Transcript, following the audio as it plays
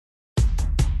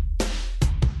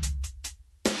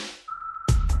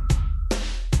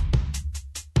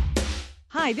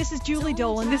Hi, this is Julie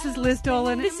Dolan. This is Liz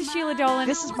Dolan. This is Sheila Dolan.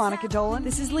 This is Monica Dolan.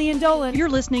 This is Lian Dolan. You're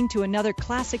listening to another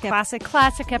classic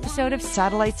episode of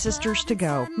Satellite Sisters to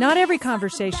Go. Not every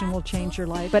conversation will change your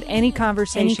life, but any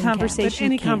conversation can.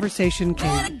 Conversation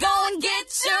can. Go and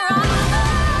get your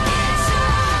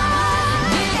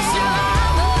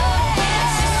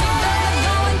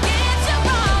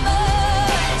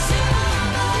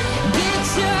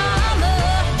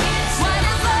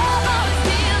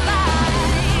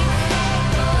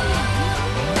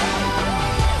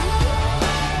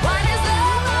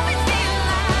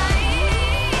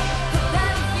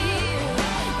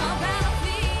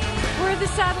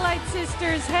Satellite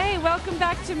Sisters. Hey, welcome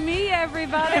back to me,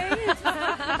 everybody.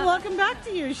 Welcome back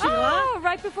to you, Sheila. Oh,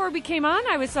 right before we came on,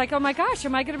 I was like, oh my gosh,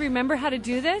 am I going to remember how to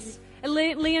do this?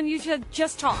 Lian, you should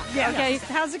just talk. Yeah, okay.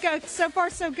 How's it go? So far,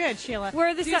 so good, Sheila.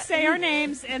 Say our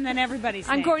names and then everybody's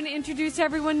I'm name. going to introduce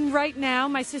everyone right now.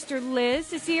 My sister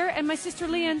Liz is here, and my sister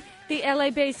Lian, the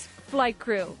LA-based flight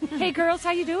crew. Hey, girls,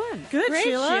 how you doing? Good, Great,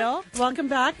 Sheila. Welcome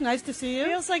back. Nice to see you.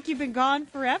 Feels like you've been gone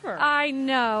forever. I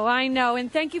know. And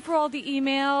thank you for all the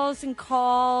emails and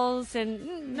calls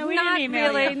and No, we not didn't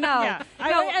email really. you. No.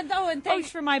 Yeah. No. And thanks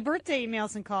for my birthday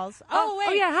emails and calls. Oh,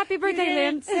 Wait. yeah, happy birthday, you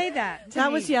Lynn. didn't say that. to That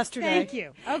me. was yesterday. Thank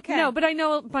you. Okay. No, but I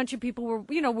know a bunch of people were,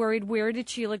 worried. Where did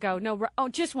Sheila go? No,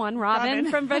 just one, Robin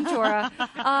from Ventura.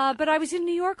 But I was in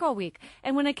New York all week,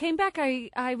 and when I came back,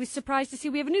 I was surprised to see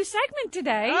we have a new segment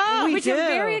today, we which do. I'm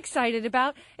very excited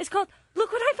about. It's called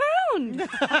 "Look What I Found!"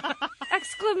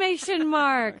 Exclamation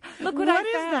mark! Look what I found.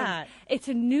 What is that? It's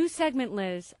a new segment,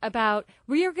 Liz, about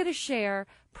we are going to share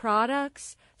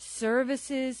products,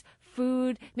 services,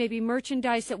 food, maybe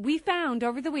merchandise that we found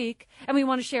over the week, and we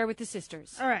want to share with the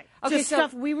sisters. All right. Okay, Just so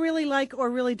stuff we really like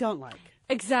or really don't like.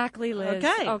 exactly, Liz.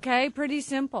 Okay. Okay, pretty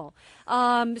simple.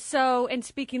 And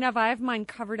speaking of, I have mine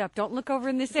covered up. Don't look over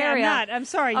in this area. I'm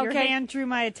sorry. Your Okay. hand drew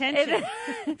my attention.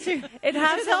 It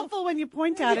has It's helpful when you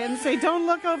point at it and say, don't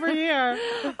look over here.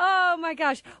 Oh my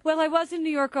gosh. Well, I was in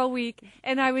New York all week,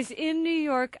 and I was in New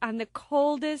York on the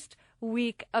coldest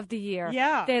week of the year.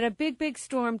 Yeah. They had a big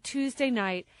storm Tuesday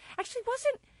night. Actually,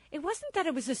 it wasn't that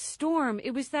it was a storm.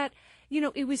 It was that,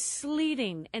 it was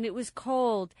sleeting and it was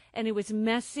cold and it was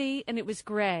messy and it was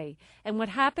gray. And what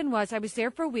happened was I was there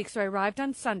for a week, so I arrived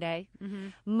on Sunday. Mm-hmm.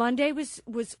 Monday was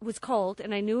cold,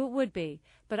 and I knew it would be,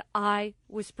 but I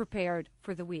was prepared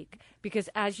for the week because,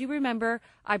 as you remember,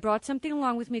 I brought something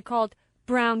along with me called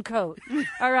brown coat.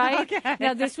 All right? Okay.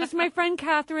 Now, this was my friend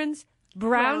Catherine's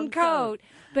brown coat,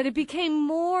 but it became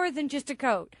more than just a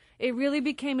coat. It really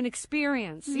became an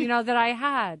experience, that I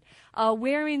had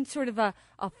wearing sort of a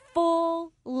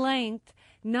full length,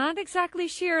 not exactly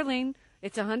shearling.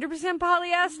 It's 100%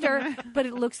 polyester, but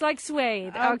it looks like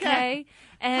suede. Okay.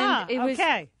 And it was.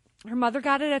 Okay. Her mother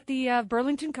got it at the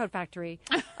Burlington Coat Factory.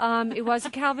 It was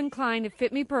a Calvin Klein. It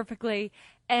fit me perfectly,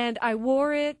 and I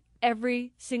wore it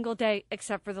every single day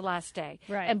except for the last day.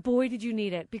 Right. And boy, did you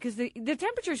need it, because the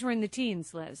temperatures were in the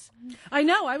teens, Liz. I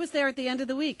know. I was there at the end of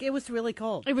the week. It was really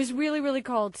cold. It was really, really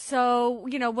cold. So,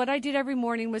 what I did every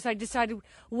morning was I decided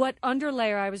what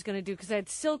underlayer I was going to do, because I had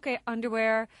silk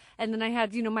underwear, and then I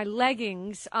had, my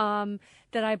leggings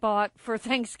that I bought for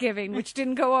Thanksgiving, which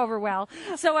didn't go over well.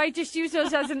 So I just used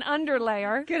those as an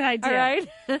underlayer. Good idea. All right?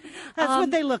 That's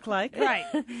what they look like. Right.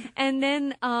 And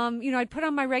then, I'd put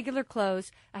on my regular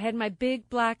clothes. I had my big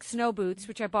black snow boots,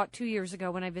 which I bought 2 years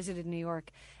ago when I visited New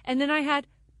York. And then I had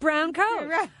brown coat.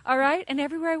 Right. All right? And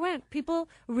everywhere I went, people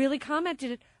really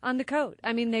commented on the coat.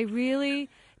 I mean,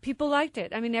 people liked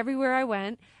it. I mean, everywhere I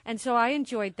went. And so I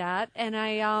enjoyed that. And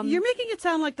You're making it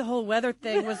sound like the whole weather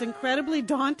thing was incredibly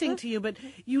daunting to you, but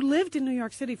you lived in New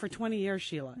York City for 20 years,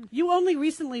 Sheila. You only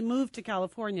recently moved to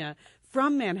California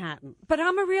from Manhattan. But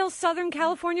I'm a real Southern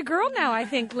California girl now, I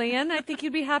think, Lian. I think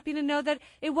you'd be happy to know that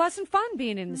it wasn't fun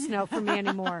being in the snow for me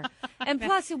anymore. And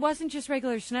plus, it wasn't just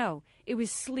regular snow. It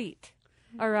was sleet.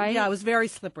 All right? Yeah, it was very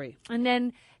slippery. And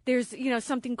then there's,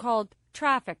 something called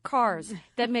traffic, cars,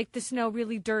 that make the snow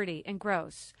really dirty and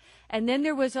gross. And then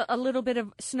there was a little bit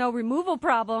of snow removal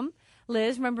problem.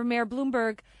 Liz, remember Mayor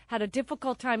Bloomberg had a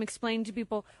difficult time explaining to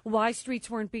people why streets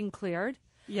weren't being cleared.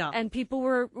 Yeah. And people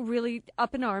were really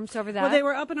up in arms over that. Well, they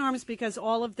were up in arms because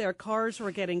all of their cars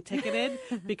were getting ticketed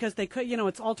because they could,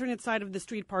 it's alternate side of the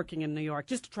street parking in New York.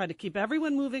 Just to try to keep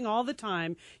everyone moving all the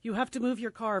time, you have to move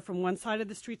your car from one side of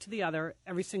the street to the other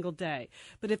every single day.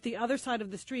 But if the other side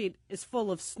of the street is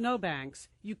full of snowbanks,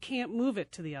 you can't move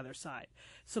it to the other side.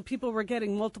 so people were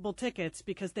getting multiple tickets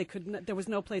because there was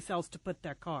no place else to put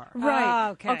their car. Right.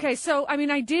 Oh, okay. Okay. So, I mean,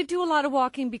 I did do a lot of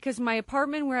walking because my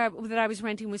apartment that I was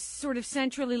renting was sort of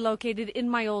centrally located in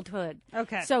my old hood.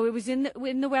 Okay. So it was in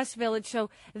the West Village. So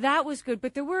that was good.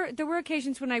 But there were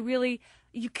occasions when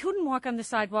you couldn't walk on the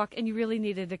sidewalk and you really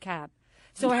needed a cab.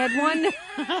 So I had one.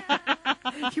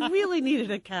 You really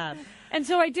needed a cab. And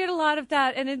so I did a lot of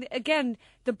that. And again,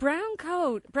 the brown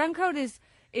coat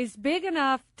is big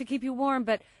enough to keep you warm,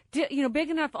 but big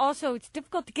enough also it's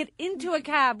difficult to get into a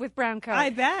cab with brown coat. I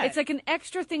bet. It's like an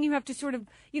extra thing you have to sort of,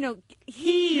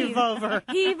 Heave over.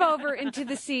 heave over into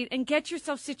the seat and get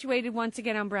yourself situated once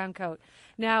again on brown coat.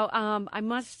 Now, I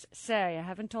must say, I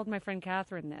haven't told my friend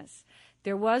Catherine this.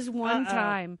 There was one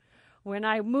time when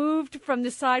I moved from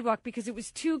the sidewalk because it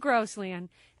was too gross, Lian,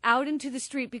 out into the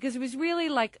street because it was really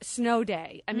like snow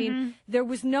day. I mean, there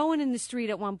was no one in the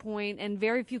street at one point and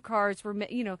very few cars were,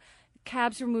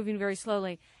 cabs were moving very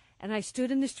slowly. And I stood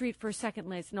in the street for a second,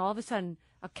 Liz, and all of a sudden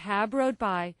a cab rode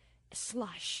by,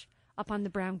 slush, up on the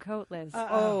brown coat, Liz.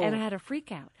 And I had a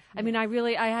freak out. I mean,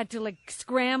 I had to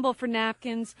scramble for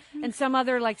napkins and some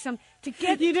other to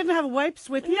get. You didn't have wipes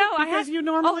with you? No, because you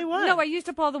normally would. No, I used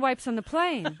up all the wipes on the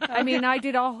plane. I mean, I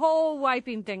did a whole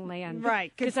wiping thing, Lian.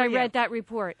 Right, good because for I you. read that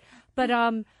report. But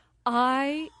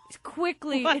I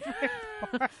quickly.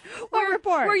 What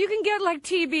report? Where you can get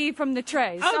TB from the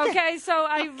trays. Okay, so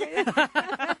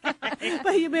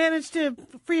But you managed to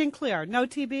free and clear. No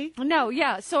TB? No,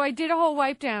 yeah. So I did a whole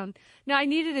wipe down. Now I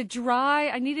needed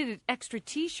an extra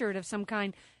T-shirt of some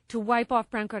kind to wipe off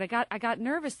brown coat. I got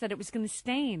nervous that it was going to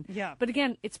stain. Yeah. But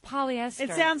again, it's polyester.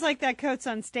 It sounds like that coat's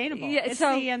unstainable. Yeah, it's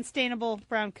so- the unstainable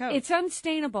brown coat. It's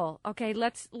unstainable. Okay,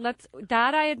 let's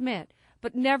that I admit.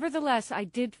 But nevertheless, I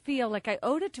did feel like I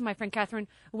owed it to my friend Catherine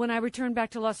when I returned back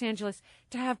to Los Angeles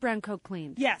to have brown coat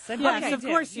cleaned. Yes, Yes, of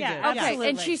course you did. Okay, Absolutely.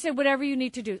 and she said, whatever you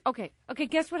need to do. Okay,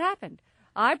 guess what happened?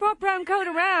 I brought brown coat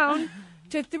around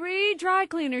to 3 dry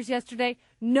cleaners yesterday.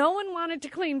 No one wanted to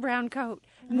clean brown coat.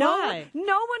 Why?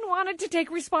 No one wanted to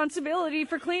take responsibility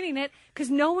for cleaning it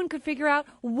because no one could figure out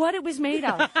what it was made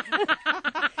of.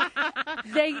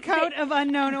 Coat of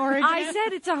unknown origin. I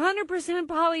said it's 100%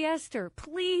 polyester.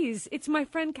 Please, it's my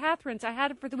friend Catherine's. I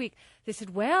had it for the week. They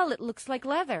said, well, it looks like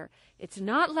leather. It's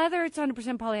not leather. It's 100%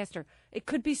 polyester. It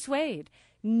could be suede.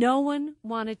 No one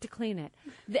wanted to clean it.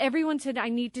 Everyone said, I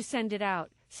need to send it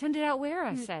out. Send it out where?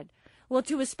 I said. Well,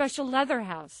 to a special leather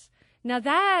house. Now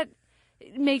that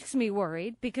makes me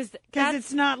worried because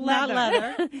it's not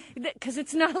leather. Because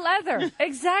it's not leather.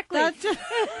 Exactly.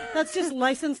 That's just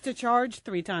licensed to charge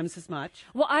 3 times as much.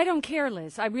 Well, I don't care,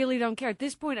 Liz. I really don't care. At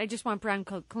this point, I just want brown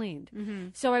coat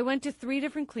cleaned. So I went to 3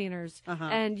 different cleaners,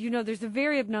 and there's a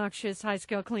very obnoxious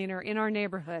high-scale cleaner in our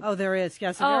neighborhood. Oh, there is.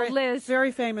 Yes, Liz,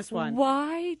 very famous one.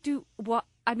 Why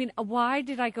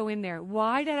did I go in there?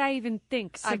 Why did I even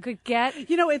think I could get?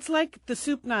 It's like the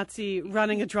soup Nazi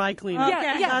running a dry cleaner.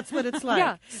 Yeah, yeah. That's what it's like.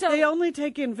 Yeah, so- they only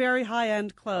take in very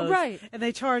high-end clothes. Right. And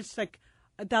they charge,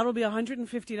 that'll be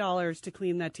 $150 to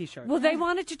clean that T-shirt. Well, they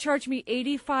wanted to charge me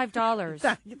 $85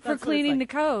 That's for what it's cleaning like.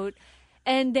 the coat.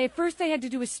 And they had to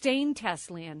do a stain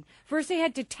test, Lian. First they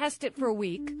had to test it for a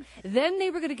week. Then they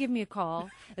were going to give me a call.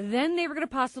 Then they were going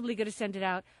to send it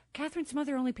out. Catherine's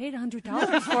mother only paid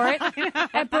 $100 for it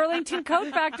at Burlington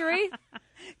Coat Factory.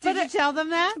 Did you tell them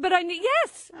that? But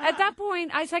yes. At that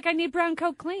point, I was like, I need brown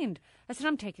coat cleaned. I said,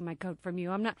 I'm taking my coat from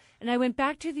you. I'm not. And I went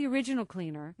back to the original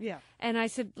cleaner. Yeah. And I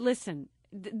said, listen,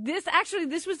 this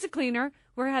was the cleaner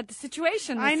where I had the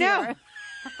situation this I know. year.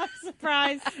 I'm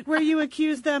surprised. Where you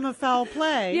accused them of foul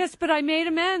play. Yes, but I made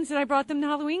amends and I brought them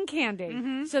Halloween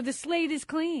candy. So the slate is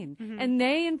clean. And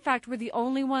they, in fact, were the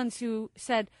only ones who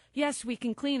said, yes, we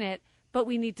can clean it, but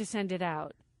we need to send it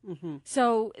out.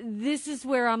 So this is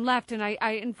where I'm left. And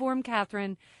I informed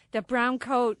Catherine that brown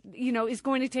coat, is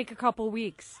going to take a couple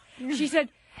weeks. She said,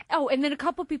 and then a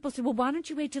couple people said, well, why don't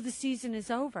you wait till the season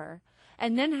is over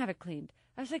and then have it cleaned?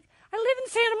 I was like, I live in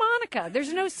Santa Monica.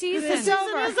 There's no season. The season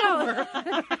is over.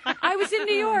 I was in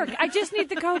New York. I just need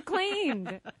the coat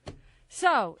cleaned.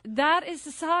 So that is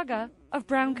the saga of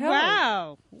brown coat.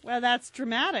 Wow. Well, that's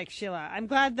dramatic, Sheila. I'm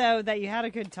glad, though, that you had a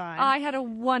good time. I had a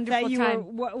wonderful that you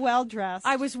time. were well dressed.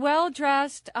 I was well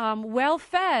dressed, well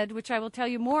fed, which I will tell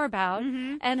you more about,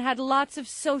 and had lots of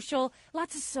socializing,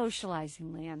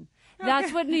 Lian.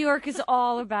 That's what New York is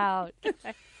all about.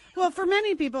 Well, for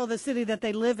many people, the city that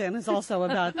they live in is also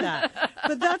about that.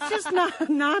 But that's just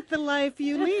not the life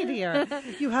you lead here.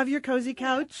 You have your cozy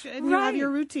couch and you have your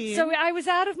routine. So I was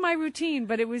out of my routine,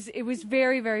 but it was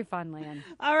very, very fun, Lian.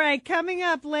 All right, coming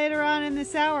up later on in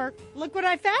this hour, look what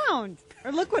I found.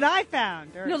 Or look what I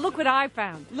found. Or No, look what I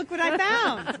found. look what I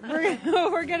found.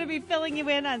 We're going to be filling you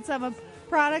in on some of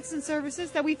products and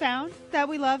services that we found, that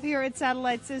we love here at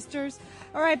Satellite Sisters.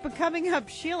 All right, but coming up,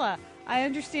 Sheila, I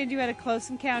understand you had a close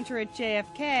encounter at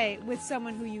JFK with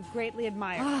someone who you greatly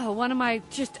admire. Oh, one of my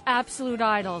just absolute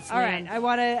idols. All right, man. I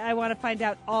want to find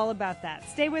out all about that.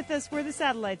 Stay with us. We're the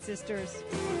Satellite Sisters.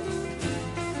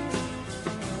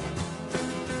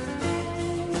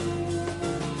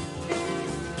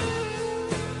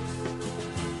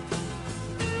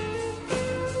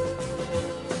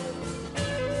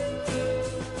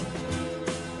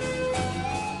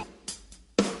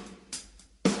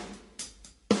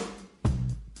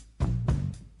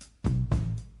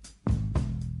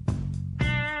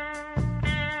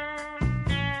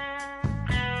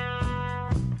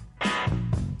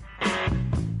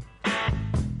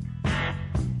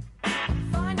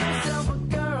 Find yourself a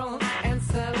girl and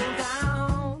settle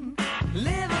down.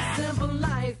 Live a simple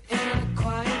life in a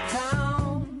quiet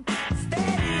town.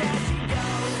 Steady as she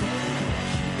goes.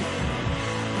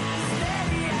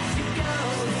 Steady as she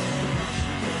goes.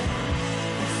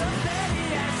 So steady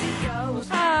as she goes.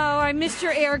 Oh, I missed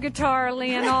your air guitar,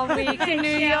 Lian, all week in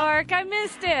New York. I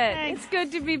missed it. Thanks. It's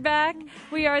good to be back.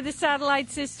 We are the Satellite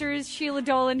Sisters. Sheila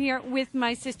Dolan here with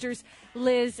my sisters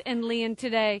Liz and Lian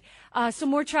today. Some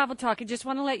more travel talk. I just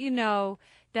want to let you know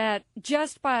that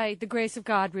just by the grace of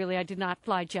God, really, I did not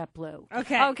fly JetBlue.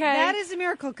 Okay. That is a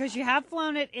miracle because you have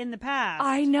flown it in the past.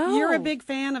 I know. You're a big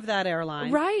fan of that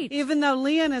airline. Right. Even though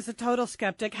Lian is a total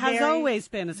skeptic, has Very, always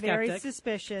been a skeptic. Very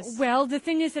suspicious. Well, the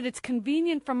thing is that it's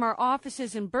convenient from our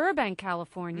offices in Burbank,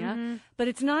 California, but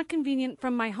it's not convenient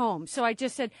from my home. So I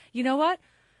just said, you know what?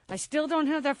 I still don't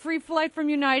have that free flight from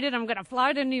United. I'm going to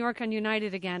fly to New York on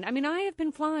United again. I mean, I have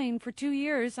been flying for 2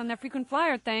 years on that frequent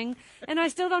flyer thing, and I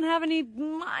still don't have any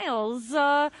miles,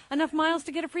 enough miles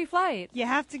to get a free flight. You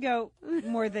have to go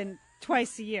more than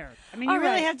twice a year. I mean, All you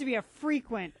really right. have to be a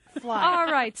frequent flyer. All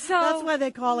right, so... That's why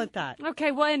they call it that.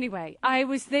 Okay, well, anyway, I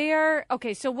was there.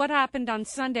 Okay, so what happened on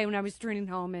Sunday when I was returning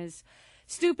home is,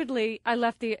 stupidly, I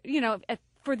left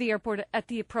for the airport at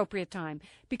the appropriate time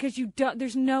because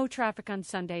there's no traffic on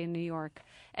Sunday in New York.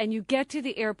 And you get to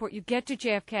the airport, you get to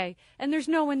JFK, and there's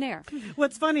no one there.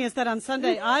 What's funny is that on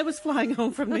Sunday I was flying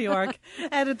home from New York,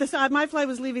 and at my flight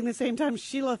was leaving the same time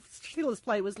Sheila's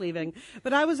flight was leaving.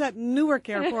 But I was at Newark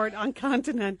Airport on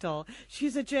Continental.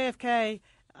 She's at JFK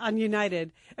on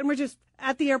United, and we're just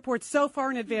at the airport so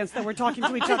far in advance that we're talking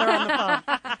to each other on the phone.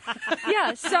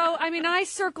 Yeah, so, I mean, I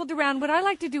circled around. What I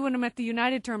like to do when I'm at the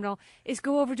United terminal is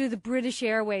go over to the British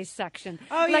Airways section.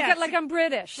 Oh, yes. Like I'm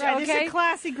British, Right, okay? there's a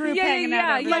classy group Yeah, hanging yeah,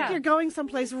 out over yeah. Like you're going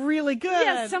someplace really good.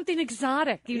 Yeah, something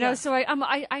exotic, you know. Yeah. So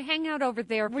I hang out over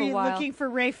there for Were a you while. looking for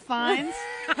Rafe Fiennes?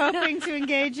 Hoping to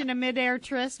engage in a mid-air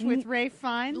tryst with Rafe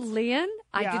Fiennes? Lian,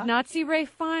 I Yeah. did not see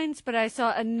Rafe Fiennes, but I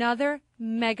saw another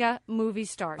mega movie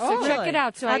star. So Oh, check really? it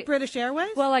out. So at British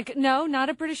Airways? Well, no, not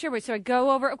at British Airways. So I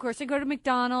go over. Of course, I go to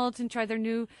McDonald's and try their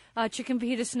new chicken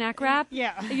fajita snack wrap.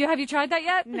 Yeah. Have you tried that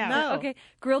yet? No. Okay,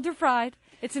 grilled or fried.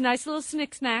 It's a nice little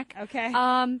snack. Okay.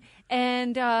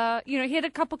 And hit a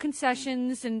couple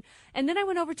concessions, and then I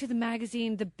went over to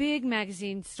the big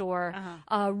magazine store,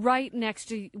 right next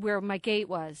to where my gate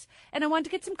was, and I wanted to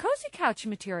get some cozy couch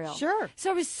material. Sure. So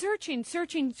I was searching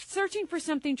for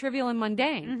something trivial and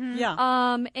mundane. Yeah.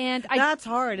 And That's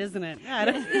hard, isn't it?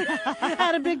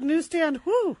 At a big newsstand.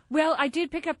 Whoo. Well, I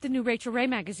did pick up the new Rachel Ray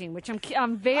magazine, which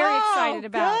I'm very excited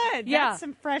about. Good. Yeah. That's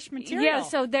some fresh material. Yeah,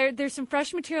 so there's some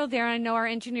fresh material there. I know our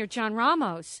engineer, John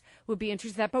Ramos, would be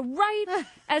interested in that. But right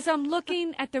as I'm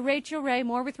looking at the Rachel Ray,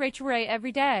 more with Rachel Ray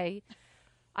every day,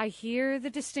 I hear the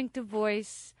distinctive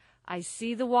voice. I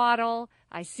see the waddle.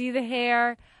 I see the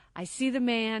hair. I see the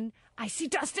man. I see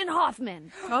Dustin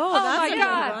Hoffman. Oh, that's my a good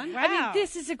God. one. I mean, Wow.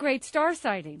 this is a great star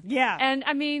sighting. Yeah. And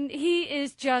I mean, he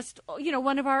is just,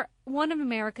 one of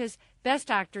America's best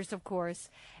actors, of course.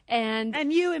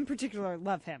 And you in particular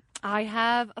love him. I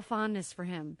have a fondness for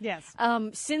him. Yes.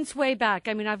 Since way back.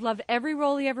 I mean, I've loved every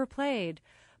role he ever played.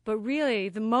 But really,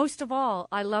 the most of all,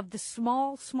 I love the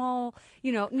small,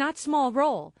 not small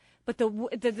role, but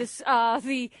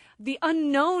the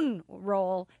unknown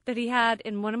role that he had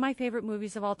in one of my favorite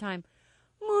movies of all time,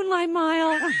 Moonlight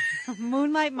Mile,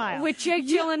 Moonlight Mile. with Jake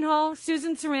Gyllenhaal,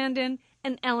 Susan Sarandon,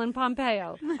 and Ellen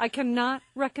Pompeo. I cannot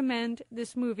recommend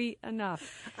this movie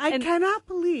enough. I cannot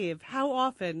believe how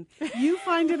often you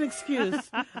find an excuse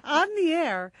on the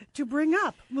air to bring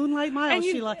up Moonlight Mile,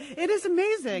 Sheila. It is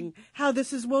amazing how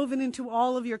this is woven into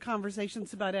all of your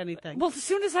conversations about anything. Well, as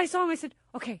soon as I saw him, I said,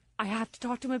 okay, I have to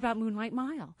talk to him about Moonlight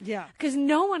Mile. Yeah. Because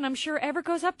no one, I'm sure, ever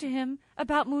goes up to him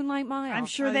about Moonlight Mile. I'm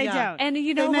sure they don't. And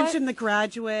you know They what? mentioned The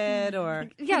Graduate or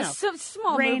Some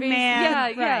small Rain movies.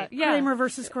 Man, right. Kramer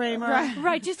versus Kramer.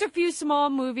 Right, just a few small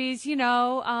movies,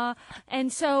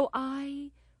 and so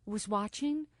I was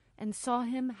watching and saw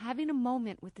him having a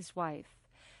moment with his wife,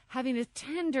 having a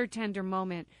tender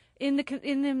moment in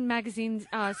the magazine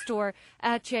store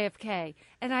at JFK.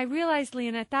 And I realized,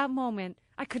 Lian, at that moment,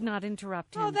 I could not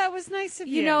interrupt him. Oh, that was nice of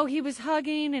you. You know, he was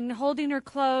hugging and holding her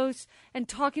close and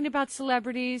talking about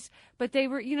celebrities, but they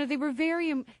were very,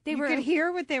 you could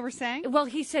hear what they were saying? well,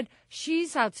 he said,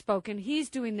 she's outspoken, he's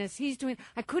doing this,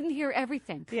 I couldn't hear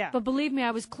everything. Yeah. But believe me, I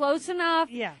was close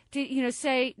enough Yeah.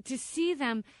 to see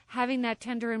them having that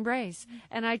tender embrace.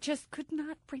 And I just could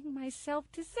not bring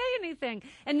myself to say anything.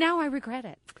 And now I regret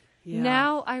it. Yeah.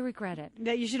 Now I regret it.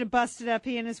 That you should have busted up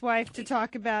he and his wife to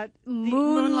talk about the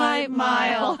Moonlight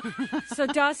Mile. So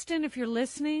Dustin, if you're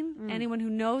listening, anyone who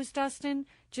knows Dustin,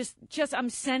 just I'm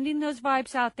sending those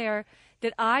vibes out there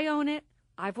that I own it.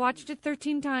 I've watched it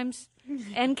 13 times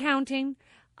and counting.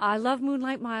 I love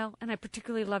Moonlight Mile, and I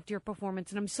particularly loved your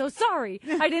performance, and I'm so sorry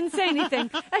I didn't say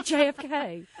anything at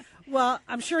JFK. Well,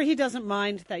 I'm sure he doesn't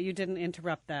mind that you didn't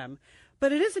interrupt them.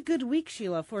 But it is a good week,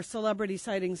 Sheila, for celebrity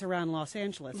sightings around Los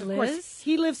Angeles. Of Liz? course,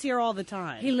 he lives here all the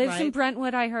time. He lives in right?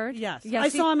 Brentwood, I heard. Yes. I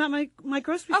saw him at my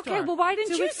grocery store. Okay, well, why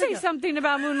didn't 2 you weeks say ago. something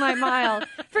about Moonlight Mile?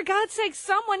 For God's sake,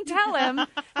 someone tell him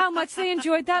how much they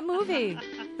enjoyed that movie.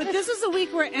 But this is a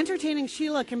week where entertaining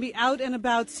Sheila can be out and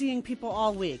about seeing people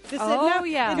all week. It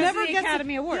yeah. It Because never of the gets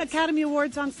Academy Awards. The Academy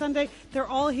Awards on Sunday. They're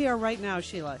all here right now,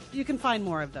 Sheila. You can find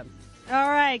more of them. All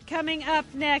right, coming up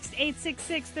next,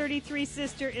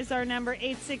 866-33-SISTER is our number,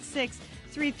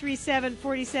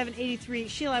 866-337-4783.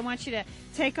 Sheila, I want you to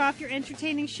take off your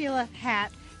Entertaining Sheila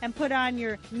hat and put on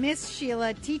your Miss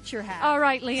Sheila teacher hat. All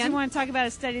right, So Lian. we want to talk about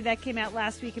a study that came out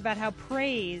last week about how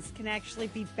praise can actually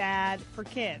be bad for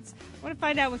kids. I want to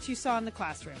find out what you saw in the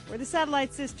classroom. We're the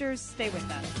Satellite Sisters. Stay with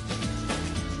us.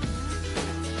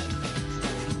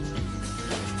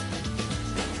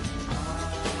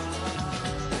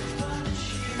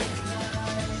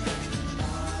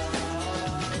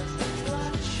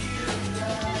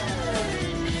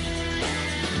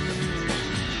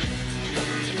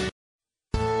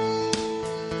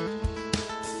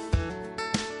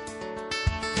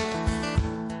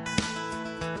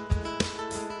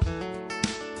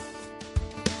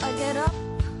 I get up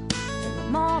in the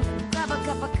morning, grab a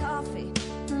cup of coffee,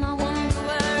 and I wonder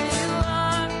where you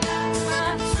are.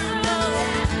 My true love,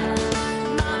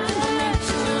 not in New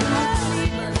Hampshire, not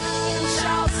Cleveland, in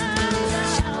Charleston,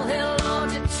 Chapel Hill or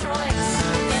Detroit,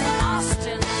 in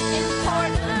Austin, in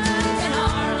Portland, in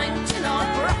Arlington or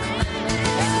Brooklyn,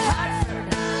 in Hartford,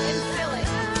 in Philly,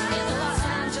 in Los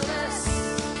Angeles,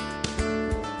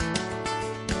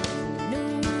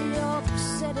 New York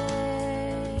City.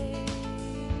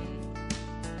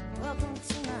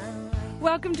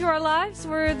 Welcome to our lives.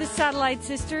 We're the Satellite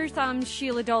Sisters. I'm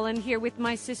Sheila Dolan here with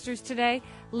my sisters today,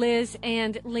 Liz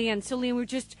and Lian. So, Lian, we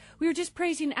were just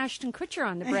praising Ashton Kutcher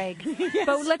on the break,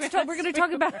 but let's talk. We're going to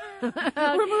talk about.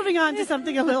 We're moving on to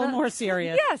something a little more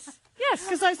serious. Yes.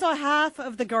 Because I saw half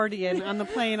of The Guardian on the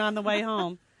plane on the way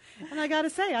home. And I got to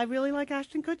say, I really like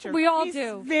Ashton Kutcher. We all He's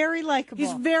do. very likable.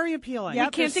 He's very appealing. We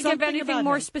can't There's think of something anything about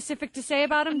more him. specific to say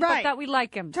about him, but Right. that we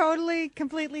like him. Totally,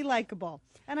 completely likable.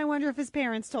 And I wonder if his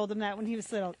parents told him that when he was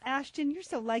little. Ashton, you're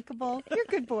so likable. You're a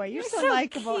good boy. You're so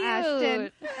likable, cute.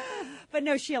 Ashton. But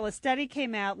no, Sheila, a study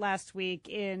came out last week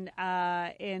in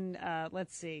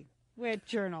let's see, which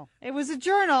journal? It was a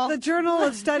journal. The Journal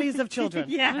of Studies of Children.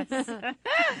 Yes.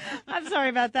 I'm sorry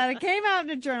about that. It came out in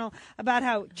a journal about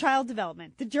how child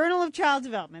development, the Journal of Child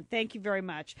Development, thank you very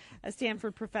much, a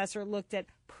Stanford professor looked at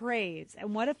praise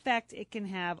and what effect it can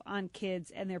have on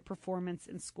kids and their performance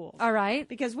in schools. All right.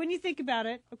 Because when you think about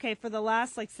it, okay, for the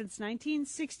last, since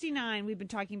 1969, we've been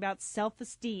talking about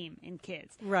self-esteem in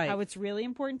kids. Right. How it's really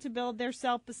important to build their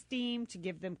self-esteem, to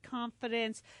give them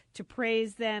confidence, to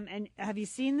praise them. And have you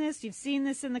seen this? You've seen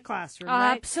this in the classroom,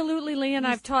 right? Absolutely, Lian.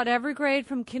 I've taught every grade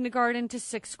from kindergarten to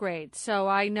 6th grade, so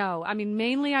I know. I mean,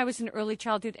 mainly I was an early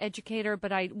childhood educator,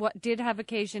 but I did have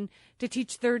occasion to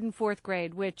teach 3rd and 4th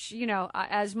grade, which,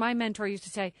 as my mentor used to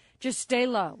say, just stay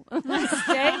low.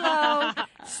 Stay low,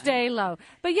 stay low.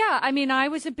 But yeah, I mean, I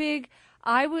was a big...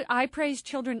 I praised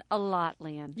children a lot,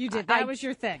 Lian. You did. That was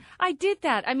your thing. I did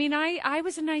that. I mean, I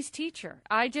was a nice teacher.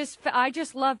 I just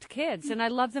loved kids, and I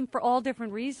loved them for all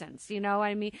different reasons,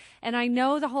 I mean, and I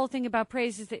know the whole thing about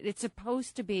praise is that it's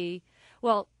supposed to be,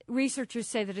 well, researchers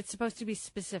say that it's supposed to be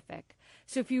specific.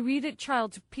 So if you read a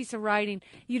child's piece of writing,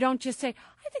 you don't just say,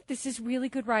 I think this is really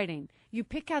good writing. You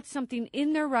pick out something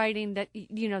in their writing that,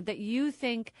 that you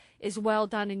think is well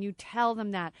done, and you tell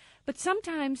them that. But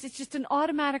sometimes it's just an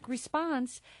automatic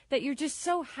response that you're just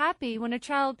so happy when a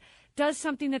child does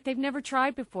something that they've never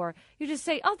tried before. You just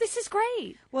say, oh, this is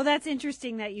great. Well, that's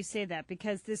interesting that you say that,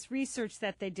 because this research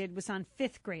that they did was on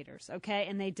fifth graders, okay?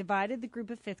 And they divided the group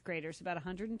of fifth graders, about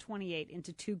 128,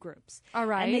 into two groups. All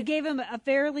right. And they gave them a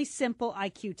fairly simple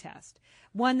IQ test,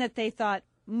 one that they thought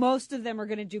most of them are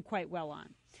going to do quite well on.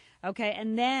 Okay,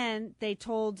 and then they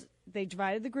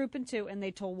divided the group in two, and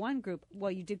they told one group, well,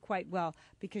 you did quite well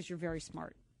because you're very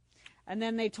smart. And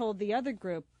then they told the other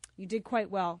group, you did quite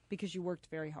well because you worked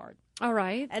very hard. All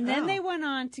right. And then they went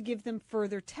on to give them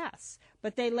further tests,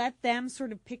 but they let them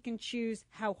sort of pick and choose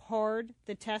how hard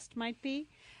the test might be.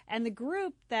 And the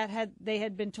group that they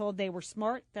had been told they were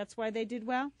smart, that's why they did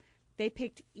well, they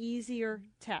picked easier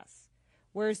tests.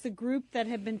 Whereas the group that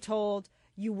had been told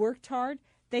you worked hard,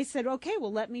 they said, okay,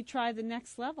 well, let me try the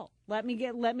next level. Let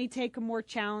me take a more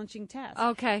challenging test.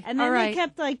 Okay. And then all right. they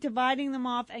kept dividing them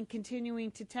off and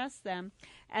continuing to test them.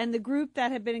 And the group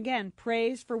that had been, again,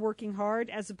 praised for working hard,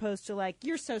 as opposed to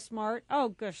you're so smart. Oh,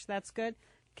 gosh, that's good.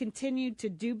 Continued to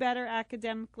do better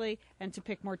academically and to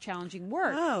pick more challenging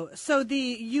work. Oh, so the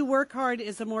you work hard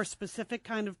is a more specific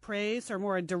kind of praise, or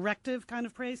more a directive kind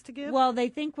of praise to give? Well, they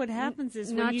think what happens is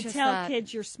when not you just tell that.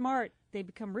 kids you're smart, they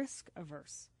become risk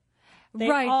averse. They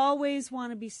Right. always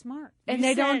want to be smart. And You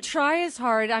they don't said- try as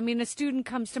hard. I mean, a student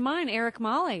comes to mind, Eric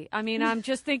Molly. I mean, I'm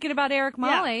just thinking about Eric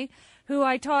Molly, who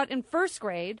I taught in first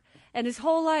grade, and his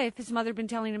whole life his mother had been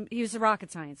telling him he was a rocket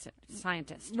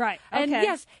scientist. Right. And okay.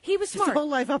 yes, he was His smart. whole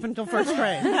life up until first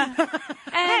grade. And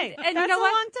Hey, you that's know a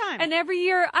what? long time. And every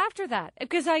year after that,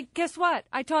 because guess what?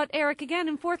 I taught Eric again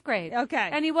in fourth grade. Okay.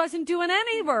 And he wasn't doing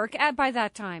any work by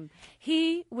that time.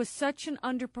 He was such an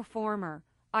underperformer.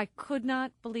 I could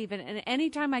not believe it. And any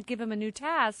time I'd give him a new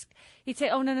task, he'd say,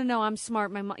 "Oh no, I'm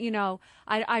smart.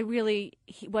 I really."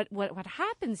 What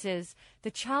happens is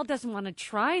the child doesn't want to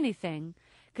try anything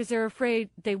because they're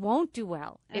afraid they won't do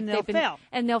well, And they'll fail.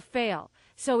 And they'll fail.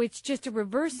 So it's just a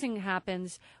reversing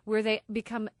happens where they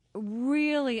become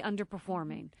really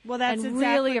underperforming. Well, that's and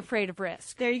exactly- really afraid of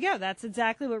risk. There you go. That's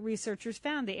exactly what researchers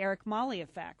found, the Eric Molly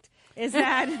effect. Is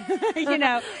that,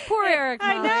 Poor Eric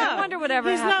I Molly. know. I wonder whatever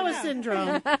He's not happened. with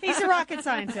syndrome. he's a rocket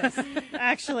scientist.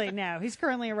 Actually, no. He's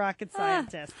currently a rocket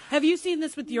scientist. Have you seen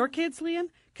this with your kids, Lian?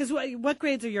 Because what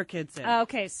grades are your kids in?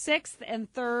 Okay, 6th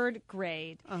and 3rd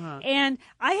grade. Uh-huh. And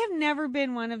I have never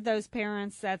been one of those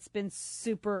parents that's been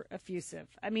super effusive.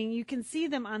 I mean, you can see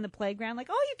them on the playground like,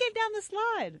 oh, you came down the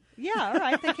slide. Yeah, all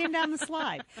right, they came down the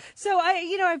slide. So,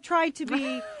 I've tried to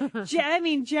be,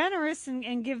 generous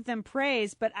and give them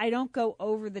praise, but I don't go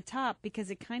over the top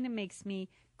because it kind of makes me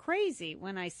crazy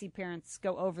when I see parents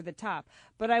go over the top.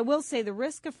 But I will say the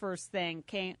risk-averse thing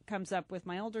comes up with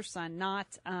my older son, not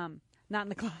in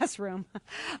the classroom,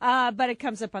 but it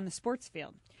comes up on the sports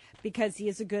field because he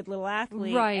is a good little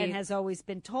athlete Right. and has always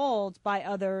been told by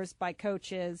others, by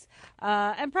coaches,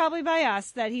 and probably by us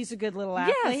that he's a good little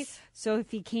athlete. Yes. So if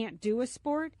he can't do a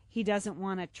sport, he doesn't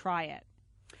want to try it.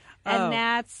 Oh.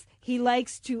 And he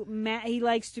likes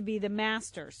to be the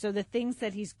master. So the things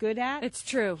that he's good at, It's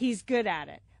true. he's good at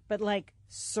it. But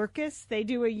circus, they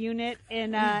do a unit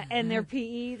in their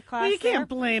PE class. Well, you there. can't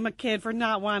blame a kid for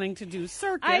not wanting to do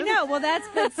circus. I know. Well, that's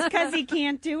because he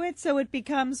can't do it, so it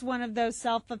becomes one of those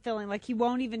self-fulfilling. He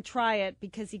won't even try it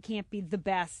because he can't be the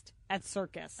best at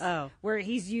circus. Oh. Where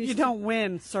he's used You to... don't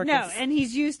win circus. No, and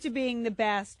he's used to being the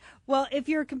best. Well, if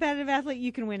you're a competitive athlete,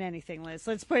 you can win anything, Liz.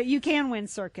 Let's put it, you can win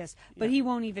circus, but he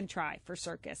won't even try for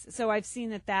circus. So I've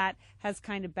seen that has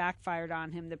kind of backfired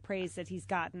on him, the praise that he's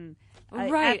gotten.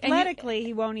 Right. And Athletically,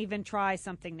 he won't even try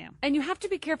something new. And you have to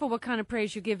be careful what kind of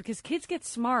praise you give because kids get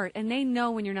smart and they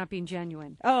know when you're not being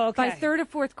genuine. Oh, okay. By 3rd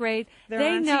or 4th grade, They're they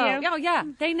onto know. you? Oh, yeah,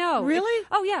 they know. Really?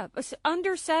 Oh, yeah.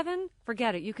 Under 7,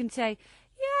 forget it. You can say,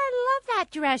 yeah, I love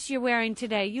that dress you're wearing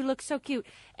today. You look so cute.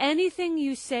 Anything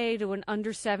you say to an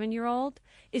under 7-year-old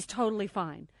is totally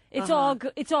fine. It's all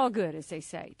good. It's all good, as they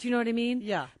say. Do you know what I mean?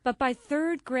 Yeah. But by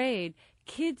 3rd grade,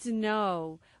 kids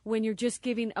know when you're just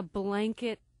giving a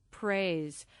blanket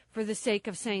praise for the sake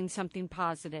of saying something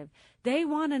positive. They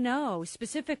want to know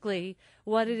specifically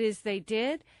what it is they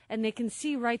did, and they can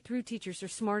see right through teachers are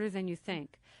smarter than you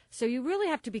think. So you really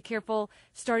have to be careful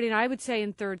starting, I would say,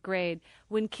 in 3rd grade,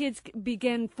 when kids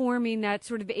begin forming that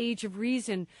sort of age of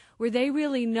reason where they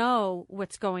really know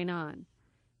what's going on.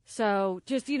 So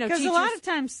just, Because a lot of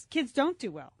times kids don't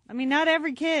do well. I mean, not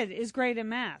every kid is great at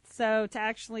math. So to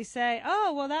actually say,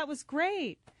 oh, well, that was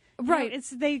great. Right.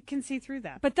 They can see through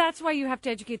that. But that's why you have to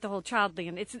educate the whole child,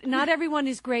 Lian. It's not everyone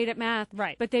is great at math,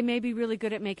 Right. but they may be really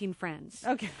good at making friends.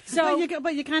 Okay. So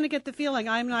But you kind of get the feeling,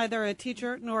 I'm neither a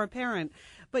teacher nor a parent,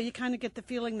 but you kind of get the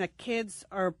feeling that kids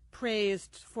are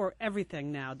praised for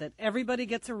everything now, that everybody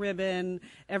gets a ribbon,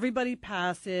 everybody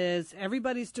passes,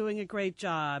 everybody's doing a great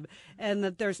job, and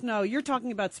that you're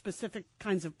talking about specific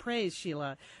kinds of praise,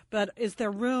 Sheila, but is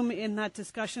there room in that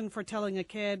discussion for telling a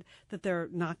kid that they're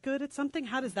not good at something?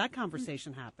 How does that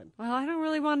conversation happen? well, I don't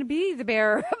really want to be the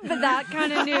bearer of that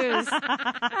kind of news.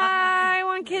 I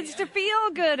want kids to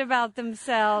feel good about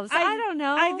themselves. I don't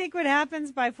know. I think what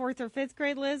happens by 4th or 5th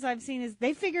grade, Liz, I've seen is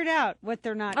they figured out what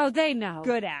they're not they know.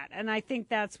 good at. And I think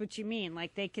that's what you mean.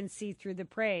 Like, they can see through the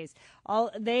praise.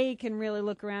 They can really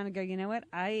look around and go, you know what?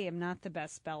 I am not the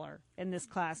best speller in this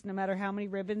class. No matter how many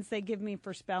ribbons they give me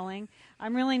for spelling,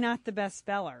 I'm really not the best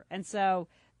speller. And so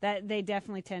that they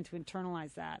definitely tend to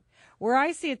internalize that. Where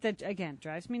I see it that, again,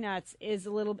 drives me nuts is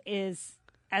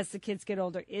as the kids get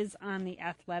older, is on the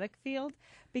athletic field.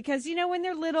 Because, when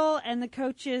they're little and the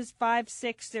coaches, 5,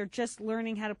 6, they're just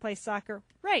learning how to play soccer.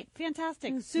 Right.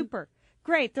 Fantastic. Super.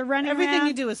 Great. They're running Everything around.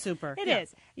 you do is super. It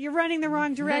is. You're running the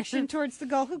wrong direction towards the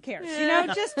goal. Who cares?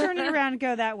 Just turn it around and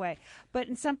go that way. But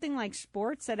in something like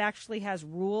sports that actually has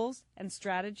rules and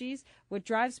strategies, what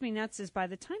drives me nuts is by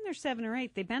the time they're 7 or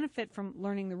 8, they benefit from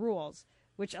learning the rules,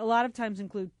 which a lot of times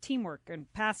include teamwork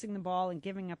and passing the ball and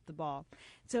giving up the ball.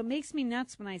 So it makes me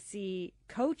nuts when I see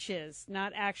coaches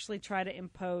not actually try to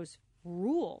impose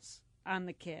rules on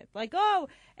the kid. Like, oh,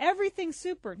 everything's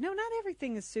super. No, not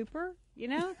everything is super.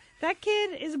 That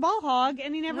kid is a ball hog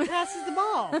and he never passes the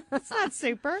ball. It's not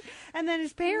super. And then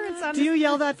his parents. Do you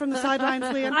yell that from the sidelines,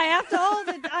 Lian? I have to hold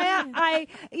it.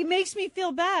 It makes me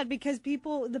feel bad because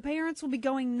the parents will be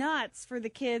going nuts for the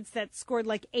kids that scored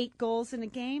like 8 goals in a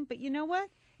game. But you know what?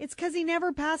 It's because he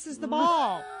never passes the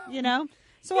ball.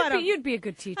 So you'd be a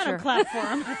good teacher. I don't clap for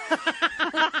him.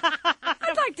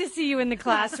 I'd like to see you in the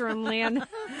classroom, Lian.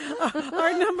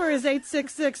 Our number is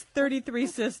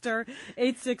 866-33-SISTER,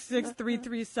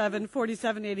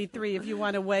 866-337-4783 if you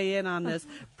want to weigh in on this.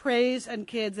 Praise and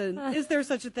kids, and is there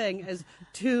such a thing as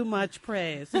too much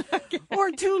praise?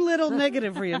 Or too little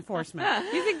negative reinforcement?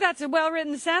 You think that's a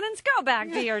well-written sentence? Go back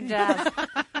to your desk.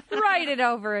 Write it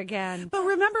over again. But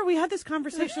remember, we had this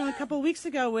conversation a couple of weeks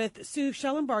ago with Sue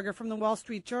Schellenbarger from the Wall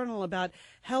Street Journal about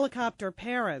helicopter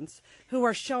parents who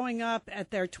are showing up at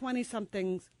their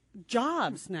 20-somethings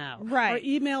jobs now, right, or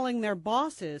emailing their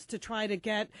bosses to try to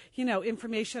get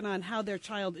information on how their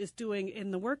child is doing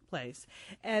in the workplace,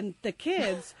 and the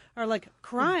kids are like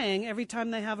crying every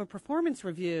time they have a performance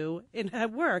review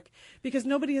at work because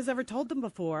nobody has ever told them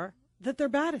before that they're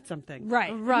bad at something.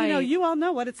 Right. You all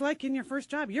know what it's like in your first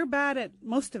job. You're bad at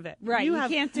most of it. Right. You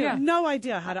can't do it. No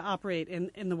idea how to operate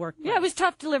in the workplace. Yeah, it was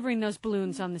tough delivering those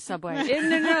balloons on the subway.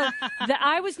 No.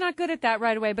 I was not good at that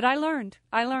right away, but I learned.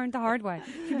 I learned the hard way.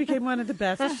 You became one of the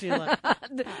best, Sheila.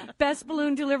 The best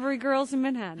balloon delivery girls in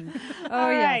Manhattan. All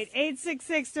right.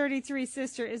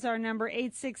 866-33-SISTER is our number.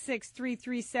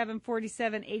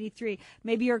 866-337-4783.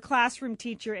 Maybe you're a classroom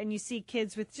teacher and you see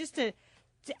kids with just a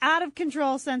out of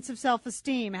control sense of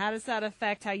self-esteem. How does that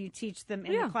affect how you teach them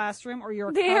in the classroom, or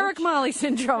your the coach? Eric Molly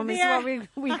syndrome is what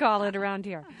we call it around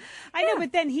here. I know,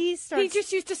 but then he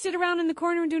just used to sit around in the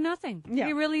corner and do nothing. Yeah.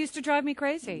 He really used to drive me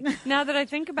crazy. Now that I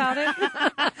think about it.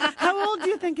 How old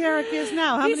do you think Eric is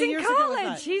now? How He's many in years ago was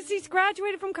college. that? He's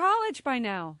graduated from college by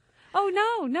now.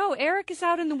 Oh, no. Eric is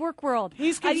out in the work world.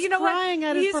 He's crying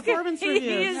at his performance reviews.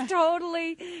 He is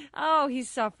totally, he's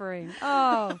suffering.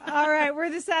 Oh. All right, we're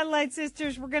the Satellite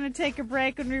Sisters. We're going to take a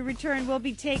break. When we return, we'll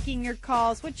be taking your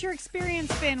calls. What's your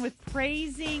experience been with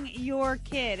praising your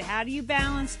kid? How do you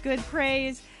balance good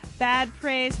praise, bad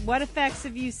praise? What effects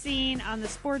have you seen on the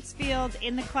sports field,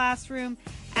 in the classroom,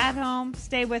 at home?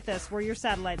 Stay with us. We're your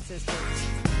Satellite Sisters.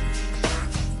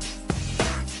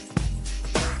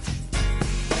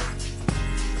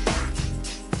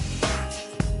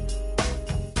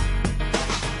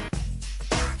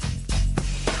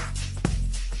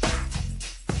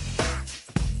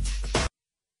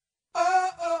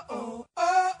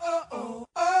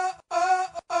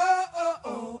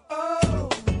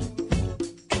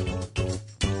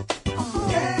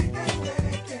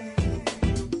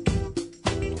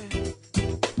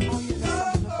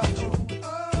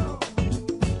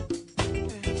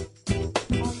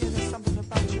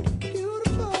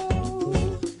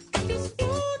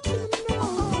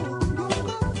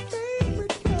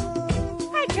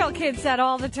 kids that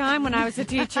all the time when I was a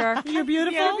teacher. You're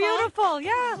beautiful. You're beautiful.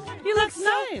 Yeah. You look That's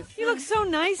so nice. You look so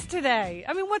nice today.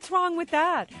 I mean, what's wrong with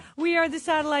that? We are the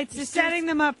Satellite Sisters. Setting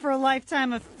them up for a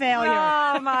lifetime of failure.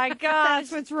 Oh my gosh.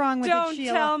 That's what's wrong with Don't it,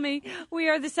 Sheila. tell me. We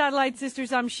are the Satellite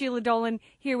Sisters. I'm Sheila Dolan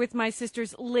here with my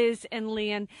sisters Liz and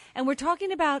Lian, and we're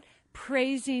talking about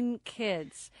praising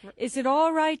kids. Is it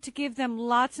all right to give them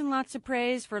lots and lots of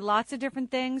praise for lots of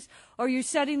different things, or are you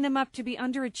setting them up to be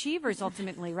underachievers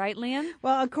ultimately, right, Lian?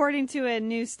 Well, according to a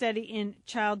new study in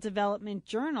Child Development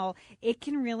Journal, it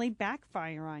can really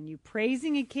backfire on you.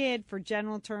 Praising a kid for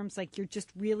general terms like you're just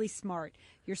really smart,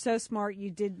 you're so smart, you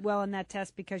did well in that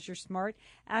test because you're smart,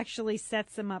 actually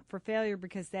sets them up for failure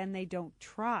because then they don't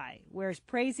try. Whereas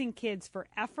praising kids for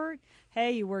effort,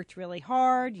 hey, you worked really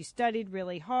hard, you studied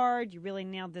really hard, you really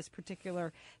nailed this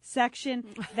particular section,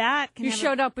 that can You have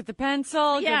showed up with the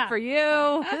pencil. Yeah. Good for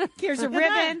you. here's a Yeah,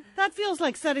 ribbon. That feels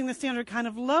like setting the standard kind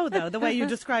of low, though, the way you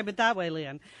describe it that way,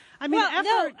 Lian. I mean, Well,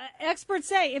 no, effort. experts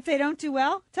say if they don't do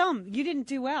well, tell them you didn't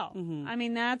do well. I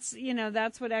mean, that's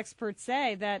what experts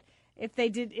say, that if they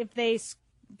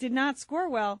did not score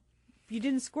well, if you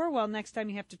didn't score well, next time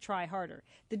you have to try harder.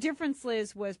 The difference,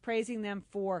 Liz, was praising them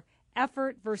for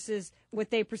effort versus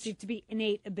what they perceive to be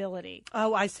innate ability.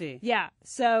 Oh, I see. Yeah.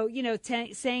 So,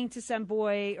 saying to some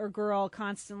boy or girl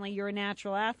constantly, you're a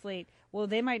natural athlete, well,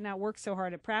 they might not work so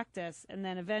hard at practice, and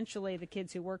then eventually the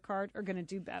kids who work hard are going to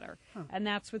do better. And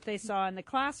that's what they saw in the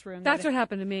classroom. That's what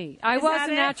happened to me. I Is was that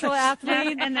a it? natural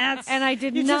athlete, And that's- and I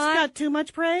did You not. just got too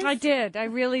much praise? I did. I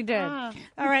really did. Ah.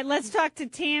 All right, let's talk to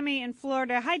Tammy in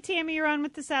Florida. Hi, Tammy. You're on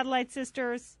with the Satellite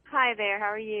Sisters. Hi there. How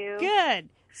are you? Good.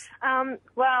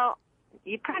 Well,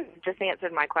 you kind of just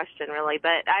answered my question, really.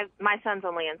 But my son's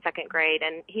only in second grade,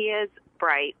 and he is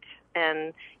bright,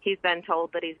 and he's been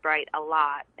told that he's bright a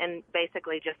lot, and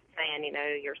basically just saying,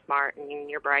 you're smart and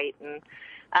you're bright, and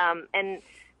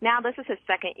now this is his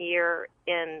second year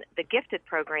in the gifted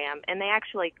program, and they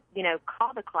actually,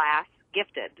 call the class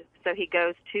gifted, so he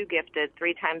goes to gifted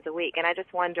 3 times a week, and I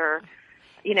just wonder,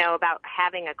 about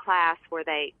having a class where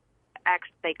they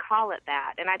call it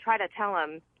that, and I try to tell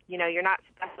him, you're not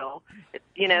special.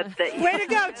 Way to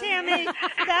go, Tammy.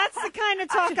 That's the kind of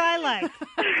talk I like.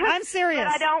 I'm serious.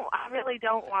 But I really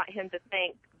don't want him to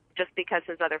think just because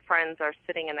his other friends are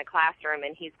sitting in the classroom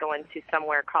and he's going to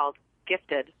somewhere called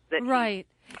gifted. That Right.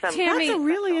 Tammy, Tammy, That's a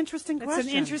really interesting That's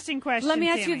question. an interesting question. let me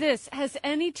ask you Tammy. this: has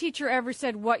any teacher ever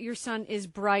said what your son is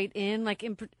bright in? Like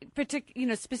in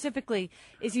particular, specifically,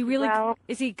 is he really? Well-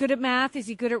 is he good at math? Is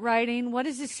he good at writing? What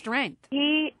is his strength?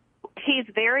 He's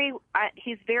very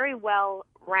well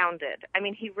rounded. I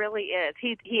mean, he really is.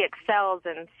 He excels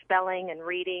in spelling and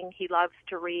reading. He loves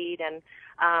to read, and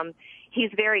he's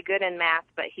very good in math,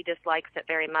 but he dislikes it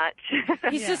very much.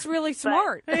 He's just really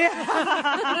smart. He is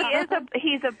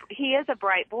a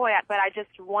bright boy, but I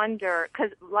just wonder,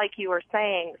 because like you were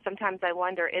saying, sometimes I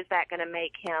wonder, is that going to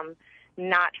make him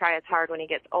not try as hard when he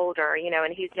gets older?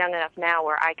 And he's young enough now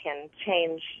where I can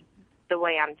change the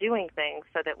way I'm doing things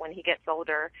so that when he gets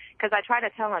older, because I try to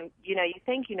tell him, you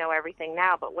think you know everything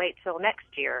now, but wait till next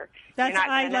year. That's, You're not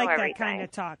I gonna know like that everything. kind of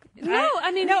talk. No,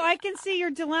 I mean- no, I can see your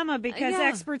dilemma because Yeah.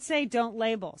 experts say don't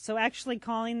label. So actually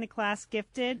calling the class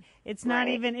gifted, it's not Right.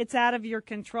 even, it's out of your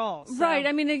control. So. Right.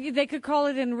 I mean, they could call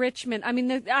it enrichment. I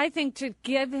mean, I think to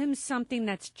give him something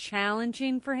that's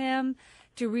challenging for him,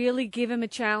 to really give him a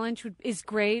challenge is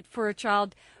great for a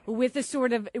child with a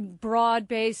sort of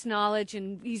broad-based knowledge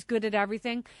and he's good at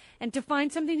everything. And to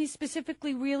find something he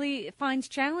specifically really finds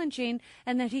challenging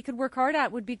and that he could work hard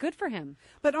at would be good for him.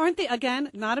 But aren't they, again,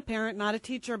 not a parent, not a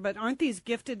teacher, but aren't these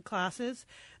gifted classes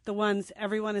the ones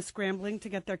everyone is scrambling to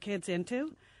get their kids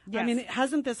into? Yes. I mean,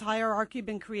 hasn't this hierarchy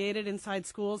been created inside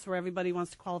schools where everybody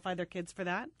wants to qualify their kids for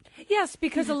that? Yes,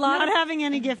 because a lot Not of having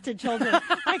any gifted children.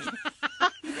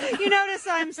 You notice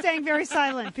I'm staying very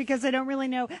silent because I don't really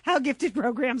know how gifted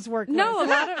programs work. No, Liz. a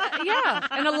lot of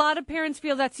and a lot of parents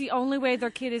feel that's the only way their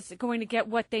kid is going to get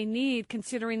what they need,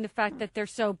 considering the fact that they're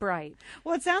so bright.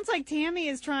 Well, it sounds like Tammy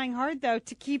is trying hard, though,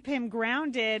 to keep him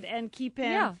grounded and keep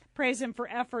him, praise him for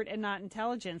effort and not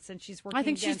intelligence. And she's working I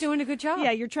think she's against- doing a good job.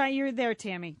 Yeah, you're there,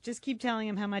 Tammy. Just keep telling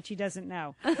him how much he doesn't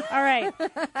know. All right.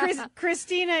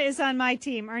 Christina is on my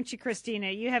team, aren't you, Christina?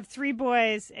 You have 3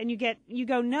 boys, and you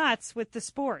go nuts with the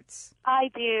sports.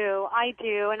 I do.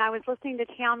 And I was listening to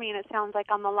Tammy, and it sounds like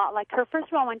I'm a lot like her. First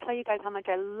of all, I want to tell you guys how much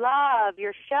I love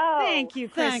your show. Thank you,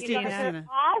 Thank you, Christina. Christina.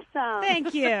 Awesome.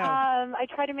 Thank you. I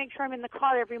try to make sure I'm in the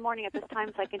car every morning at this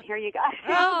time so I can hear you guys.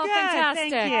 Oh, good.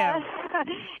 fantastic. Thank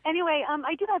you. Anyway,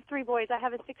 I do have 3 boys. I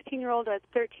have a 16-year-old, a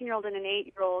 13-year-old, and an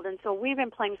 8-year-old, and so we've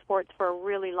been playing sports for a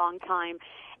really long time.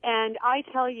 And I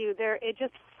tell you, it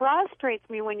just frustrates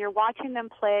me when you're watching them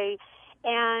play,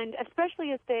 and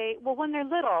especially when they're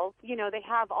little, they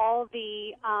have all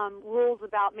the rules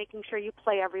about making sure you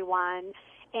play everyone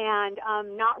and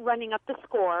not running up the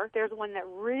score. There's one that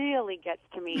really gets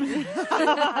to me.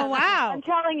 Wow. I'm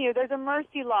telling you, there's a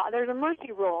mercy law. There's a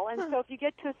mercy rule. And so if you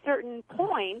get to a certain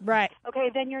point, right, okay,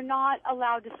 then you're not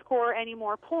allowed to score any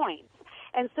more points.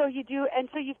 And so you've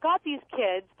got these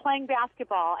kids playing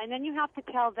basketball, and then you have to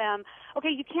tell them, okay,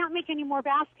 you can't make any more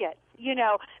baskets,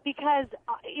 because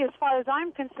as far as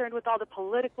I'm concerned, with all the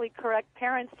politically correct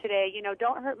parents today,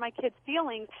 don't hurt my kids'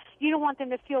 feelings. You don't want them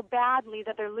to feel badly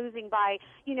that they're losing by,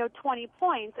 20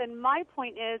 points. And my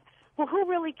point is, well, who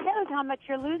really cares how much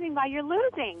you're losing by you're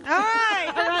losing? All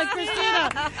right, Christina.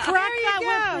 Crack that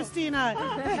whip, Christina.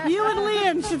 You and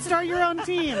Lian should start your own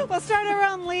team. We'll start our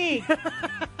own league.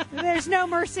 There's no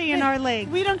mercy in our league.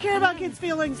 We don't care about kids'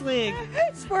 feelings league.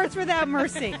 Sports without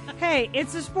mercy. Hey,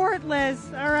 it's a sport, Liz.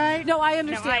 All right. No, I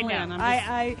understand. No, I know.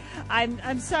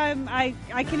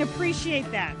 I can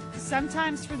appreciate that.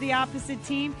 Sometimes for the opposite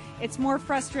team, it's more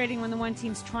frustrating when the one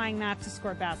team's trying not to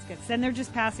score baskets. Then they're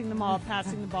just passing the ball.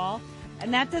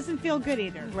 And that doesn't feel good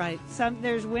either. Right.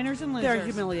 There's winners and losers. They're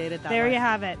humiliated that There way. you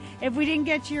have it. If we didn't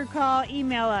get to your call,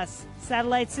 email us,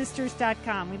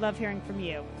 satellitesisters.com. We love hearing from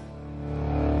you.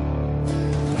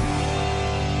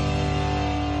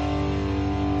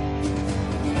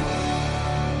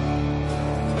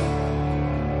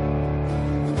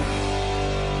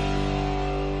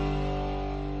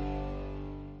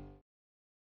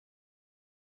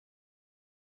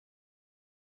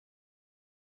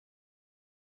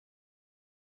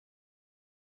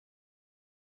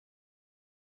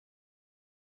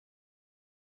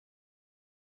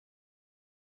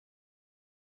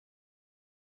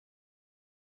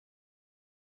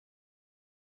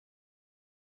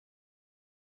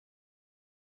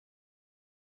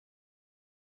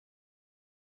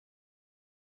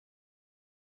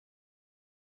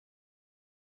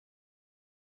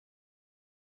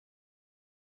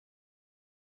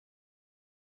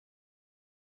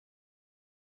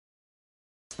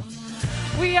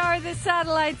 We are the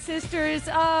Satellite Sisters.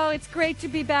 Oh, it's great to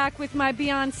be back with my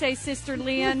Beyonce sister,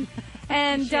 Lian.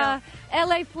 And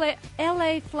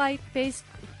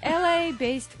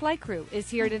LA-based flight crew is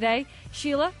here today.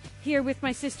 Sheila, here with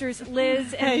my sisters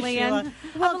Liz and Lian. Sheila.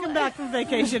 Welcome back from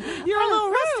vacation. You're a little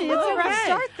rusty. It's a rough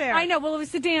start there. I know. Well, it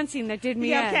was the dancing that did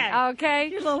me in. Okay.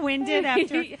 You're a little winded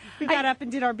after we got up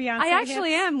and did our Beyonce I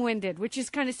actually hits. am winded, which is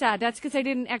kind of sad. That's because I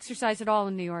didn't exercise at all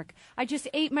in New York. I just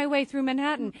ate my way through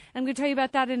Manhattan. I'm going to tell you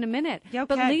about that in a minute. Okay.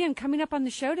 But Lian, coming up on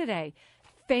the show today,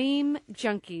 Fame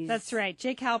Junkies. That's right.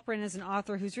 Jake Halpern is an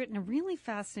author who's written a really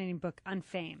fascinating book on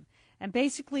fame. And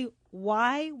basically,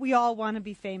 why we all want to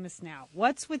be famous now.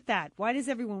 What's with that? Why does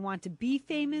everyone want to be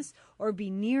famous or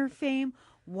be near fame?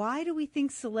 Why do we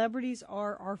think celebrities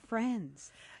are our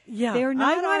friends? Yeah, They're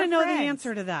not I want to know friends. the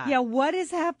answer to that. Yeah, what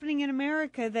is happening in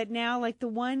America that now, like, the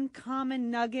one common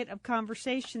nugget of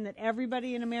conversation that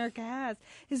everybody in America has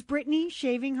is Britney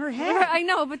shaving her head. I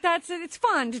know, but it's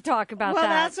fun to talk about Well, that.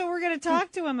 that's what we're going to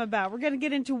talk to him about. We're going to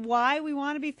get into why we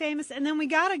want to be famous, and then we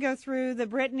got to go through the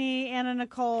Britney, Anna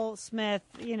Nicole Smith,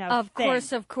 Of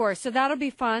thing. course. So that'll be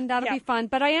fun. That'll be fun.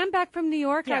 But I am back from New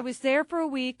York. Yeah. I was there for a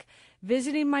week,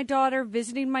 visiting my daughter,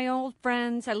 visiting my old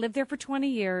friends. I lived there for 20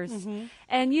 years. Mm-hmm.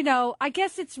 And, I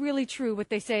guess it's really true what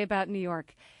they say about New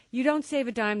York. You don't save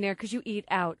a dime there because you eat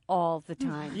out all the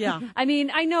time. Yeah. I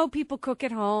mean, I know people cook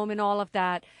at home and all of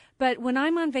that, but when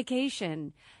I'm on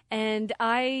vacation and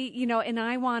I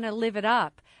want to live it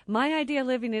up, my idea of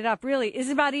living it up really is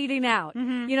about eating out.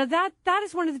 Mm-hmm. That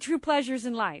is one of the true pleasures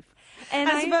in life. And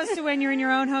As opposed to when you're in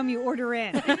your own home, you order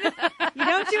in. You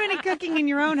don't do any cooking in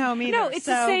your own home either. No, it's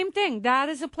the same thing. That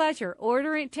is a pleasure.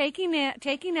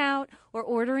 Taking out or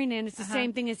ordering in is the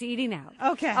same thing as eating out.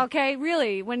 Okay. Okay,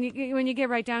 really, when you get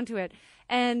right down to it.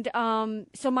 And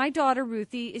so my daughter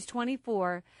Ruthie is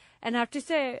 24, and I have to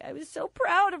say I was so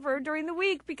proud of her during the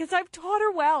week because I've taught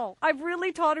her well. I've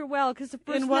really taught her well because the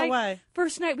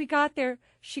first night we got there,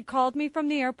 she called me from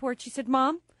the airport. She said,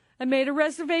 "Mom, I made a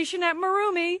reservation at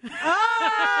Marumi."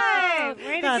 Oh,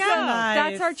 way to That's go. nice.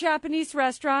 That's our Japanese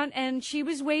restaurant, and she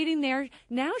was waiting there.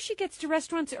 Now she gets to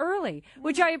restaurants early,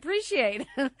 which I appreciate.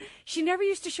 She never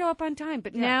used to show up on time,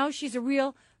 but now she's a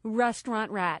real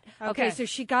restaurant rat. Okay, so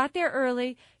she got there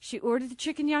early. She ordered the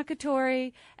chicken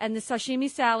yakitori and the sashimi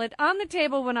salad on the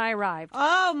table when I arrived.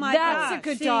 Oh, my That's gosh. a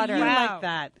good See, daughter. You Wow. like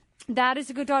that. That is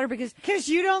a good daughter because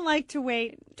you don't like to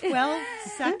wait 12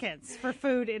 seconds for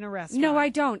food in a restaurant. no, I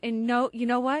don't. And no, you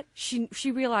know what? She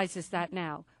realizes that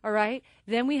now. All right.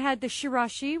 Then we had the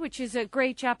shirashi, which is a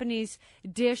great Japanese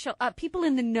dish. People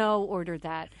in the know order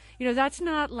that. You know, that's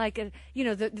not like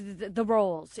the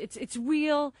rolls. It's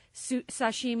real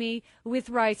sashimi with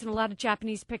rice and a lot of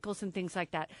Japanese pickles and things like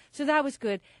that. So that was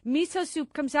good. Miso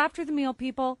soup comes after the meal,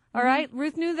 people. All right.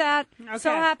 Ruth knew that. Okay.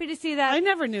 So happy to see that. I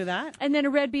never knew that. And then a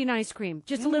red bean ice cream,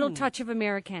 just a little touch of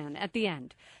American at the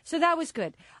end. So that was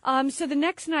good. So the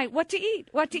next night, what to eat?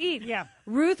 Yeah.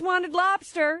 Ruth wanted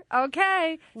lobster.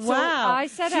 Okay. So Wow. I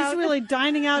set She's out. really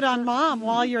dining out on Mom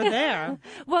while you're there.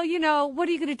 Well, you know, what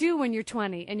are you going to do when you're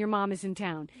 20 and your mom is in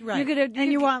town? Right. You're gonna,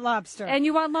 And you want lobster. And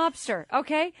you want lobster,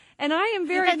 okay? And I am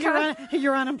very And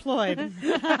you're unemployed.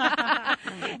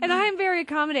 and I am very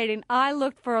accommodating. I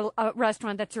looked for a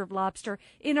restaurant that served lobster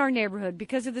in our neighborhood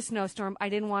because of the snowstorm. I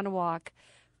didn't want to walk.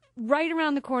 Right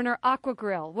around the corner, Aqua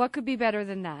Grill. What could be better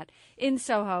than that in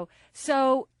Soho?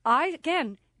 So I,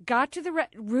 again, got to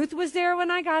Ruth was there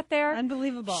when I got there.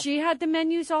 Unbelievable. She had the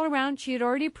menus all around. She had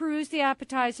already perused the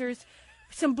appetizers.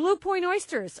 Some Blue Point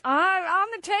oysters on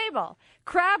the table.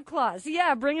 Crab claws.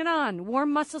 Yeah, bring it on.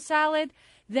 Warm mussel salad.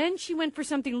 Then she went for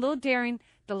something a little daring,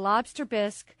 the lobster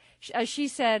bisque. As she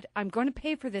said, I'm going to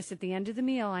pay for this at the end of the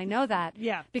meal. I know that.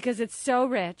 Yeah. Because it's so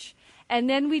rich. And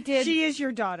then we did. She is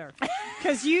your daughter.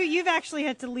 Because you've actually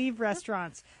had to leave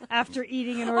restaurants after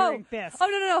eating and ordering bisque.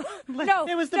 Oh, no.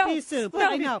 It was the no, pea soup.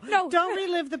 No, I know. No. Don't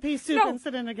relive the pea soup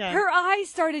incident again. Her eyes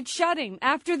started shutting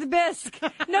after the bisque.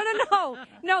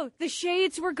 No. The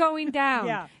shades were going down.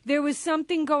 Yeah. There was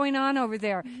something going on over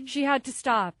there. She had to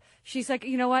stop. She's like,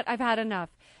 you know what? I've had enough.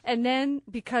 And then,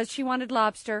 because she wanted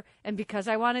lobster and because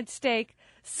I wanted steak,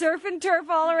 surf and turf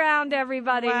all around,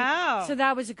 everybody. Wow. So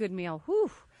that was a good meal. Whew.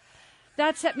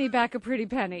 That set me back a pretty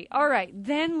penny. All right.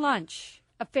 Then lunch.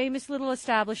 A famous little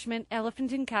establishment,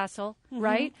 Elephant and Castle,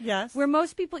 right? Yes. Where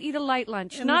most people eat a light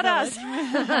lunch. In Not the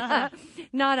us.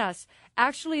 Not us.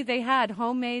 Actually, they had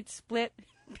homemade split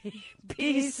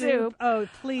pea soup. Oh,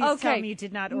 please tell me you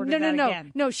did not order that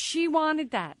again. No, she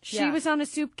wanted that. She Yeah. was on a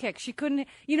soup kick. She couldn't.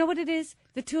 You know what it is?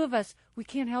 The two of us, we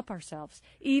can't help ourselves.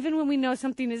 Even when we know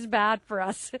something is bad for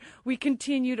us, we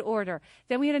continue to order.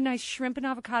 Then we had a nice shrimp and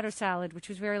avocado salad, which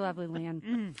was very lovely,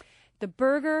 Lian. The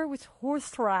burger with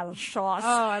horseradish sauce.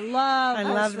 Oh, I love love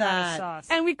horseradish that. sauce.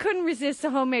 And we couldn't resist a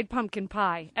homemade pumpkin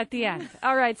pie at the end.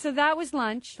 All right, so that was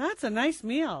lunch. That's a nice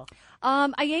meal.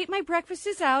 I ate my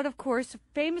breakfasts out, of course.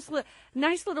 Famous,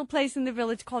 nice little place in the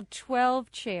village called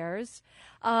 12 Chairs.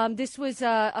 This was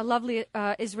a lovely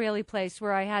Israeli place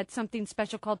where I had something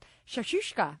special called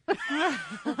shashushka,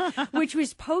 which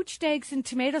was poached eggs and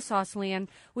tomato sauce, Lian,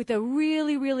 with a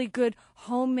really, really good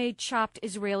homemade chopped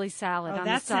Israeli salad on the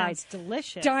that side. sounds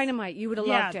delicious. Dynamite. You would have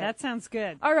loved it. Yeah, that sounds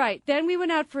good. All right. Then we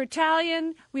went out for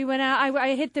Italian. We went out.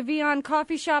 I hit the Vian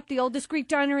Coffee Shop, the oldest Greek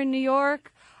diner in New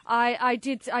York. I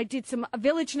did some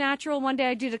Village Natural. One day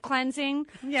I did a cleansing.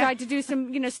 Yeah. Tried to do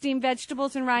some, steamed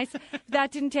vegetables and rice.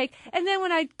 That didn't take. And then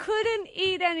when I couldn't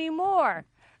eat anymore,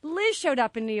 Liz showed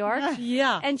up in New York.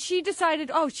 Yeah. And she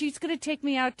decided, she's going to take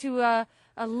me out to a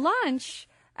lunch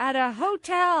at a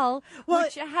hotel,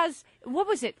 which has, what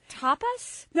was it,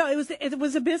 tapas? No, it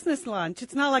was a business lunch.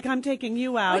 It's not like I'm taking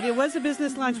you out. It was a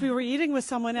business lunch. We were eating with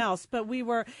someone else, but we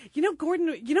were,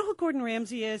 Gordon, you know who Gordon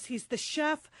Ramsay is? He's the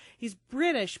chef. He's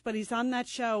British, but he's on that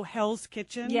show, Hell's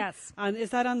Kitchen. Yes.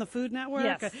 Is that on the Food Network?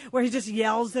 Yes. Where he just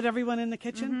yells at everyone in the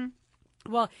kitchen?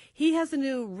 Well, he has a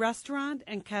new restaurant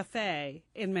and cafe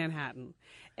in Manhattan.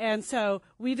 And so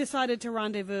we decided to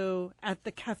rendezvous at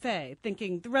the cafe,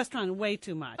 thinking the restaurant way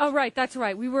too much. Oh, right. That's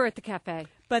right. We were at the cafe.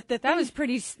 But That was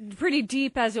pretty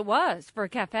deep as it was for a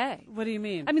cafe. What do you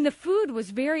mean? I mean, the food was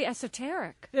very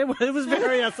esoteric. It was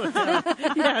very esoteric.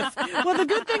 Yes. Well, the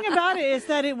good thing about it is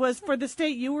that it was for the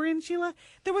state you were in, Sheila.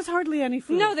 There was hardly any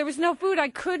food. No, there was no food. I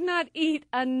could not eat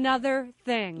another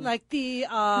thing. Like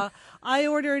I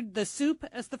ordered the soup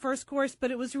as the first course,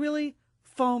 but it was really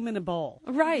foam in a bowl.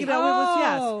 Right. It was,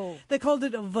 Oh. yes. They called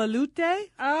it veloute.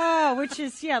 Oh, which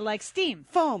is, like steam.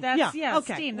 Foam. That's, Yeah.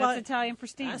 Okay. steam. Well, That's Italian for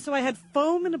steam. So I had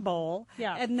foam in a bowl.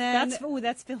 Yeah. And then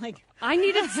that's like I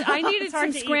needed It's hard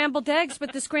some to eat. scrambled eggs,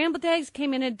 but the scrambled eggs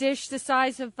came in a dish the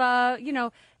size of the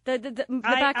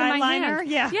back of my eyeliner? hand.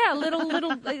 Yeah.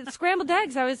 little scrambled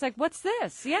eggs. I was like, what's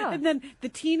this? Yeah. And then the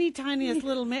teeny tiniest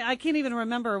little, I can't even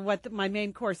remember what my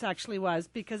main course actually was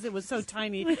because it was so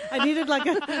tiny. I needed like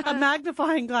a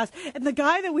magnifying glass. And the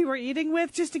guy that we were eating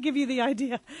with, just to give you the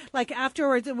idea, like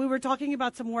afterwards, we were talking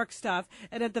about some work stuff.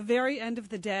 And at the very end of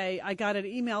the day, I got an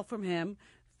email from him.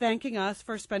 thanking us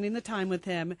for spending the time with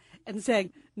him and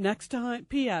saying, next time,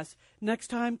 P.S., next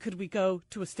time could we go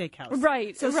to a steakhouse?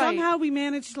 Right, So right. somehow we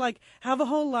managed to like have a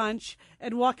whole lunch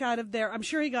and walk out of there. I'm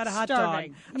sure he got a hot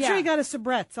Starving. dog. I'm Yeah. sure he got a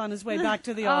sabret's on his way back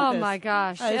to the Oh, office. my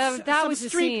gosh. S- That some was a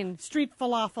street, scene. Street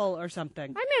falafel or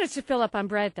something. I managed to fill up on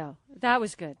bread, though. That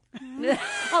was good.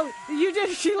 Oh, you did.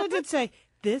 Sheila did say,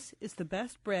 this is the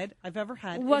best bread I've ever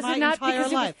had Was in my it not entire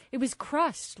because life. it was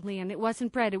crust, Lian? It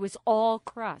wasn't bread. It was all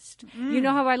crust. You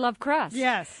know how I love crust.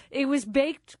 Yes. It was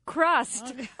baked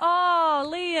crust. Oh,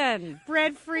 Lian.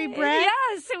 Bread-free bread.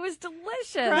 Yes, it was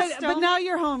delicious. Right, but now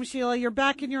you're home, Sheila. You're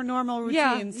back in your normal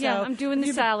routine. Yeah, I'm doing the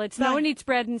you're salads. back- No one eats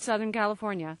bread in Southern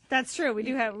California. That's true. We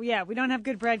do have. Yeah, we don't have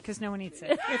good bread because no one eats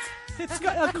it. It's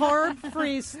got a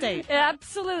carb-free state.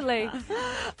 Absolutely.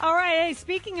 All right. Hey,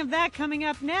 speaking of that, coming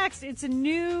up next, it's a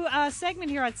new segment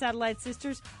here on Satellite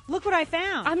Sisters. Look what I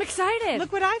found. I'm excited.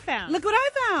 Look what I found. Look what I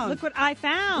found. Look what I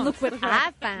found. Look what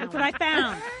I found. Look what I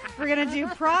found. We're going to do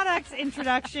products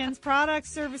introductions,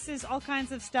 products, services, all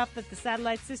kinds of stuff that the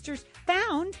Satellite Sisters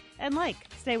found and like.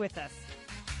 Stay with us.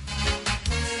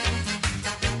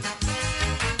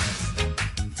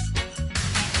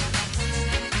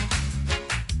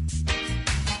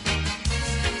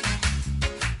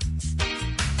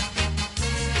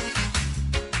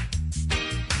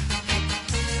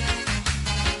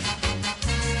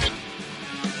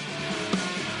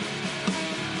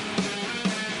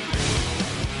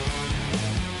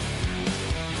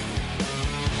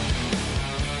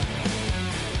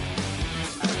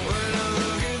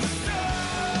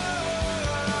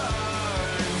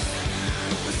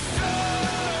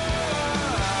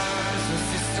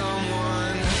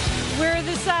 We're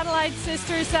the Satellite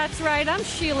Sisters. That's right. I'm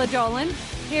Sheila Dolan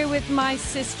here with my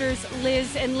sisters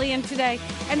Liz and Lian today.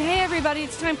 And hey, everybody,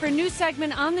 it's time for a new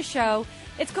segment on the show.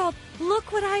 It's called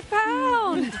Look What I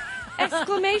Found!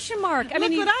 Exclamation mark. I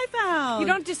mean, Look what I found. You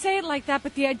don't have to say it like that,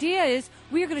 but the idea is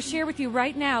we are going to share with you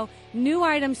right now new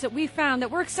items that we found that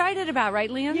we're excited about,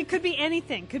 right, Lian? It could be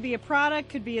anything. Could be a product,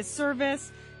 could be a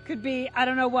service, could be, I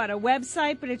don't know what, a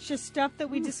website, but it's just stuff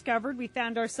that we discovered. We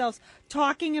found ourselves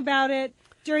talking about it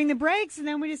during the breaks, and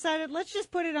then we decided, let's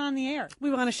just put it on the air. We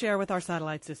want to share with our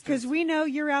satellite sisters. Because we know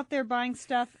you're out there buying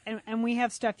stuff, and we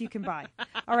have stuff you can buy.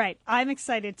 All right, I'm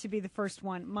excited to be the first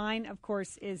one. Mine, of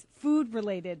course, is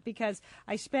food-related, because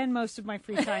I spend most of my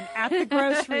free time at the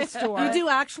grocery store. You do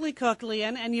actually cook,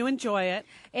 Lian, and you enjoy it.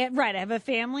 Right, I have a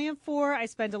family of 4. I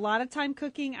spend a lot of time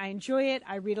cooking. I enjoy it.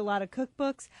 I read a lot of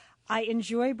cookbooks. I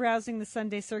enjoy browsing the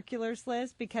Sunday circulars,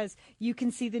 Liz, because you can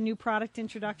see the new product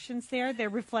introductions there. They're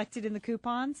reflected in the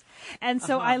coupons. And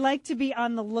so I like to be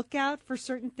on the lookout for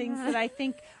certain things that I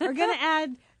think are going to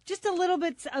add just a little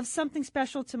bit of something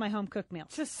special to my home cooked meal.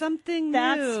 Just something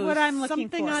That's new. what I'm looking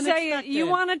something for. Unexpected. Say you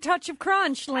want a touch of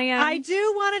crunch, Lian. I do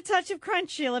want a touch of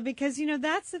crunch, Sheila, because, you know,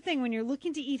 that's the thing. When you're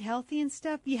looking to eat healthy and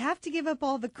stuff, you have to give up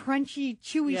all the crunchy,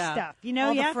 chewy Yeah. stuff. You know,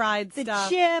 All the you have fried the stuff.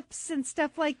 chips and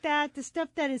stuff like that, the stuff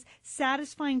that is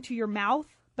satisfying to your mouth,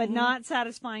 but not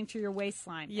satisfying to your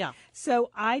waistline. Yeah.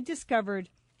 So I discovered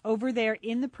over there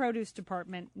in the produce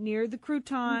department, near the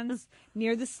croutons,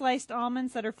 near the sliced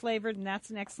almonds that are flavored, and that's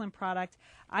an excellent product,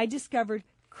 I discovered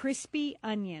crispy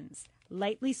onions,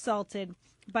 lightly salted,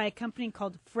 by a company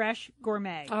called Fresh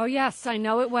Gourmet. Oh, yes, I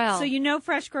know it well. So you know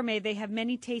Fresh Gourmet, they have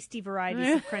many tasty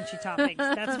varieties of crunchy toppings.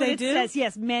 That's what They it do? says.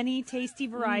 Yes, many tasty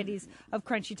varieties of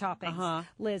crunchy toppings. Uh-huh.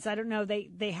 Liz, I don't know.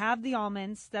 They have the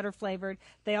almonds that are flavored.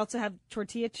 They also have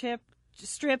tortilla chip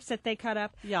strips that they cut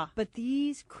up. Yeah. But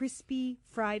these crispy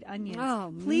fried onions,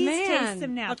 Oh, please man. taste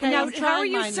them now. Okay, now, I'm how are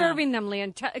trying you mine now. serving them,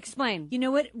 Lian? Explain. You know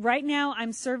what? Right now,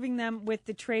 I'm serving them with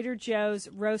the Trader Joe's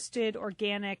roasted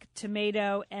organic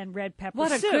tomato and red pepper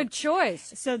What a soup. good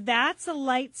choice. So that's a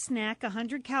light snack,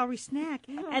 100-calorie snack,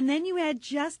 and then you add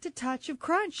just a touch of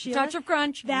crunch. Sheila. Touch of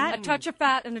crunch, That- a touch of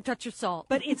fat, and a touch of salt.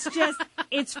 But it's just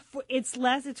it's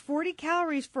less. It's 40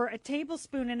 calories for a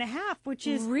tablespoon and a half, which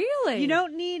is Really? you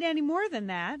don't need any more than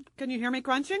that. Can you hear me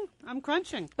crunching? I'm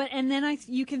crunching. But and then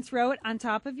you can throw it on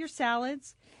top of your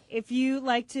salads. If you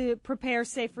like to prepare,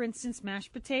 say, for instance,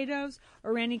 mashed potatoes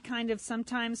or any kind of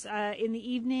sometimes in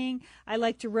the evening, I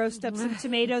like to roast up some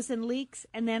tomatoes and leeks,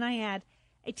 and then I add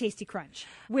a tasty crunch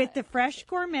with the Fresh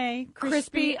Gourmet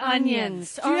crispy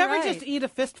onions. Do you All ever right. just eat a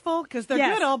fistful? Because they're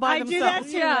Yes, good all by I do themselves.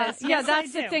 that too. Yeah, Liz. yeah, Yes, that's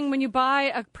I the do. thing. When you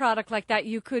buy a product like that,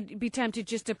 you could be tempted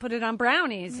just to put it on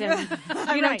brownies and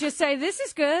Right. just say this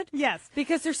is good. Yes.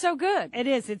 because they're so good. It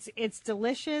is. It's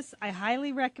delicious. I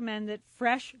highly recommend it.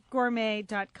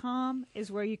 FreshGourmet.com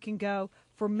is where you can go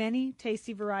for many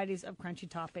tasty varieties of crunchy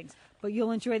toppings. But you'll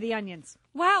enjoy the onions.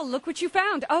 Wow, look what you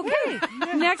found. Okay,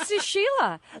 next is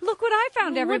Sheila. Look what I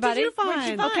found, everybody. What did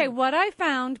you find? Okay, what I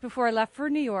found before I left for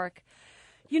New York.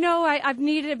 You know, I've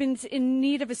been in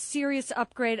need of a serious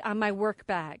upgrade on my work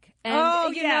bag.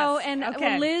 And,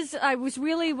 Okay. Liz, I was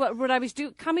really, what I was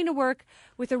coming to work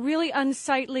with a really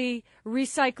unsightly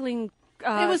recycling.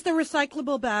 It was the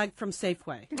recyclable bag from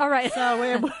Safeway. All right. So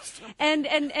it was.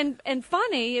 and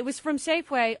funny, it was from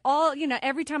Safeway.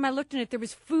 Every time I looked in it, there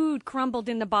was food crumbled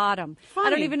in the bottom. I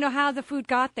don't Funny. even know how the food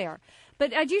got there.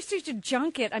 But I used to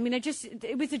junk it. I mean,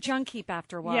 it was a junk heap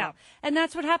after a while. Yeah. And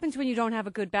that's what happens when you don't have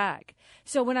a good bag.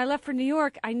 So when I left for New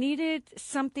York, I needed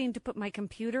something to put my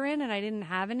computer in, and I didn't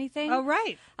have anything. Oh,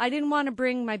 right. I didn't want to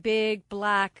bring my big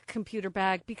black computer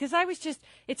bag because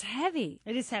it's heavy.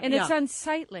 It is heavy. And it's Yeah.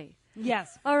 unsightly.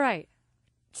 Yes. All right.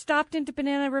 Stopped into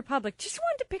Banana Republic. Just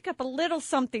wanted to pick up a little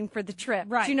something for the trip.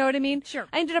 Right. Do you know what I mean? Sure.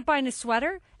 I ended up buying a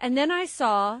sweater, and then I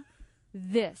saw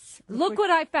this. Look what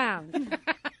I found.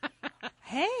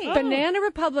 Hey. Banana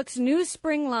Republic's new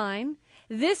spring line.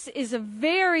 This is a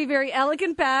very, very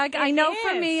elegant bag. I know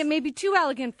for is. me, it may be too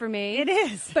elegant for me. It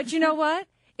is. But you know what?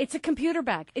 It's a computer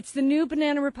bag. It's the new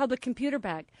Banana Republic computer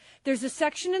bag. There's a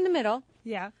section in the middle.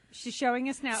 Yeah. She's showing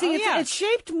us now. See, oh, it's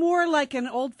shaped more like an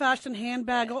old-fashioned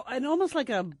handbag and almost like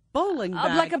a bowling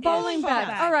bag. Like a bowling bag.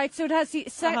 bag. All right, so it has the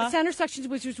center sections,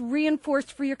 which is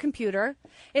reinforced for your computer.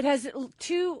 It has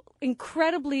two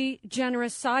incredibly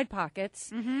generous side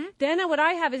pockets. Mm-hmm. Then what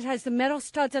I have is it has the metal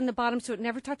studs on the bottom, so it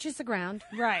never touches the ground.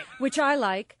 Right. Which I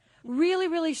like. Really,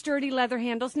 really sturdy leather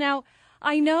handles. Now,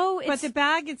 I know it's... But the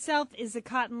bag itself is a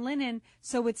cotton linen,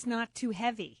 so it's not too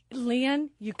heavy.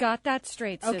 Lian, you got that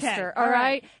straight, Okay, sister. all All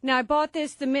right. right. Now, I bought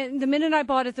this. The minute I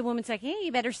bought it, the woman's like, hey,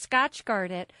 you better Scotch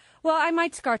guard it. Well, I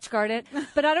might Scotch guard it,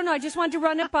 but I don't know. I just wanted to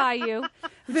run it by you.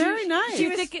 Very nice. Do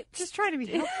you think Just trying to be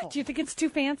helpful. Do you think it's too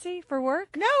fancy for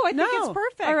work? No, I think No. it's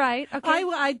perfect. All right. Okay.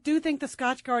 I do think the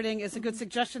Scotch guarding is a good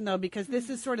suggestion, though, because this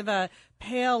is sort of a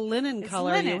pale linen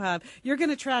color linen. you have. You're going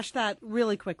to trash that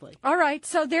really quickly. All right.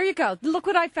 So there you go. Look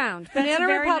what I found. That's a Banana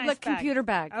very Republic nice bag. computer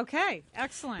bag. Okay,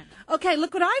 excellent. Okay,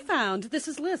 look what I found. This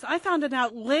is Liz. I found an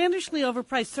outlandishly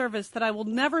overpriced service that I will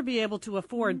never be able to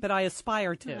afford, but I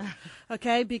aspire to.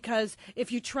 Okay, because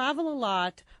if you travel a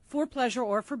lot for pleasure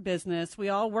or for business, we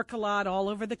all work a lot all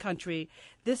over the country.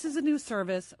 This is a new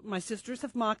service. My sisters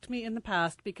have mocked me in the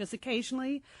past because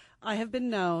occasionally I have been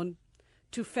known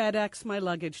to FedEx my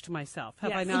luggage to myself.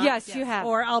 Have I not? Yes, you have.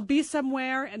 Or I'll be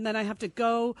somewhere and then I have to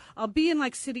go. I'll be in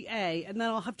like city A and then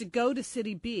I'll have to go to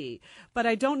city B. But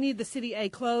I don't need the city A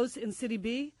clothes in city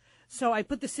B. So I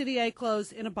put the city A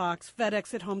clothes in a box,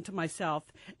 FedEx it home to myself,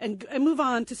 and move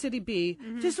on to city B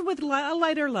just with a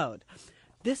lighter load.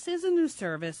 This is a new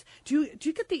service. Do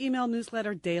you get the email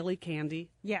newsletter Daily Candy?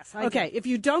 Yes, I Okay, do. if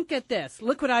you don't get this,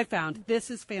 look what I found. This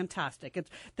is fantastic.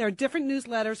 There are different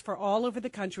newsletters for all over the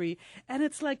country, and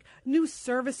it's like new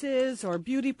services or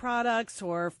beauty products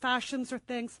or fashions or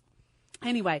things.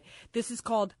 Anyway, this is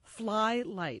called Fly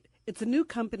Light. It's a new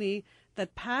company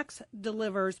that packs,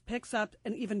 delivers, picks up,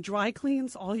 and even dry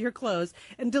cleans all your clothes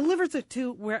and delivers it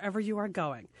to wherever you are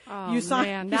going. Oh,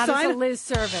 man, that is a Liz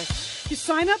service. You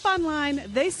sign up online,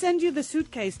 they send you the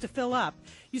suitcase to fill up.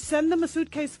 You send them a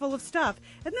suitcase full of stuff,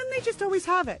 and then they just always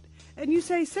have it. And you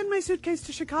say, send my suitcase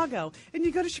to Chicago. And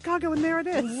you go to Chicago, and there it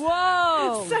is.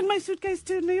 Whoa. Send my suitcase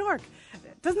to New York.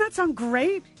 Doesn't that sound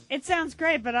great? It sounds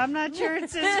great, but I'm not sure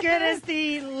it's as good as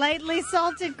the lightly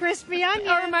salted crispy onion.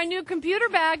 Or my new computer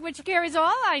bag, which carries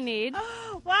all I need.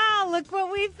 Wow, look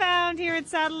what we found here at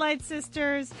Satellite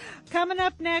Sisters. Coming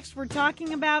up next, we're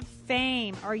talking about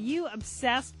fame. Are you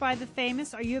obsessed by the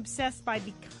famous? Are you obsessed by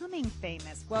becoming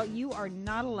famous? Well, you are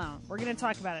not alone. We're going to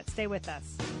talk about it. Stay with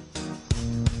us.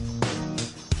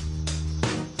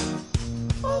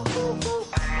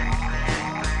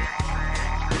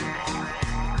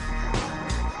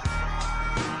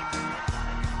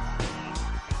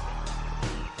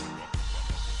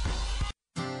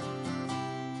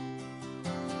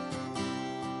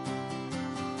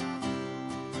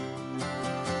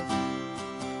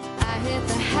 I hit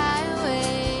the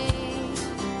highway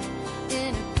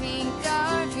in a pink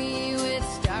RV with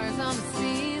stars on the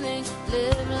ceiling.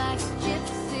 Live like a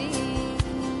gypsy.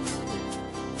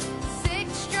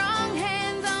 6 strong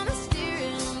hands on the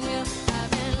steering wheel.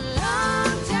 I've been a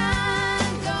long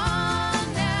time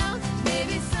gone now.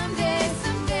 Maybe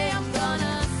someday I'm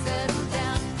gonna settle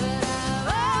down. But I've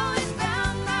always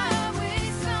found my way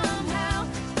somehow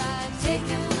by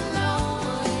taking the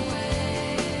long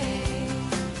way.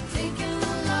 Taking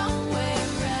the long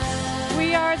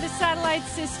Satellite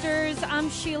Sisters. I'm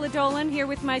Sheila Dolan here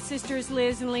with my sisters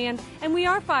Liz and Lian, and we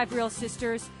are 5 real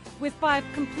sisters with 5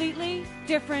 completely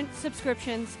different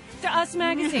subscriptions to Us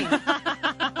Magazine.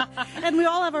 And we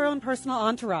all have our own personal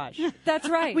entourage. That's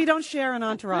right. We don't share an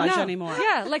entourage No. anymore.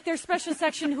 Yeah, like their special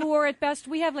section, Who Wore It Best.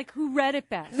 We have like Who Read It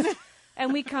Best.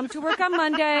 And we come to work on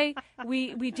Monday.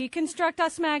 We deconstruct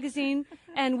Us Magazine,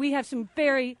 and we have some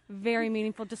very, very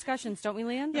meaningful discussions, don't we,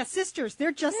 Lian? Yeah, sisters.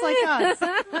 They're just like us.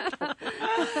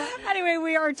 Anyway,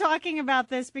 we are talking about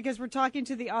this because we're talking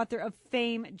to the author of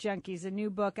Fame Junkies, a new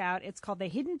book out. It's called The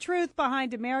Hidden Truth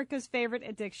Behind America's Favorite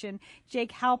Addiction.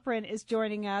 Jake Halpern is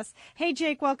joining us. Hey,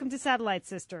 Jake, welcome to Satellite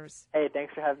Sisters. Hey,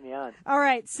 thanks for having me on. All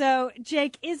right, so,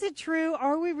 Jake, is it true?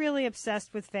 Are we really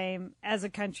obsessed with fame as a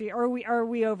country, or are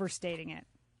we overstating it?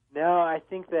 No, I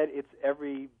think that it's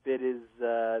every bit as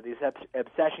the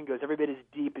obsession goes every bit as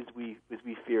deep as we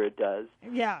fear it does.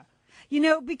 Yeah.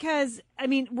 Because, I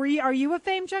mean, are you a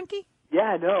fame junkie?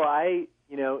 Yeah, no,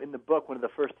 in the book, one of the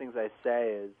first things I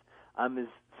say is I'm as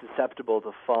susceptible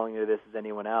to falling into this as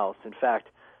anyone else. In fact,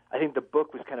 I think the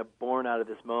book was kind of born out of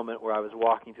this moment where I was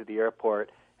walking through the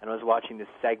airport and I was watching this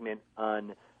segment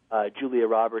on Julia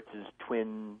Roberts'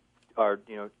 twin,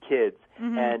 kids,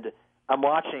 and I'm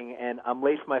watching, and I'm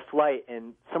late for my flight,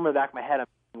 and somewhere in the back of my head, I'm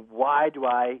thinking, why do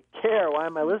I care? Why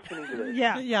am I listening to this?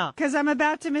 Yeah. Because I'm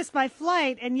about to miss my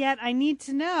flight, and yet I need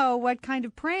to know what kind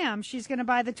of pram she's going to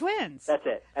buy the twins. That's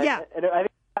it. And, Yeah. And I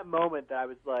think that moment that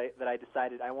I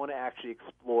decided I want to actually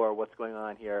explore what's going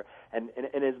on here, and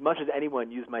as much as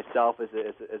anyone, use myself as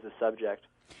a subject.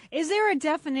 Is there a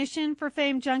definition for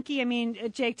fame junkie? I mean,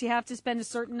 Jake, do you have to spend a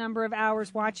certain number of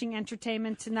hours watching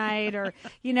entertainment tonight, or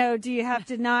do you have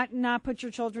to not put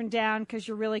your children down because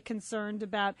you're really concerned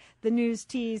about the news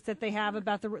tease that they have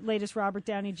about the latest Robert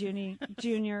Downey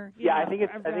Jr. Yeah, I think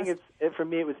it's for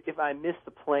me. It was if I miss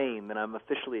the plane, then I'm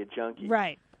officially a junkie.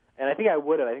 Right. And I think I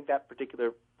would have. I think that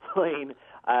particular plane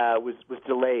was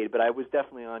delayed, but I was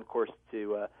definitely on course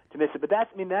to miss it. But that's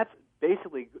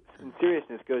basically, in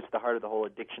seriousness, goes to the heart of the whole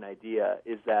addiction idea,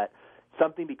 is that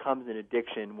something becomes an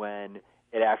addiction when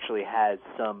it actually has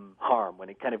some harm, when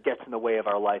it kind of gets in the way of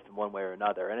our life in one way or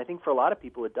another. And I think for a lot of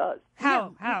people it does.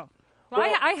 How? Well,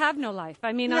 I have no life.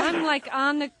 I mean, I'm like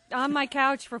on my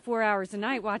couch for 4 hours a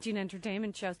night watching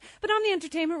entertainment shows. But I'm the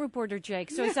entertainment reporter,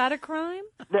 Jake. So is that a crime?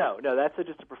 No, that's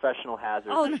just a professional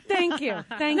hazard. Oh, thank you.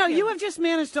 No, you have just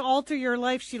managed to alter your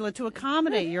life, Sheila, to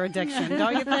accommodate your addiction,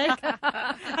 don't you think?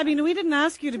 I mean, we didn't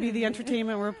ask you to be the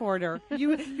entertainment reporter.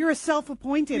 You're a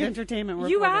self-appointed entertainment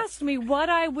reporter. You asked me what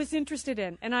I was interested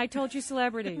in, and I told you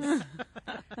celebrities.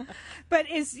 But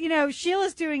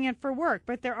Sheila's doing it for work,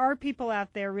 but there are people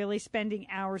out there really spending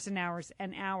hours and hours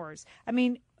and hours. I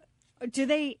mean, do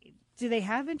they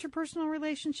have interpersonal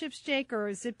relationships, Jake, or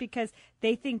is it because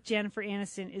they think Jennifer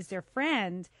Aniston is their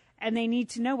friend and they need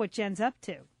to know what Jen's up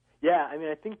to? Yeah, I mean,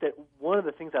 I think that one of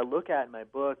the things I look at in my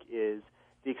book is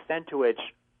the extent to which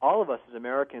all of us as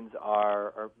Americans are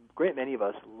a great many of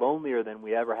us, lonelier than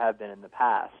we ever have been in the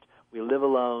past. We live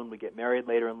alone. We get married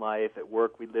later in life. At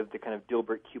work, we live the kind of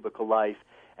Dilbert cubicle life.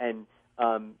 And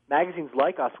magazines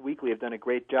like Us Weekly have done a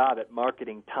great job at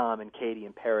marketing Tom and Katie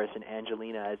and Paris and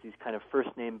Angelina as these kind of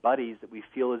first-name buddies that we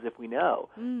feel as if we know.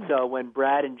 So when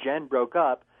Brad and Jen broke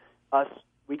up, Us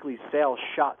Weekly's sales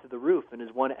shot through the roof. And as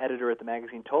one editor at the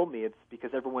magazine told me, it's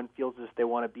because everyone feels as if they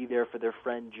want to be there for their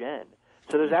friend Jen.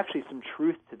 So there's actually some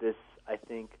truth to this, I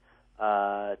think,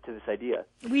 to this idea.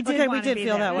 We did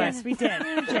feel that way. Yes, we did.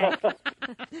 Jake.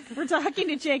 We're talking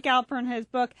to Jake Halpern. His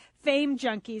book, Fame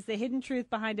Junkies, The Hidden Truth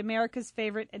Behind America's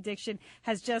Favorite Addiction,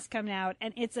 has just come out.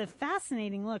 And it's a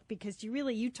fascinating look because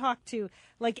you talk to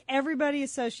like everybody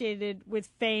associated with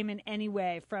fame in any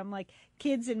way, from like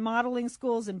kids in modeling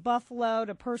schools in Buffalo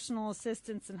to personal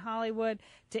assistants in Hollywood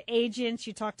to agents.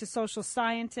 You talk to social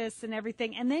scientists and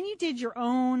everything. And then you did your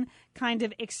own kind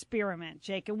of experiment,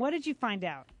 Jake. And what did you find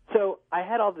out? So I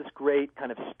had all this great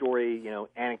kind of story,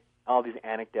 all these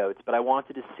anecdotes, but I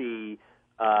wanted to see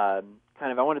I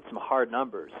wanted some hard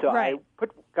numbers. So right. I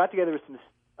got together with some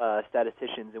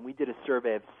statisticians, and we did a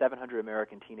survey of 700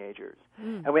 American teenagers.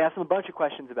 And we asked them a bunch of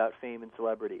questions about fame and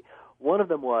celebrity. One of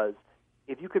them was,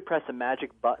 if you could press a magic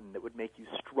button that would make you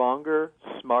stronger,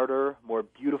 smarter, more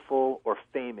beautiful, or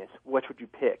famous, which would you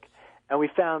pick? And we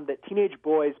found that teenage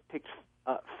boys picked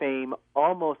fame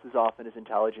almost as often as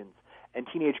intelligence, and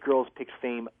teenage girls picked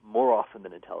fame more often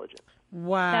than intelligence.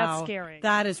 Wow. That's scary.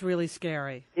 That is really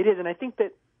scary. It is, and I think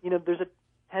that, there's a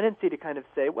tendency to kind of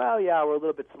say, well, yeah, we're a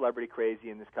little bit celebrity crazy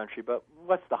in this country, but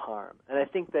what's the harm? And I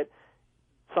think that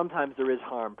sometimes there is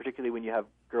harm, particularly when you have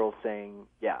girls saying,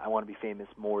 yeah, I want to be famous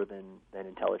more than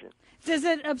intelligent. Does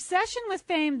an obsession with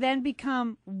fame then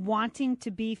become wanting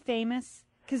to be famous?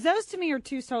 Because those to me are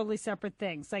two totally separate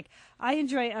things. Like, I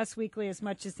enjoy Us Weekly as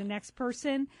much as the next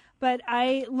person, but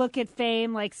I look at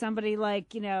fame like somebody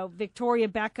like, Victoria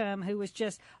Beckham, who was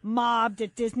just mobbed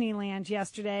at Disneyland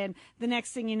yesterday, and the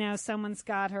next thing you know, someone's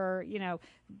got her,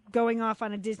 going off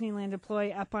on a Disneyland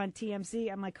deploy up on TMZ.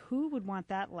 I'm like, who would want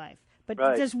that life? But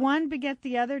Right. Does one beget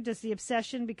the other? Does the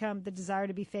obsession become the desire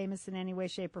to be famous in any way,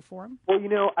 shape, or form? Well,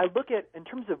 I look at, in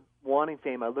terms of wanting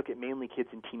fame, I look at mainly kids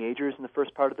and teenagers in the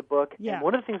first part of the book. Yeah. And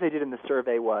one of the things I did in the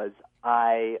survey was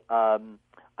I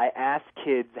asked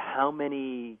kids how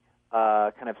many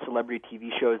kind of celebrity TV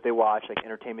shows they watch, like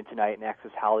Entertainment Tonight and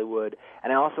Access Hollywood,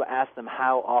 and I also asked them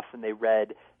how often they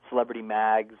read celebrity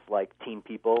mags like Teen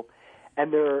People.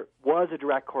 And there was a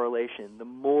direct correlation. The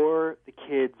more the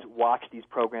kids watched these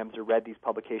programs or read these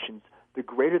publications, the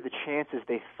greater the chances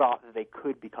they thought that they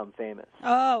could become famous.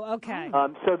 Oh, okay.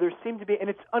 So there seemed to be, and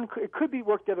it could be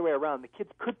worked the other way around. The kids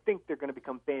could think they're going to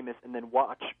become famous and then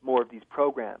watch more of these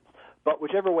programs. But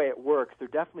whichever way it works, there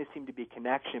definitely seemed to be a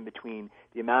connection between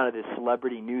the amount of the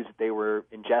celebrity news that they were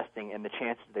ingesting and the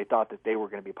chances they thought that they were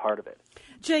going to be part of it.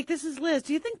 Jake, this is Liz.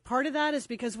 Do you think part of that is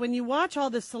because when you watch all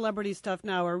this celebrity stuff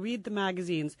now or read the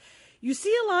magazines, you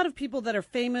see a lot of people that are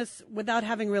famous without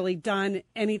having really done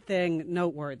anything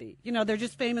noteworthy. They're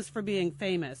just famous for being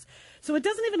famous. So it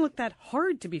doesn't even look that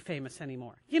hard to be famous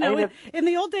anymore. In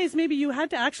the old days, maybe you had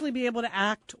to actually be able to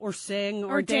act or sing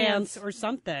or dance or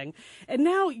something. And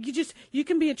now you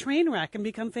can be a train wreck and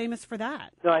become famous for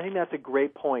that. No, I think that's a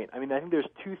great point. I think there's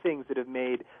two things that have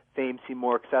made fame seem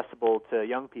more accessible to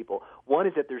young people. One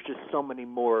is that there's just so many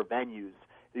more venues.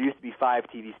 There used to be 5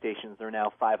 TV stations. There are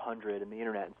now 500 and the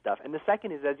Internet and stuff. And the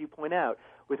second is, as you point out,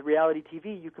 with reality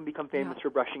TV, you can become famous for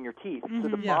brushing your teeth. So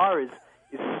the bar is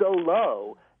so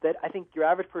low that I think your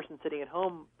average person sitting at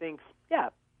home thinks,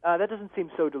 that doesn't seem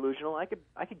so delusional. I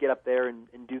could get up there and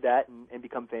do that and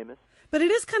become famous. But it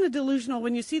is kind of delusional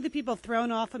when you see the people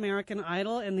thrown off American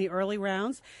Idol in the early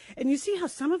rounds, and you see how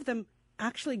some of them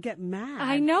actually get mad.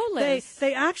 I know, Liz.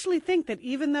 They actually think that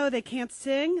even though they can't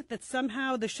sing, that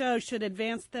somehow the show should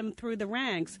advance them through the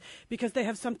ranks because they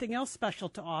have something else special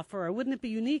to offer. Or wouldn't it be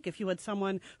unique if you had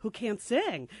someone who can't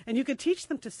sing and you could teach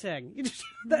them to sing?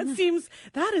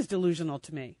 That is delusional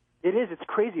to me. It is. It's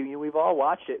crazy. We've all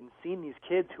watched it and seen these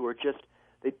kids who are just,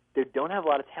 they don't have a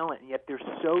lot of talent, and yet they're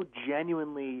so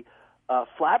genuinely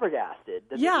flabbergasted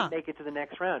that they can make it to the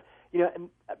next round. And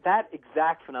that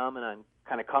exact phenomenon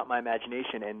kind of caught my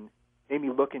imagination and made me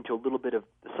look into a little bit of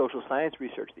the social science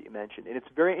research that you mentioned. And it's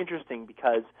very interesting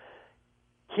because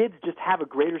kids just have a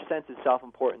greater sense of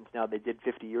self-importance now than they did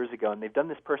 50 years ago. And they've done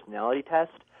this personality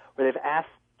test where they've asked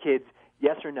kids,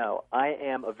 yes or no, I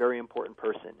am a very important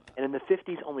person. And in the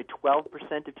 50s, only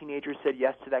 12% of teenagers said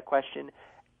yes to that question.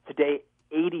 Today,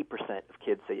 80% of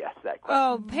kids say yes to that question.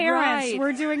 Oh, parents,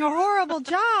 we're doing a horrible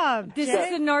job. This is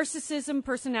the Narcissism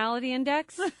Personality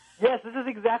Index? Yes, this is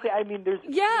exactly, there's...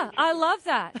 Yeah, I love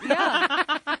that.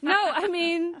 Yeah. No,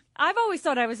 I've always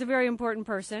thought I was a very important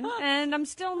person, and I'm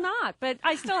still not, but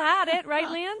I still had it, right,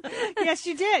 Lian? Yes,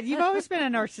 you did. You've always been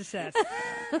a narcissist.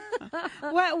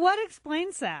 What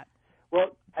explains that?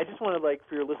 Well, I just want to,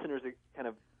 for your listeners to kind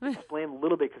of explain a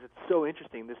little bit because it's so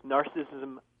interesting. This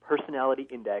Narcissism Personality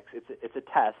Index, it's a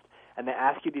test, and they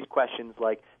ask you these questions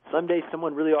like, someday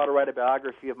someone really ought to write a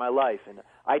biography of my life, and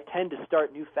I tend to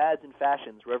start new fads and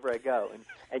fashions wherever I go.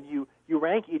 And you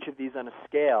rank each of these on a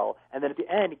scale, and then at the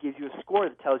end it gives you a score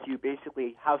that tells you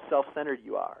basically how self-centered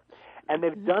you are. And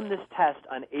they've done this test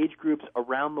on age groups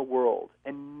around the world,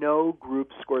 and no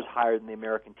group scores higher than the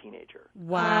American teenager.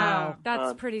 Wow.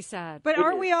 That's pretty sad. But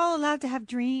aren't we all allowed to have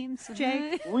dreams,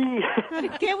 Jake?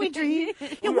 Can't we dream?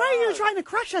 Why are you trying to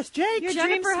crush us, Jake? You're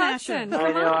Jennifer dream snatcher. Hudson.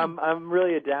 I know, I'm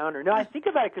really a downer. No, I think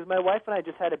about it because my wife and I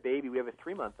just had a baby. We have a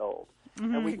 3-month-old.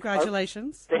 Mm-hmm. And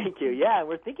congratulations. Thank you. Yeah, and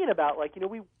we're thinking about,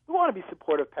 we want to be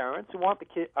supportive parents. We want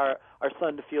our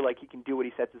son to feel like he can do what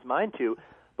he sets his mind to.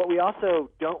 But we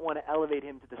also don't want to elevate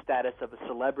him to the status of a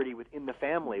celebrity within the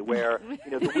family where,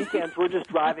 the weekends we're just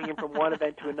driving him from one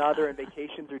event to another and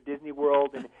vacations are Disney World,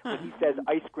 and when he says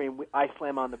ice cream, I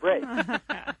slam on the brakes.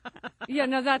 Yeah,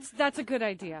 no, that's a good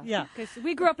idea. Yeah. Because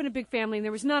we grew up in a big family and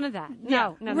there was none of that.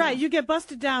 No. Right, you get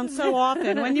busted down so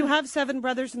often. When you have 7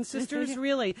 brothers and sisters,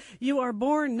 really, you are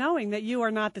born knowing that you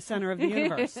are not the center of the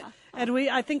universe. And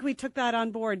I think we took that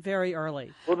on board very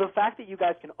early. Well, the fact that you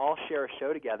guys can all share a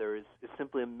show together is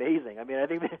simply amazing. I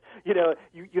think that,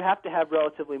 you have to have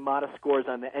relatively modest scores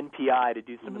on the NPI to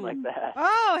do something like that.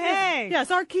 Oh, hey.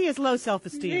 Yes, our key is low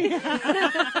self-esteem.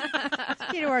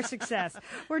 key to our success.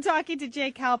 We're talking to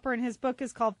Jake Halpern. His book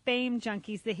is called Fame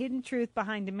Junkies, The Hidden Truth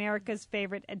Behind America's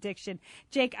Favorite Addiction.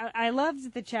 Jake, I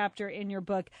loved the chapter in your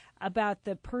book about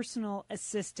the personal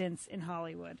assistants in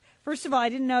Hollywood. First of all, I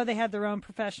didn't know they had their own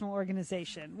professional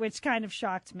organization, which kind of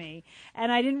shocked me.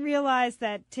 And I didn't realize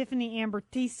that Tiffany Amber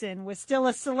Thiessen was still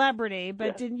a celebrity,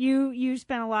 but didn't you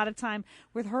spent a lot of time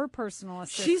with her personal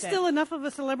assistant. She's still enough of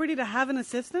a celebrity to have an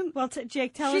assistant? Well,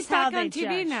 Jake, tell She's us how back they on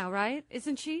TV judge. now, right?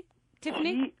 Isn't she,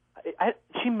 Tiffany?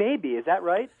 She may be. Is that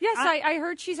right? Yes, I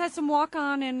heard she's had some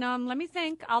walk-on, and let me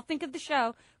think. I'll think of the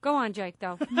show. Go on, Jake,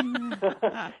 though.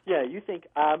 Yeah, you think.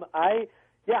 I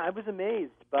was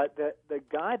amazed, but the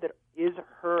guy that is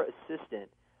her assistant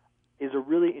is a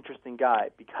really interesting guy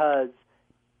because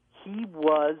he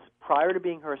was, prior to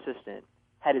being her assistant,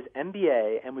 had his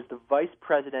MBA and was the vice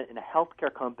president in a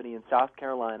healthcare company in South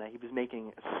Carolina. He was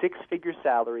making a six-figure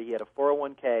salary. He had a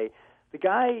 401k. The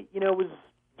guy, was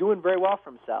doing very well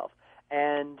for himself.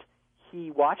 And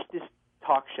he watched this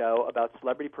talk show about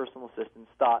celebrity personal assistants,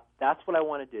 thought, that's what I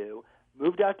want to do,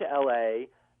 moved out to L.A.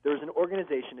 There was an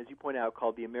organization, as you point out,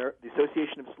 called the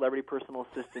Association of Celebrity Personal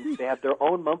Assistants. They have their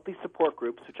own monthly support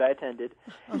groups, which I attended.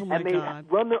 And they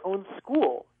run their own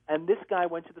school. And this guy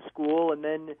went to the school and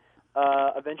then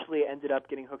eventually ended up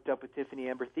getting hooked up with Tiffany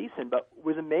Amber Thiessen. But what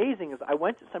was amazing is I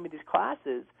went to some of these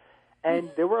classes,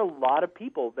 and there were a lot of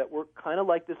people that were kind of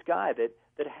like this guy that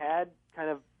had kind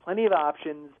of plenty of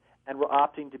options and were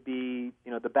opting to be,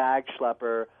 the bag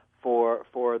schlepper for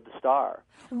the star.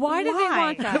 Why do they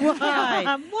want that? Why?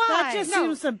 Why? That just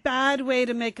seems a bad way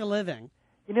to make a living.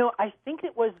 I think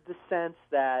it was the sense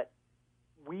that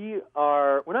we're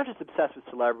not just obsessed with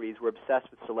celebrities, we're obsessed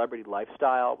with celebrity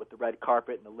lifestyle, with the red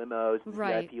carpet and the limos and the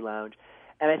VIP lounge.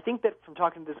 And I think that from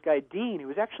talking to this guy, Dean, who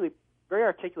was actually a very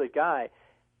articulate guy,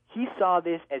 he saw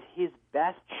this as his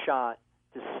best shot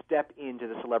to step into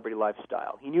the celebrity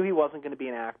lifestyle. He knew he wasn't going to be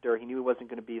an actor. He knew he wasn't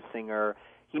going to be a singer.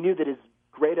 He knew that as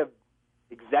great of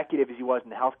executive as he was in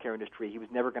the healthcare industry, he was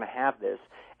never going to have this.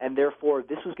 And therefore,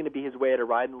 this was going to be his way to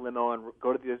ride in the limo and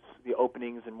go to the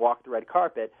openings and walk the red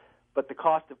carpet. But the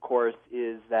cost, of course,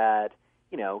 is that,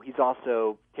 he's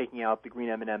also taking out the green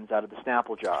M&Ms out of the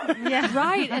Snapple jar. Yeah,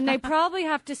 right. And they probably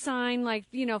have to sign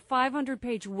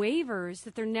 500-page waivers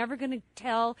that they're never going to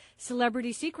tell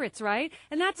celebrity secrets, right?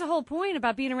 And that's the whole point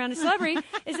about being around a celebrity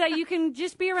is that you can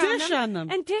just be around them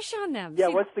and dish on them. Yeah,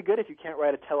 what's the good if you can't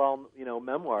write a tell-all,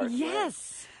 memoir?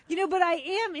 Yes. But I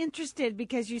am interested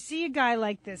because you see a guy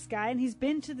like this guy, and he's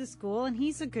been to the school, and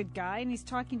he's a good guy, and he's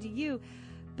talking to you.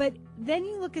 But then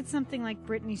you look at something like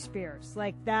Britney Spears,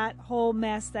 like that whole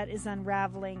mess that is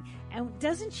unraveling. And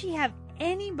doesn't she have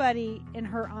anybody in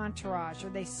her entourage? Are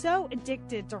they so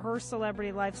addicted to her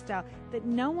celebrity lifestyle that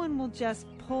no one will just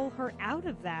pull her out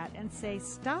of that and say,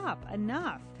 stop,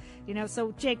 enough?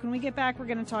 So, Jake, when we get back, we're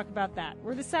going to talk about that.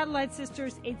 We're the Satellite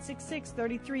Sisters.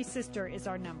 866-33-SISTER is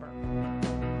our number.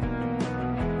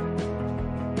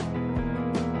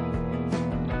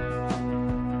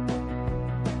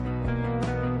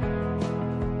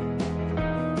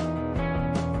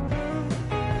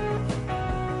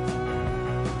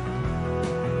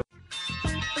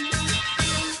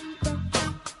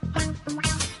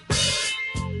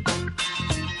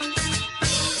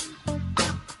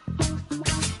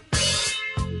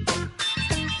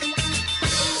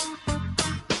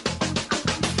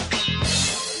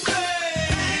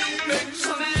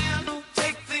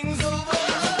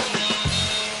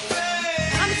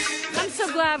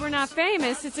 We're not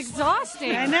famous. It's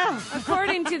exhausting. I know.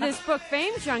 According to this book,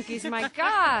 Fame Junkies, my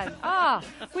God.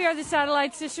 We are the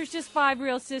Satellite Sisters, just 5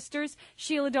 real sisters.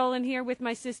 Sheila Dolan here with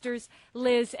my sisters,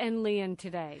 Liz and Lian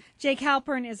today. Jake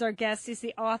Halpern is our guest. He's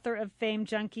the author of Fame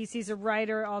Junkies. He's a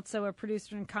writer, also a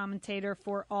producer and commentator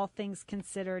for All Things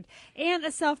Considered, and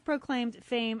a self-proclaimed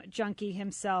fame junkie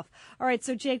himself. All right,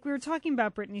 so Jake, we were talking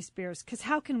about Britney Spears, because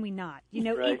how can we not?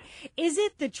 Right. Is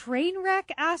it the train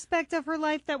wreck aspect of her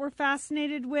life that we're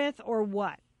fascinated with, or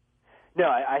what? No,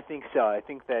 I think so. I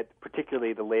think that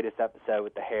particularly the latest episode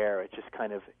with the hair, it's just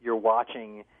kind of, you're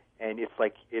watching, and it's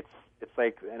like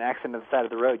an accident on the side of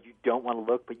the road. You don't want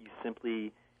to look, but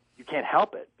you can't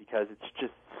help it because it's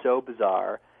just so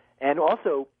bizarre. And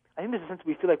also, I think there's a sense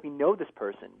we feel like we know this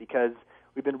person because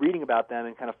we've been reading about them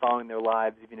and kind of following their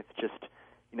lives, even if it's just,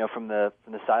 from the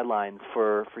sidelines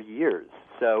for years.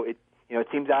 So it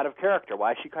seems out of character.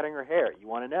 Why is she cutting her hair? You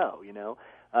want to know,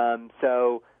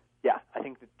 So yeah, I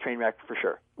think the train wreck for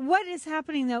sure. What is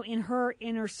happening, though, in her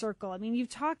inner circle? I mean, you've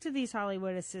talked to these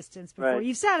Hollywood assistants before. Right.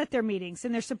 You've sat at their meetings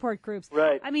and their support groups.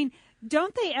 Right. I mean,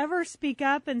 don't they ever speak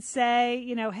up and say,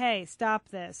 you know, hey, stop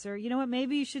this? Or, you know what,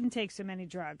 maybe you shouldn't take so many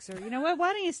drugs. Or, you know what,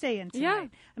 why don't you stay in tonight? Yeah.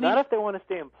 I mean, Not if they want to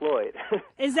stay employed.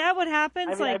 is that what happens?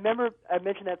 I mean, I remember I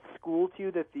mentioned that school to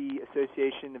you that the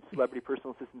Association of Celebrity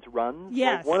Personal Assistants runs.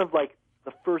 Yes. Like, one of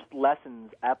the first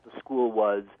lessons at the school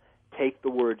was take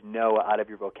the word no out of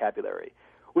your vocabulary,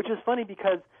 which is funny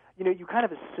because you kind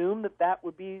of assume that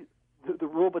would be the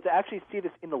rule, but to actually see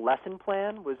this in the lesson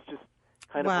plan was just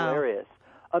kind of hilarious.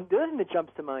 The other thing that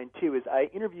jumps to mind too is I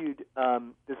interviewed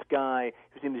this guy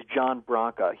whose name is John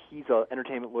Branca. He's an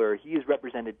entertainment lawyer. He has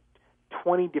represented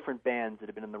 20 different bands that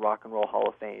have been in the Rock and Roll Hall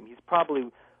of Fame. He's probably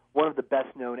one of the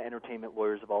best-known entertainment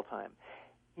lawyers of all time.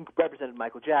 He represented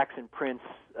Michael Jackson, Prince,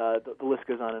 the list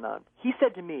goes on and on. He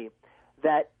said to me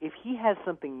that if he has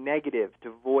something negative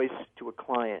to voice to a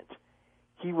client,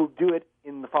 he will do it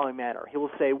in the following manner. He will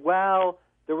say, well,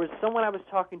 there was someone I was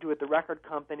talking to at the record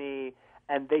company,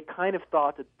 and they kind of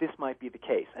thought that this might be the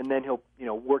case. And then he'll,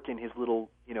 work in his little,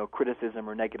 criticism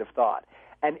or negative thought.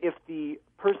 And if the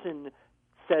person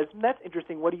says, that's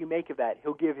interesting, what do you make of that?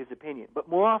 He'll give his opinion. But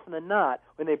more often than not,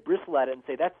 when they bristle at it and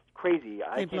say, that's crazy,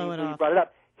 I can't even believe you brought it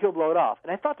up, he'll blow it off.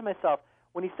 And I thought to myself,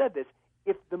 when he said this,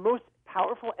 if the most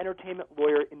powerful entertainment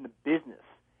lawyer in the business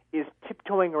is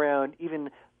tiptoeing around even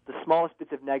the smallest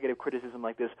bits of negative criticism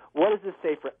like this, what does this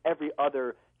say for every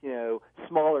other,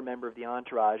 smaller member of the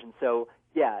entourage? And so,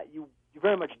 yeah, you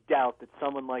very much doubt that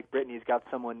someone like Britney's got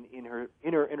someone in her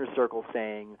inner circle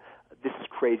saying, this is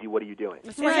crazy, what are you doing?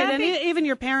 Right, and even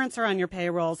your parents are on your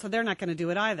payroll, so they're not going to do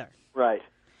it either. Right.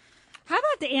 How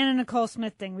about the Anna Nicole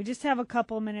Smith thing? We just have a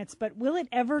couple of minutes, but will it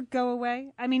ever go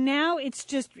away? I mean, now it's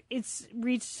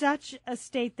reached such a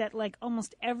state that like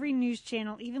almost every news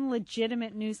channel, even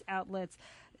legitimate news outlets,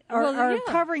 are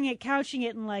covering it, couching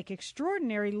it in like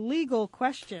extraordinary legal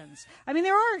questions. I mean,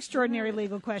 there are extraordinary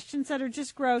legal questions that are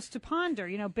just gross to ponder,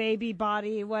 baby,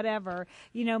 body, whatever,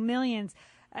 millions.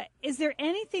 Is there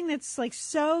anything that's like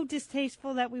so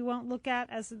distasteful that we won't look at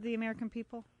as the American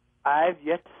people? I've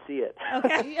yet to see it.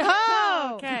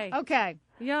 Okay. Okay.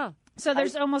 Yeah. So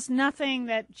there's almost nothing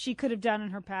that she could have done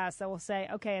in her past that will say,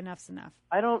 okay, enough's enough.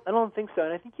 I don't think so.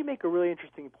 And I think you make a really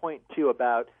interesting point, too,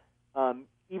 about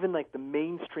even like the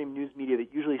mainstream news media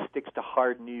that usually sticks to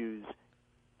hard news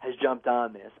has jumped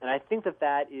on this. And I think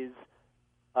that is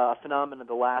a phenomenon of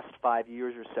the last 5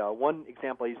 years or so. One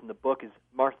example I use in the book is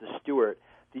Martha Stewart.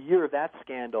 The year of that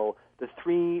scandal, the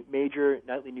three major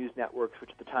nightly news networks,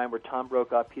 which at the time were Tom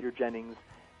Brokaw, Peter Jennings,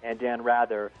 and Dan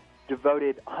Rather,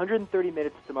 devoted 130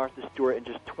 minutes to Martha Stewart and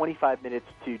just 25 minutes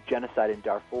to genocide in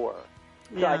Darfur.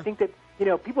 So I think that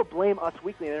people blame Us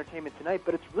Weekly and Entertainment Tonight,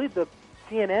 but it's really the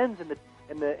CNNs and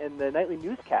the nightly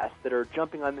newscasts that are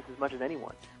jumping on this as much as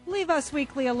anyone. Leave Us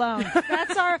Weekly alone.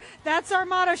 That's our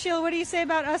motto, Sheila. What do you say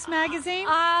about Us Magazine?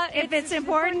 If it's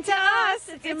important to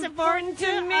us, it's important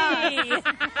to me.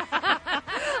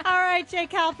 All right,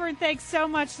 Jake Halpern, thanks so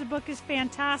much. The book is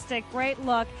fantastic. Great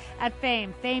look at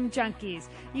Fame Junkies.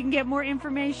 You can get more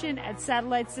information at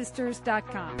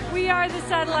SatelliteSisters.com. We are the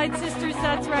Satellite Sisters,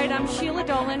 that's right. I'm Sheila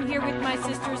Dolan here with my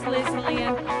sisters Liz and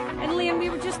Lian. And Lian,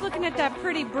 we were just looking at that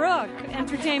pretty Brooke,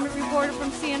 entertainment reporter from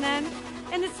CNN.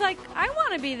 And it's like, I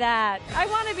want to be that. I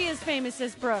want to be as famous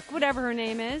as Brooke, whatever her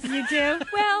name is. You do?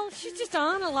 Well, she's just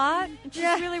on a lot. And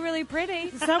she's really, really pretty.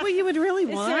 Is that what you would really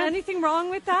want? Is there anything wrong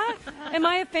with that? Am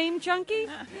I a fame junkie?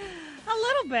 A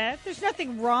little bit. There's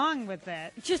nothing wrong with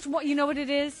it. Just what you know what it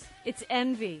is? It's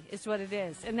envy is what it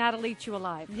is. And that'll eat you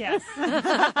alive. Yes.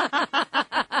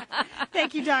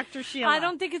 Thank you, Dr. Sheila. I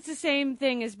don't think it's the same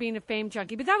thing as being a fame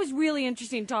junkie. But that was really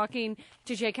interesting talking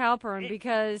to Jake Halpern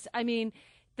because, I mean,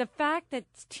 the fact that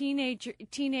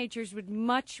teenagers would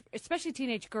especially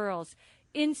teenage girls,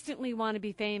 instantly want to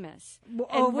be famous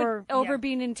over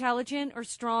being intelligent or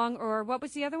strong or what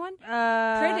was the other one?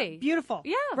 Pretty, beautiful.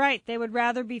 Yeah, right. They would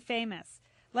rather be famous.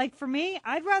 Like for me,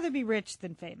 I'd rather be rich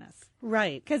than famous.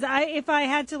 Right. Because if I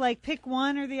had to like pick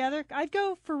one or the other, I'd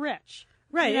go for rich.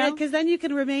 Right, because then you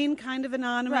can remain kind of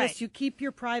anonymous. Right. You keep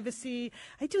your privacy.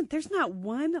 There's not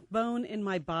one bone in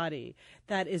my body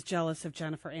that is jealous of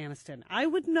Jennifer Aniston. I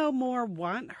would no more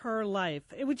want her life.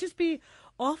 It would just be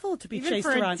awful to be even chased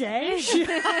for around. A day?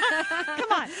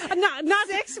 Come on. Not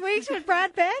 6 weeks with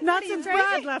Brad Pitt? Not since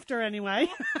Brad left her anyway.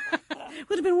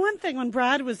 Would have been one thing when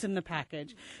Brad was in the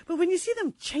package. But when you see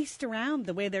them chased around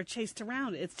the way they're chased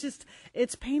around,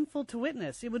 it's painful to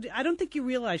witness. I don't think you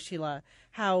realize, Sheila,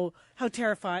 how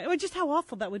terrifying, or just how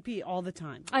awful that would be all the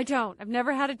time. I don't. I've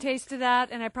never had a taste of that,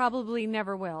 and I probably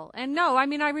never will. And no, I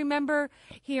mean, I remember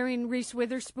hearing Reese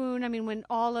Witherspoon, when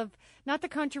all of, not the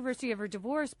controversy of her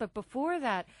divorce, but before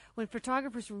that, when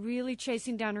photographers were really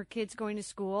chasing down her kids going to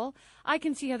school, I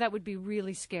can see how that would be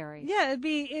really scary. Yeah,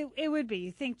 it would be.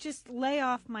 You think, just lay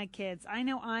off my kids. I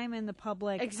know I'm in the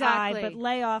public Exactly. eye, but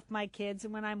lay off my kids.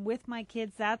 And when I'm with my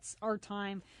kids, that's our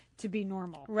time to be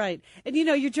normal. Right. And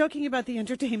you're joking about the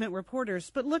entertainment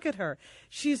reporters, but look at her.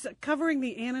 She's covering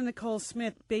the Anna Nicole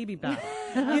Smith baby battle.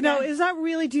 Is that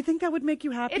really, do you think that would make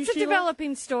you happy, It's a Sheila?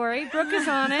 developing story. Brooke is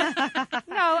on it. No,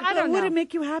 I don't know. Would it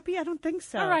make you happy? I don't think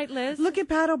so. All right, Liz. Look at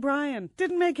Pat O'Brien.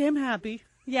 Didn't make him happy.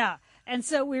 Yeah. And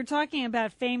so we were talking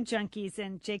about Fame Junkies,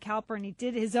 and Jake Halpern, he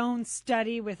did his own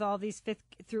study with all these 5th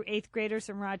through 8th graders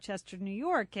in Rochester, New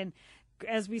York. And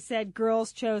as we said,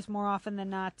 girls chose more often than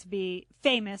not to be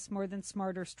famous more than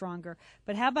smarter, stronger.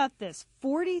 But how about this?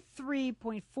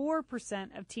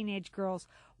 43.4% of teenage girls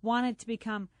wanted to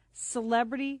become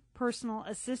celebrity personal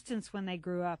assistants when they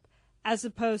grew up, as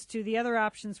opposed to the other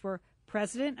options were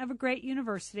president of a great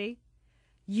university,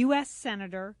 U.S.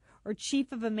 senator, or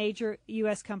chief of a major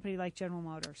U.S. company like General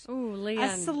Motors. Ooh, Lian.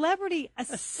 A celebrity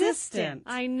assistant.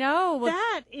 I know. Well,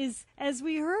 That is, as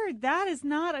we heard, that is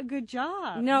not a good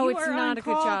job. No, You it's are not on a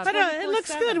good call job. But it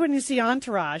looks 24/7. good when you see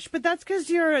Entourage, but that's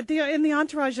because you're in the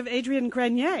entourage of Adrienne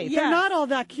Grenier. Yes. They're not all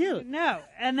that cute. No,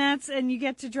 and you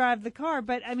get to drive the car,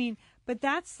 but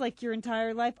that's like your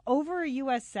entire life over a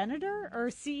U.S. senator or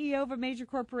CEO of a major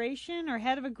corporation or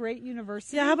head of a great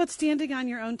university. Yeah, how about standing on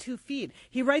your own 2 feet?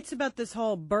 He writes about this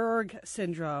whole Berg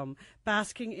syndrome,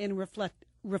 basking in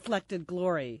reflected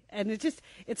glory. And it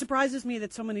surprises me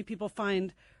that so many people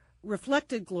find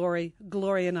reflected glory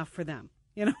enough for them.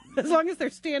 As long as they're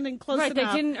standing close right,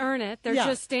 enough. they didn't earn it. They're Yeah.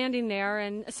 just standing there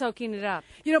and soaking it up.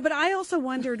 But I also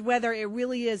wondered whether it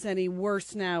really is any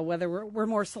worse now, whether we're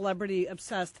more celebrity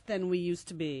obsessed than we used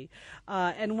to be.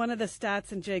 And one of the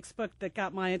stats in Jake's book that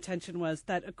got my attention was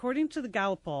that according to the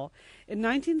Gallup poll, in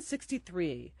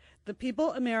 1963, the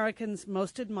people Americans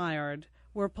most admired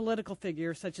were political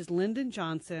figures such as Lyndon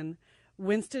Johnson,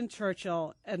 Winston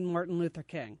Churchill, and Martin Luther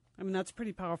King. That's a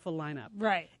pretty powerful lineup.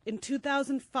 Right. In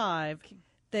 2005,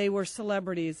 they were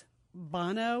celebrities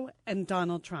Bono and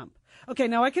Donald Trump. Okay,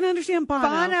 now I can understand Bono.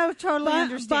 Bono, totally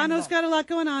understandable. Bono's got a lot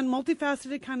going on,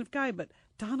 multifaceted kind of guy, but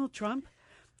Donald Trump?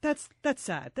 That's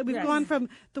sad. That we've Right. gone from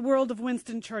the world of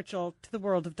Winston Churchill to the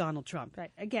world of Donald Trump.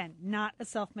 Right. Again, not a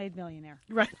self-made millionaire.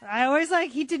 Right. I always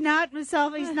he's not a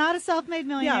self-made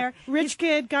millionaire. Yeah, rich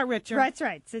kid got richer. That's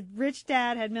right. So rich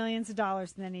dad had millions of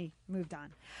dollars and then he moved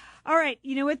on. All right.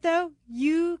 You know what, though?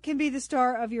 You can be the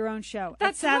star of your own show.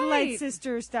 That's at right.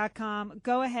 SatelliteSisters.com.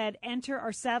 Go ahead. Enter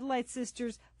our Satellite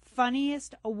Sisters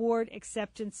funniest award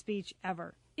acceptance speech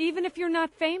ever. Even if you're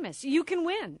not famous, you can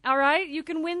win, all right? You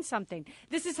can win something.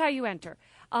 This is how you enter.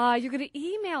 You're going to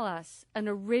email us an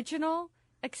original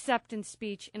acceptance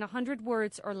speech in 100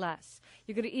 words or less.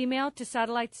 You're going to email to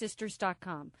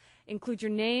SatelliteSisters.com. Include your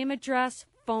name, address,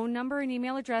 phone number, and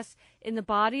email address in the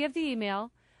body of the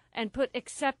email, and put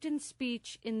acceptance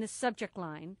speech in the subject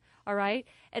line, all right?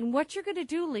 And what you're going to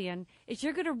do, Lian, is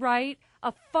you're going to write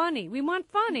a funny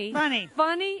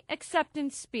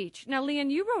acceptance speech. Now, Lian,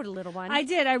 you wrote a little one. I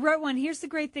did. I wrote one. Here's the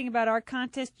great thing about our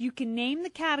contest. You can name the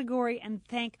category and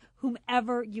thank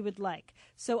whomever you would like.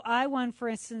 So I won, for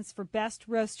instance, for best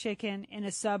roast chicken in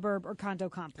a suburb or condo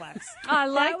complex. I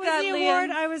like that was that, the Lian. award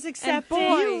I was accepting.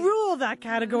 boy, You rule that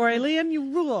category, Lian.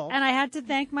 You rule. And I had to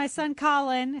thank my son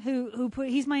Colin,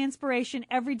 he's my inspiration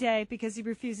every day because he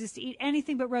refuses to eat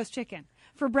anything but roast chicken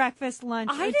for breakfast, lunch,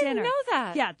 I or didn't dinner. know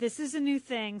that. Yeah, this is a new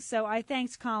thing. So I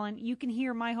thanks Colin. You can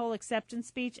hear my whole acceptance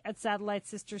speech at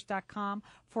SatelliteSisters.com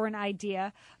for an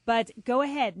idea. But go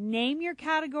ahead, name your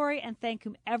category and thank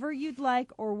whomever you'd like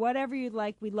or whatever you'd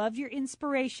like. We love your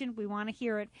inspiration. We want to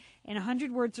hear it in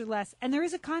 100 words or less. And there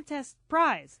is a contest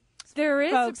prize. There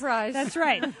is Folks, a prize. That's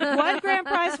right. One grand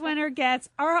prize winner gets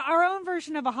our own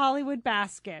version of a Hollywood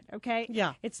basket, okay?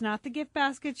 Yeah. It's not the gift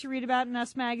baskets you read about in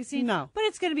Us Magazine. No. But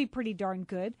it's going to be pretty darn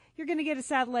good. You're going to get a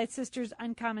Satellite Sisters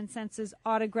Uncommon Senses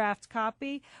autographed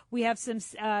copy. We have some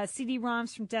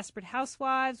CD-ROMs from Desperate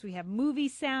Housewives. We have movie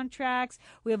soundtracks.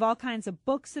 We have all kinds of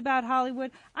books about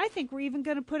Hollywood. I think we're even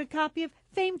going to put a copy of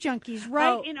Fame Junkies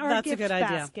right in our that's a gift good idea.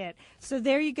 basket. So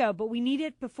there you go. But we need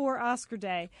it before Oscar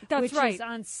Day, That's which right. is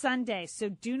on Sunday. So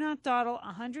do not dawdle.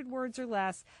 100 words or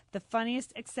less. The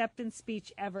funniest acceptance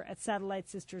speech ever at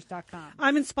SatelliteSisters.com.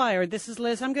 I'm inspired. This is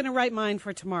Liz. I'm going to write mine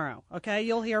for tomorrow. Okay,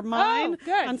 you'll hear mine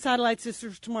good. on Satellite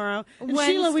Sisters tomorrow. And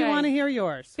Sheila, we Wednesday. want to hear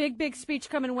yours. Big speech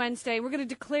coming Wednesday. We're going to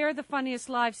declare the funniest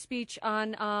live speech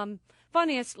on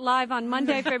funniest live on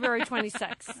Monday, February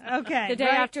 26th. Okay. The day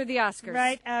after the Oscars.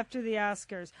 Right after the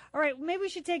Oscars. All right, maybe we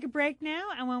should take a break now,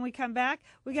 and when we come back,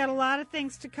 we got a lot of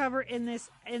things to cover in this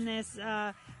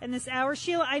hour.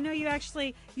 Sheila, I know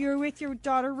you're with your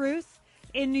daughter Ruth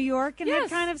in New York and had Yes.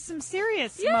 kind of some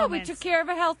serious Yeah, moments. we took care of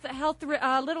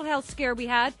a little health scare we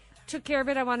had. Took care of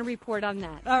it. I want to report on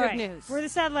that. All Good right. news. We're the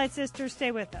Satellite Sisters.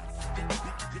 Stay with us.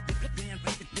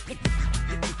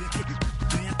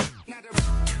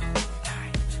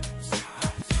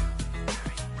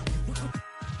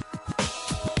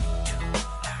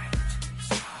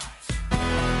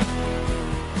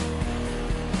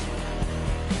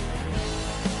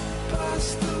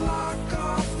 Bust the lock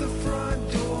off the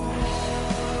front door.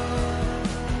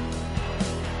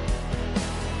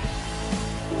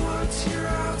 Once you're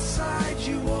outside,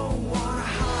 you won't want to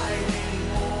hide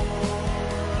anymore.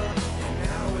 And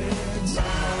now it's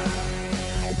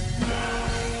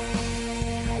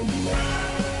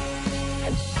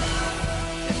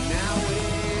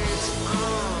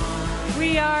on.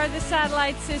 We are the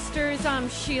Satellite Sisters. I'm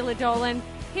Sheila Dolan,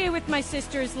 here with my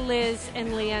sisters Liz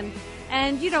and Lian.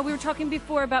 And, we were talking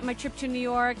before about my trip to New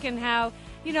York and how,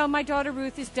 my daughter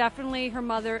Ruth is definitely her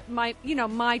mother, my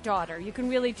daughter. You can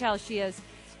really tell she is,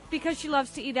 because she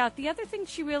loves to eat out. The other thing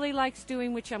she really likes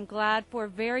doing, which I'm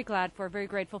very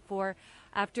grateful for,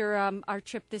 after our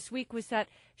trip this week, was that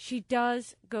she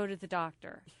does go to the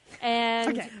doctor.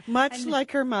 And Much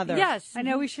like her mother. yes, I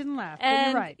know we shouldn't laugh, but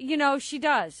and, you're right. she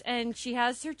does. And she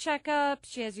has her checkups.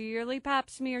 She has her yearly pap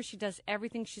smear. She does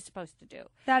everything she's supposed to do.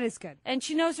 That is good. And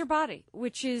she knows her body,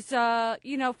 which is, for a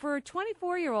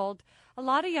 24-year-old, a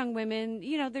lot of young women,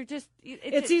 they're just...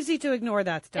 It's easy to ignore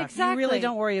that stuff. Exactly. You really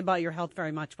don't worry about your health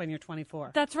very much when you're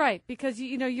 24. That's right, because,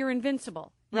 you're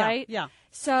invincible, right? Yeah.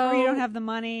 So, Or you don't have the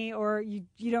money, or you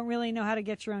don't really know how to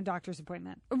get your own doctor's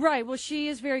appointment. Right. Well, she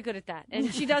is very good at that.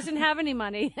 And she doesn't have any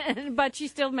money, but she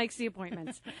still makes the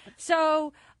appointments.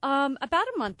 So about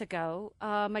a month ago,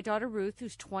 my daughter Ruth,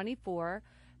 who's 24,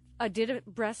 did a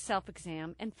breast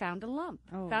self-exam and found a lump.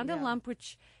 A lump,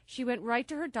 which she went right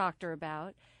to her doctor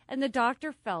about. And the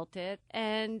doctor felt it,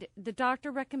 and the doctor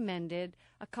recommended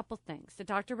a couple things. The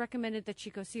doctor recommended that she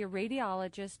go see a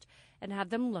radiologist and have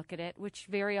them look at it, which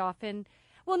very often,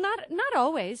 well, not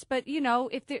always, but,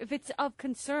 if it's of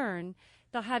concern,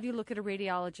 they'll have you look at a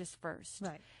radiologist first.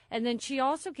 Right. And then she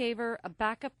also gave her a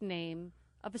backup name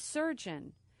of a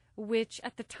surgeon, which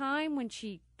at the time when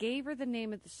she gave her the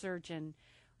name of the surgeon,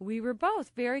 we were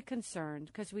both very concerned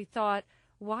because we thought,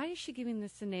 why is she giving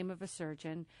this the name of a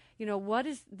surgeon?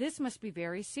 This must be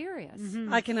very serious.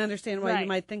 I can understand why you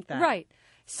might think that. Right.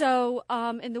 So,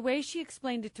 and the way she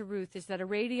explained it to Ruth is that a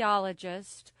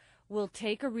radiologist will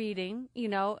take a reading,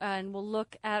 and will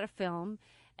look at a film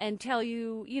and tell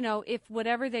you, if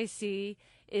whatever they see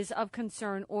is of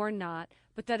concern or not,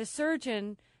 but that a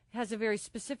surgeon has a very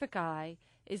specific eye,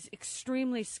 is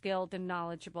extremely skilled and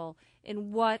knowledgeable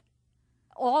in what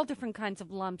all different kinds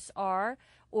of lumps are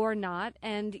or not,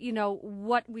 and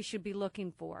what we should be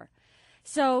looking for.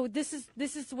 So this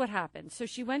is what happened. So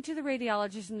she went to the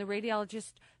radiologist, and the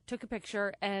radiologist took a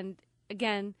picture, and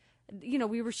again,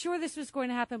 we were sure this was going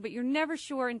to happen, but you're never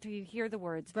sure until you hear the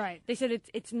words. Right. They said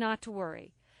it's not to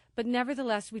worry, but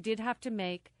nevertheless, we did have to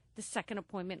make the second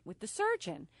appointment with the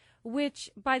surgeon, which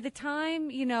by the time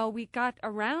we got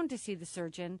around to see the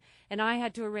surgeon, and I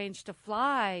had to arrange to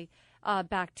fly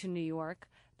back to New York.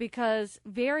 Because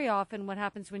very often what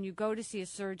happens when you go to see a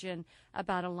surgeon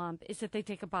about a lump is that they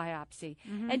take a biopsy.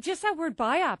 And just that word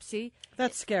biopsy.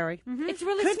 That's scary. It's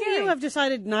really Couldn't scary. you have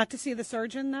decided not to see the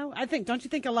surgeon, though? Don't you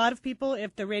think a lot of people,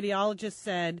 if the radiologist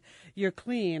said you're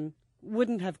clean,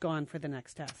 wouldn't have gone for the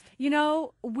next test?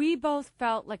 We both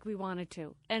felt like we wanted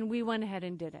to, and we went ahead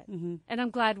and did it. And I'm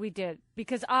glad we did,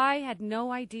 because I had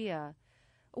no idea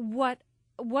what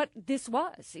this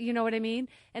was, you know what I mean?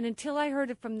 And until I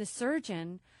heard it from the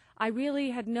surgeon, I really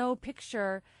had no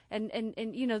picture. And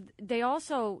they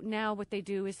also, now what they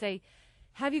do is they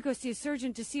have you go see a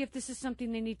surgeon to see if this is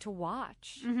something they need to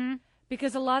watch.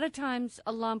 Because a lot of times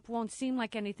a lump won't seem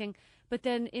like anything, but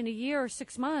then in a year or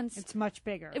 6 months, It's much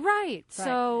bigger. Right.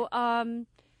 So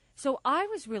I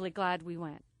was really glad we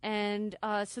went. And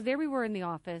so there we were in the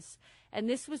office, and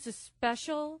this was a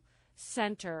special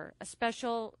center, a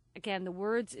special, again, the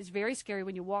words is very scary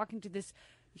when you walk into this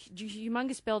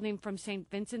humongous building from St.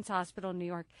 Vincent's Hospital in New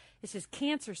York. It says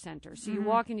Cancer Center. So you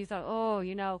walk in, you thought, oh,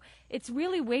 it's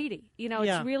really weighty.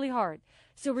 It's really hard.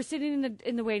 So we're sitting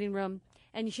in the waiting room,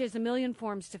 and she has 1 million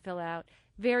forms to fill out.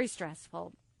 Very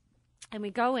stressful. And we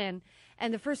go in,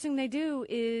 and the first thing they do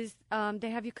is they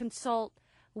have you consult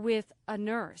with a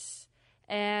nurse,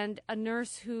 and a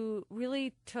nurse who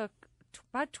really took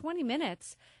about 20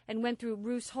 minutes and went through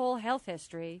Ruth's whole health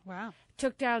history. Wow.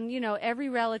 Took down, every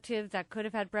relative that could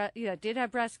have had, did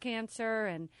have breast cancer.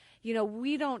 And,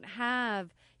 we don't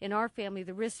have in our family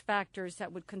the risk factors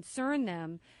that would concern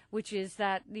them, which is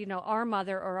that, our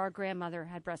mother or our grandmother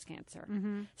had breast cancer.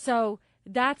 Mm-hmm. So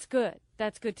that's good.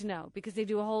 That's good to know, because they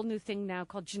do a whole new thing now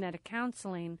called genetic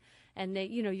counseling. And they,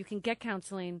 you can get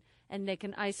counseling and they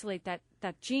can isolate that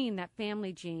gene, that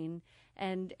family gene,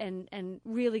 and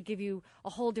really give you a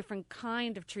whole different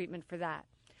kind of treatment for that.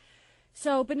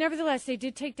 So, but nevertheless, they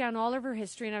did take down all of her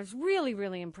history, and I was really,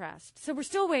 really impressed. So we're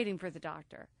still waiting for the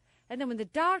doctor. And then when the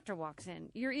doctor walks in,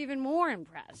 you're even more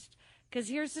impressed, because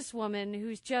here's this woman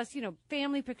who's just,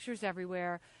 family pictures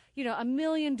everywhere, 1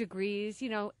 million degrees,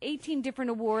 18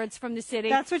 different awards from the city.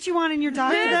 That's what you want in your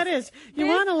doctor? That is. You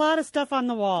want a lot of stuff on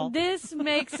the wall. This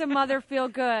makes a mother feel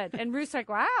good. And Ruth's like,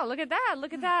 wow, look at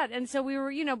that. And so we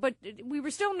were, but we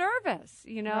were still nervous,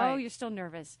 Right. You're still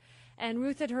nervous. And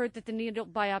Ruth had heard that the needle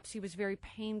biopsy was very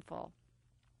painful,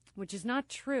 which is not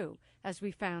true, as we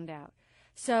found out.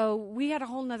 So we had a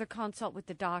whole nother consult with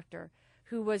the doctor,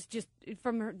 who was just,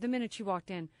 from the minute she walked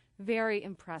in, very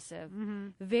impressive,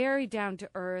 very down to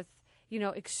earth,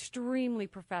 extremely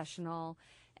professional.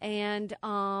 And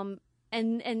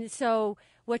so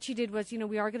what she did was,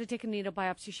 we are going to take a needle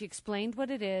biopsy. She explained what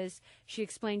it is. She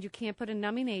explained you can't put a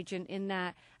numbing agent in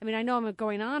that. I mean, I know I'm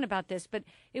going on about this, but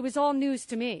it was all news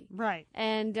to me. Right.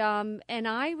 And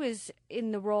I was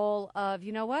in the role of,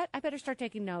 you know what, I better start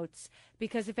taking notes,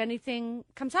 because if anything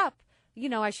comes up,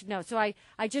 I should know. So I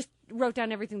just wrote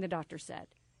down everything the doctor said.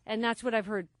 And that's what I've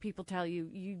heard people tell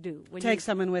you do. When Take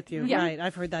someone with you. Yeah. Right.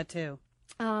 I've heard that too.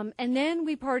 And then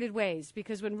we parted ways,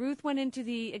 because when Ruth went into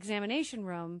the examination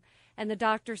room and the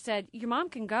doctor said, your mom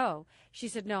can go, she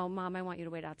said, no, Mom, I want you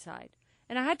to wait outside.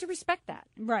 And I had to respect that.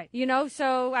 Right.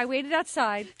 So I waited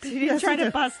outside. You didn't try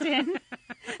to bust in.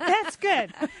 That's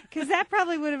good, because that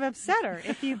probably would have upset her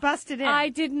if you busted in. I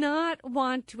did not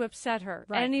want to upset her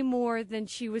any more than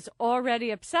she was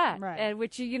already upset, Right.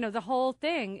 which, the whole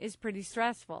thing is pretty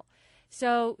stressful.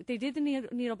 So they did the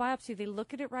needle biopsy. They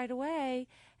look at it right away,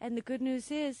 and the good news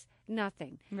is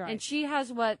nothing. Right. And she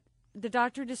has what the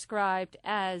doctor described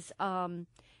as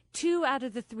 2 out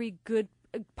of the 3 good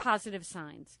positive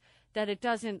signs, that it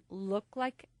doesn't look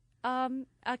like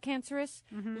a cancerous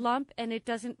lump, and it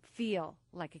doesn't feel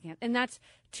like a cancer. And that's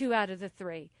 2 out of the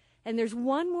 3. And there's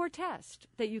one more test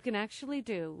that you can actually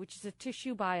do, which is a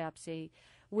tissue biopsy,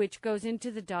 which goes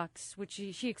into the ducts, which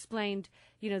she explained,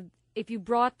 if you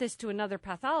brought this to another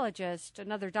pathologist,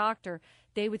 another doctor,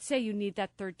 they would say you need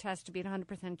that third test to be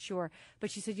 100% sure.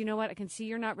 But she said, you know what, I can see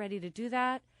you're not ready to do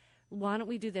that. Why don't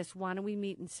we do this? Why don't we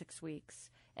meet in 6 weeks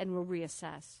and we'll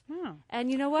reassess?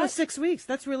 And you know what? 6 weeks.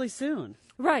 That's really soon.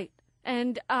 Right.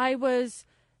 And I was,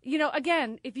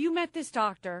 again, if you met this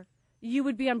doctor, you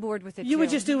would be on board with it. You would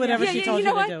just do whatever she told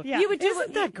you to do. Yeah. You would do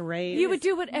Isn't that great? You would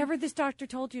do whatever this doctor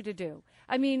told you to do.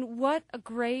 I mean, what a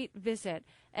great visit.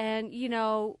 And,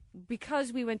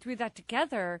 because we went through that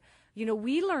together,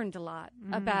 we learned a lot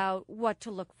about what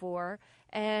to look for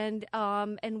and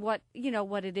what,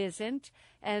 what it isn't.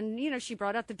 And, she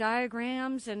brought out the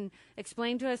diagrams and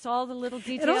explained to us all the little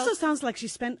details. It also sounds like she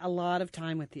spent a lot of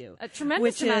time with you. A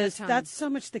tremendous amount of time. That's so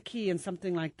much the key in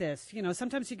something like this.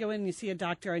 Sometimes you go in and you see a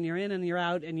doctor and you're in and you're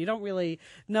out and you don't really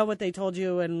know what they told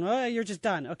you and you're just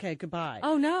done. Okay, goodbye.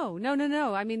 Oh, no.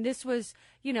 I mean, this was,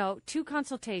 2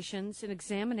 consultations, an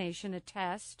examination, a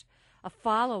test, a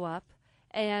follow-up,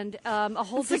 and a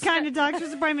whole... It's the kind of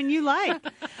doctor's appointment you like.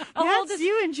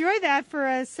 You enjoy that for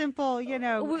a simple,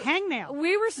 hangnail.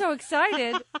 We were so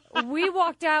excited, we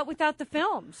walked out without the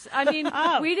films. I mean,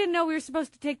 we didn't know we were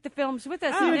supposed to take the films with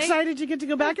us. You're excited you get to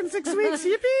go back in 6 weeks.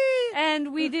 Yippee!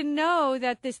 And we didn't know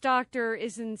that this doctor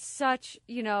is in such,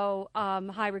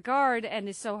 high regard and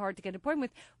is so hard to get an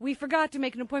appointment with. We forgot to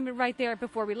make an appointment right there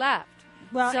before we left.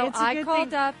 Well, so it's a I good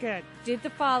called thing. up, Good. did the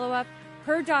follow-up.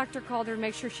 Her doctor called her to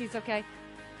make sure she's okay.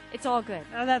 It's all good.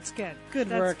 Oh, that's good. Good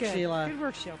work, Sheila. Good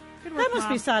work, Sheila. Good work, That must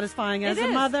Mom. be satisfying as It a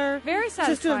is. mother. Very Just to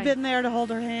have satisfying. been there to hold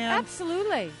her hand.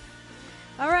 Absolutely.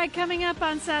 All right, coming up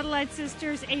on Satellite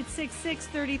Sisters,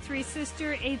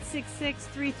 866-33-SISTER,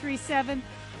 866-337-3776.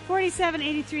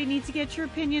 4783 needs to get your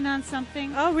opinion on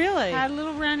something. Oh, really? Had a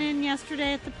little run-in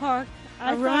yesterday at the park.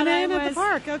 I A thought run-in I at the was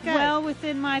park, okay. well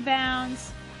within my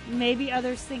bounds. Maybe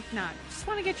others think not. Just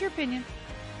want to get your opinion.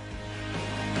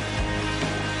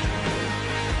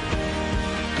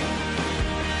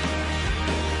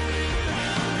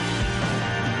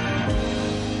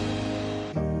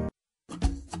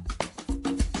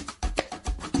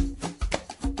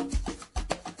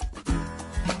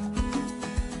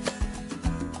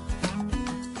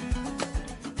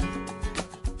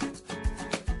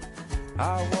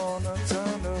 I wanna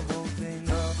turn the whole thing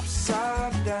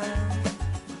upside down.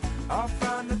 I'll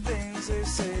find the things they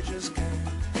say just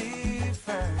can't be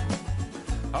found.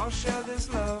 I'll share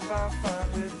this love I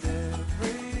find with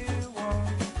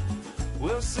everyone.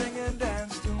 We'll sing and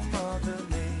dance to Mother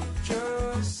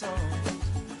Nature's songs.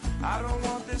 I don't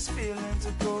want this feeling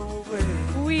to go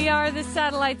away. We are the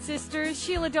Satellite Sisters.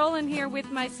 Sheila Dolan here with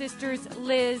my sisters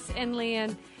Liz and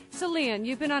Lian. So, Lian,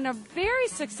 you've been on a very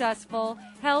successful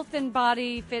health and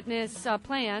body fitness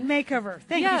plan. Makeover.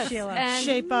 Thank Yes, you, Sheila. and-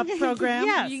 Shape up program.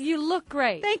 Yes. You look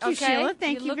great. Thank you, okay? Sheila.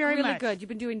 Thank you look very really much. good. You've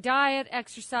been doing diet,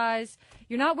 exercise.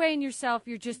 You're not weighing yourself.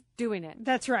 You're just doing it.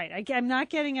 That's right. I'm not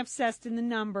getting obsessed in the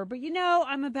number, but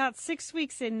I'm about 6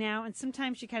 weeks in now, and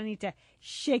sometimes you kind of need to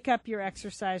shake up your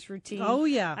exercise routine. Oh,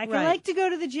 yeah, I right. like to go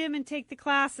to the gym and take the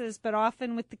classes, but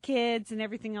often with the kids and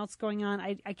everything else going on,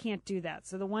 I can't do that.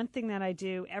 So the one thing that I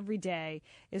do every day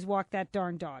is walk that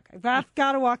darn dog. I've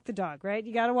got to walk the dog, right?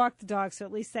 You got to walk the dog, so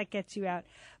at least that gets you out.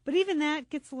 But even that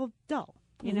gets a little dull.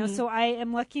 So I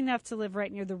am lucky enough to live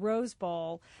right near the Rose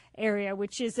Bowl area,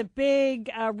 which is a big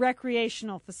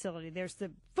recreational facility. There's the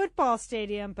football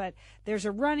stadium, but there's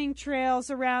a running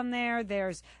trails around there.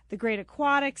 There's the Great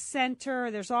Aquatics Center.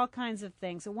 There's all kinds of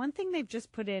things. And one thing they've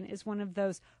just put in is one of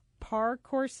those park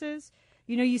courses.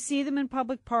 You see them in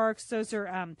public parks. Those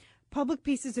are public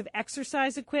pieces of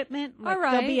exercise equipment. All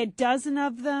right. There'll be a dozen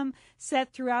of them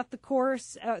set throughout the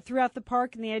course, throughout the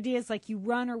park. And the idea is like you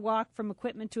run or walk from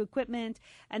equipment to equipment,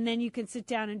 and then you can sit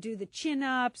down and do the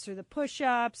chin-ups or the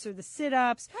push-ups or the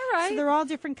sit-ups. All right. So they're all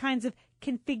different kinds of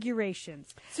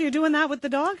configurations. So you're doing that with the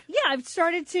dog? Yeah, I've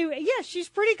started to. Yeah, she's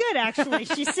pretty good, actually.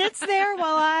 She sits there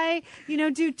while I,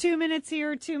 do 2 minutes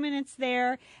here, 2 minutes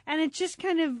there. And it just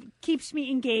kind of keeps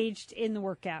me engaged in the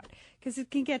workout because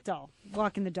it can get dull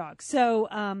walking the dog. So,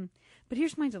 but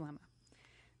here's my dilemma.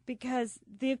 Because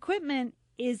the equipment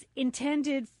is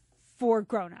intended for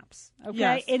grown-ups, okay?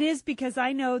 Yes. It is because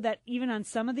I know that even on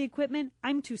some of the equipment,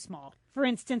 I'm too small. For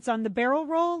instance, on the barrel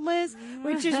roll, Liz,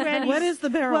 which is ready. What is the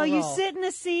barrel roll? Well, you roll? sit in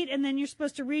a seat, and then you're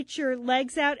supposed to reach your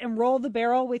legs out and roll the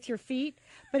barrel with your feet.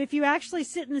 But if you actually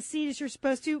sit in the seat as you're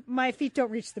supposed to, my feet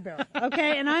don't reach the barrel,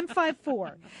 okay? And I'm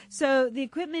 5'4". So the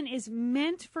equipment is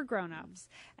meant for grown-ups.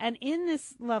 And in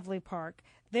this lovely park,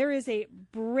 there is a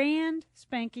brand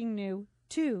spanking new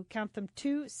two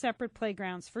separate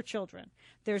playgrounds for children.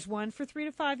 There's one for 3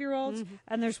 to 5-year-olds,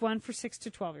 and there's one for 6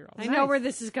 to 12-year-olds. I know where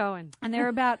this is going. And they're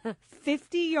about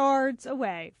 50 yards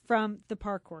away from the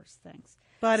park course things.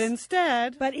 But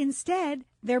instead,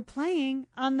 they're playing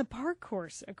on the park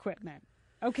course equipment.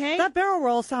 Okay? that barrel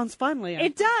roll sounds fun, Lian.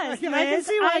 It does. I can Liz.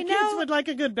 see why I kids know. would like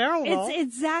a good barrel roll. It's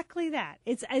exactly that.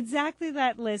 It's exactly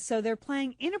that, Liz. So they're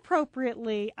playing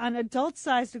inappropriately on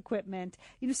adult-sized equipment.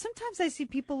 Sometimes I see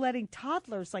people letting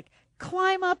toddlers,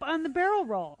 climb up on the barrel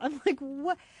roll. I'm like,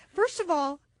 what? First of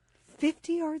all,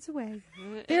 50 yards away,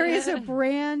 there is a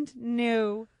brand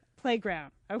new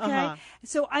playground, okay?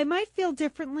 So I might feel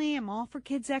differently. I'm all for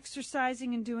kids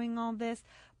exercising and doing all this.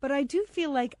 But I do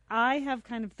feel like I have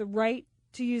kind of the right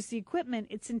to use the equipment.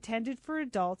 It's intended for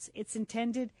adults. It's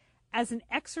intended as an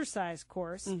exercise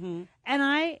course. And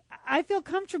I feel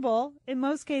comfortable in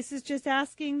most cases just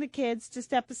asking the kids to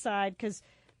step aside because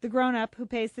the grown-up who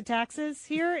pays the taxes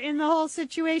here in the whole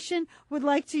situation would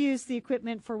like to use the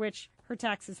equipment for which her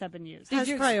taxes have been used. Did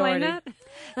you explain that?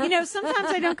 Sometimes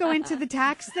I don't go into the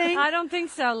tax thing. I don't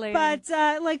think so, Lian. But,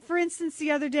 for instance,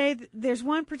 the other day, there's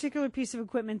one particular piece of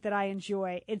equipment that I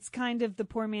enjoy. It's kind of the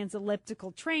poor man's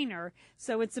elliptical trainer.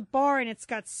 So it's a bar, and it's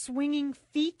got swinging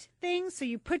feet things. So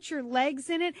you put your legs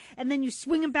in it, and then you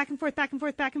swing them back and forth, back and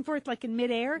forth, back and forth, like in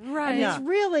midair. Right. And Yeah. it's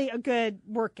really a good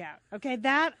workout. Okay,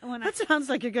 That sounds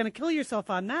like you're going to kill yourself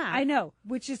on that. I know,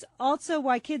 which is also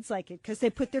why kids like it, because they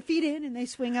put their feet in and they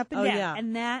swing up and Oh, down. yeah.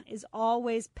 And that is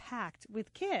always packed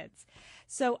with kids.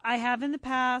 So I have in the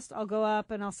past, I'll go up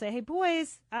and I'll say, hey,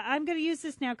 boys, I'm going to use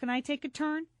this now. Can I take a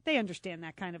turn? They understand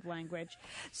that kind of language.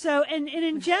 So, and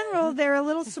in general, they're a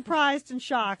little surprised and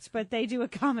shocked, but they do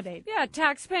accommodate. Yeah,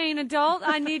 tax-paying adult.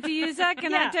 I need to use that.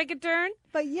 Can I Yeah. take a turn?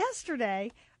 But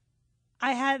yesterday,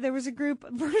 there was a group,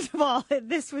 first of all,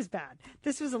 this was bad.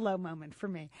 This was a low moment for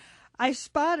me. I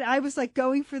was like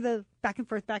going for the back and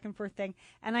forth thing,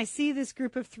 and I see this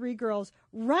group of 3 girls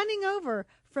running over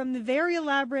from the very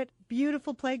elaborate,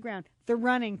 beautiful playground. They're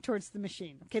running towards the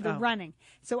machine. Okay, they're running.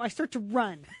 So I start to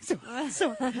run. So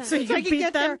you I can beat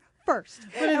get them? there first.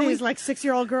 What are these, like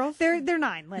 6-year-old girls? They're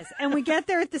 9, Liz. And we get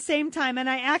there at the same time, and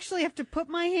I actually have to put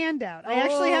my hand out. I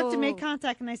actually have to make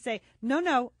contact, and I say,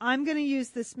 no, I'm going to use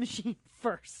this machine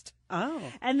first. Oh.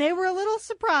 And they were a little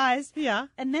surprised. Yeah.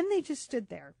 And then they just stood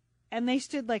there. And they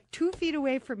stood like 2 feet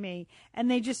away from me,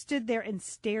 and they just stood there and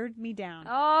stared me down.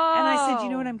 Oh. And I said, you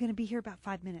know what, I'm going to be here about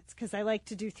 5 minutes, because I like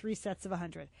to do 3 sets of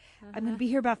 100. I'm going to be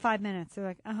here about 5 minutes. They're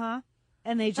like, uh-huh.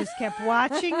 And they just kept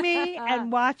watching me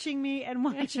and watching me and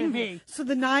watching me. So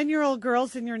the 9-year-old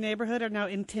girls in your neighborhood are now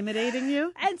intimidating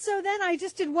you? And so then I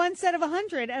just did 1 set of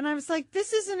 100, and I was like,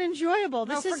 this isn't enjoyable.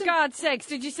 This for God's sakes,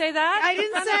 did you say that? I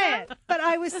didn't say it, but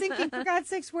I was thinking, for God's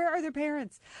sakes, where are their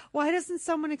parents? Why doesn't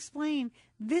someone explain,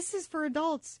 this is for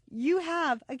adults? You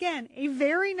have, again, a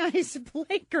very nice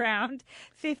playground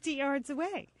 50 yards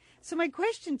away. So my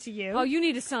question to you... Oh, you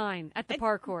need a sign at the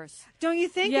park course. Don't you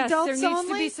think? Yes, Adults there needs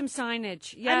only? to be some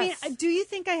signage. Yes. I mean, do you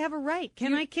think I have a right?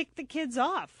 Can I kick the kids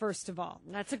off, first of all?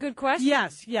 That's a good question.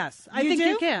 Yes. I think do?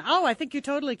 you can. Oh, I think you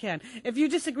totally can. If you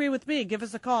disagree with me, give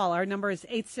us a call. Our number is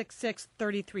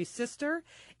 866-33-SISTER,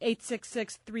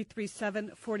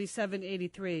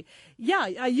 866-337-4783.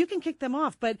 Yeah, you can kick them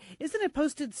off, but isn't it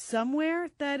posted somewhere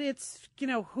that it's,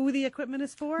 who the equipment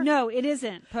is for? No, it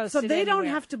isn't posted So they don't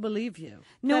anywhere. have to believe you.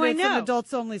 No, that I it's know. an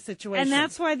adults-only situation. And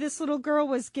that's why this little girl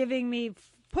was giving me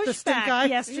The stink eye? pushback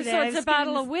yesterday. So I it's was a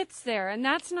battle getting of wits there, and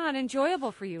that's not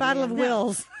enjoyable for you. Battle of Lian.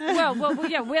 wills. Well,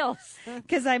 yeah, wills.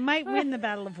 because I might win the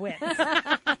battle of wits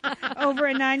over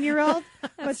a 9-year-old.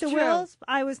 But the true. wills,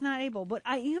 I was not able. But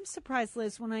I am surprised,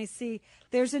 Liz, when I see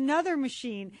there's another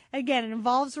machine. Again, it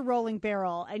involves a rolling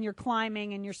barrel, and you're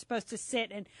climbing, and you're supposed to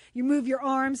sit, and you move your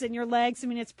arms and your legs. I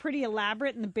mean, it's pretty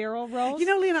elaborate, and the barrel rolls.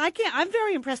 Lian, I'm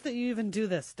very impressed that you even do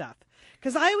this stuff.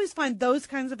 Because I always find those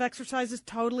kinds of exercises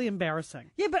totally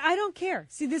embarrassing. Yeah, but I don't care.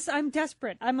 See, I'm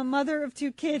desperate. I'm a mother of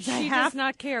 2 kids. She does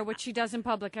not care what she does in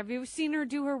public. Have you seen her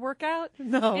do her workout?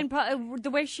 No.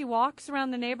 The way she walks around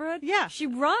the neighborhood? Yeah. She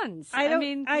runs. I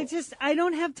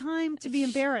don't have time to be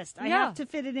embarrassed. I Yeah. have to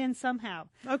fit it in somehow.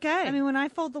 Okay. I mean, when I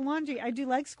fold the laundry, I do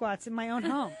leg squats in my own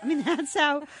home. I mean, that's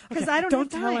how, because I don't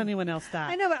Don't have tell time. anyone else that.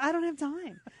 I know, but I don't have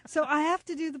time. So I have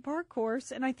to do the park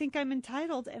course, and I think I'm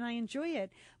entitled, and I enjoy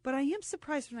it. But I am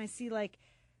surprised when I see, like,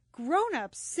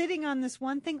 grown-ups sitting on this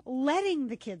one thing, letting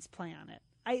the kids play on it.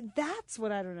 That's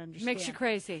what I don't understand. Makes you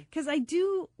crazy. Because I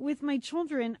do, with my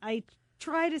children, I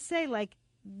try to say, like,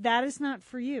 that is not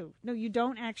for you. No, you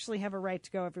don't actually have a right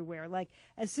to go everywhere. Like,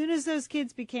 as soon as those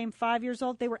kids became 5 years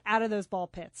old, they were out of those ball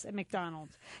pits at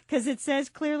McDonald's. Because it says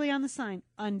clearly on the sign,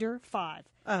 under 5.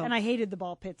 Oh. And I hated the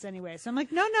ball pits anyway. So I'm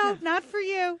like, no, not for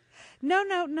you. No,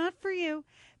 not for you.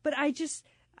 But I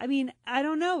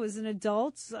don't know. As an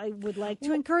adult, I would like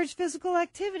to encourage physical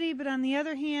activity. But on the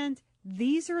other hand,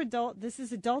 this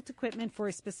is adult equipment for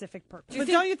a specific purpose. But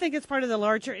don't you think it's part of the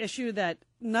larger issue that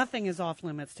nothing is off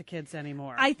limits to kids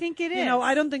anymore? I think it is.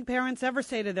 I don't think parents ever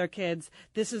say to their kids,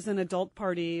 this is an adult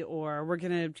party, or we're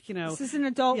going to, This is an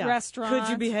adult restaurant. Could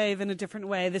you behave in a different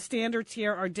way? The standards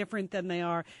here are different than they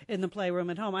are in the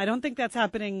playroom at home. I don't think that's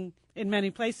happening in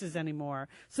many places anymore.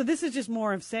 So this is just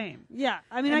more of same. Yeah.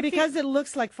 I mean, and because it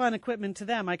looks like fun equipment to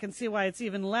them, I can see why it's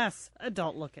even less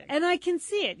adult looking. And I can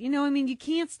see it. You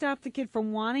can't stop the kid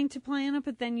from wanting to play on it,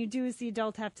 but then you do as the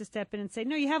adult have to step in and say,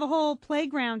 no, you have a whole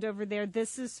playground over there.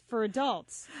 This is for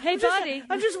adults. Hey, buddy.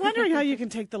 I'm just wondering how you can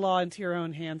take the law into your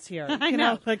own hands here. I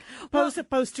know. Like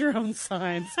post your own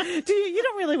signs. You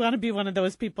don't really want to be one of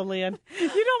those people, Lian. You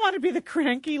don't want to be the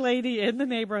cranky lady in the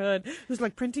neighborhood who's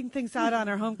like printing things out on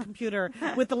her home computer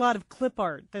with a lot of clip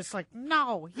art. That's like,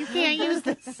 no, you can't use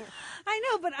this. I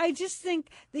know, but I just think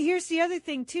here's the other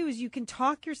thing too, is you can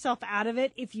talk yourself out of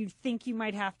it if you think you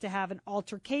might have to have an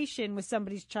altercation with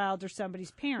somebody's child or somebody's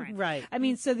parent. Right. I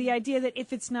mean, so the idea that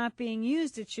if it's not being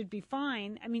used, it should be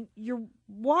fine. I mean, you're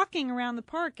walking around the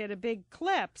park at a big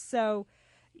clip, so,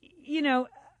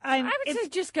 I would say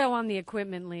just go on the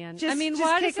equipment, Lian. Just why kick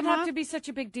does it them have off? to be such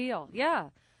a big deal? Yeah.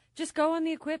 Just go on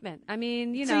the equipment. I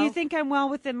mean, So you think I'm well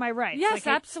within my rights? Yes,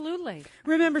 absolutely.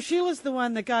 Remember, Sheila's the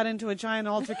one that got into a giant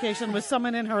altercation with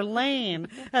someone in her lane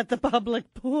at the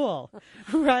public pool,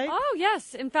 right? Oh,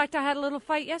 yes. In fact, I had a little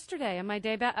fight yesterday on my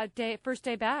first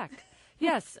day back.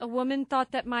 Yes, a woman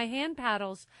thought that my hand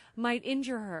paddles might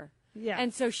injure her. Yeah.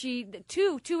 And so she,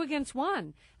 two against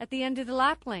one at the end of the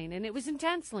lap lane, and it was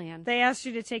intense, Lian. They asked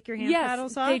you to take your hand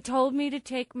paddles off? They told me to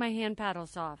take my hand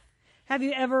paddles off. Have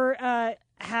you ever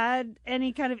had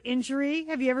any kind of injury?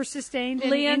 Have you ever sustained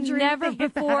any Lian, injury? never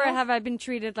before battle? have I been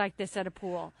treated like this at a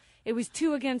pool. It was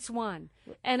 2 against 1.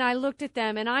 And I looked at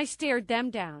them, and I stared them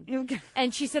down.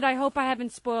 And she said, I hope I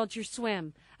haven't spoiled your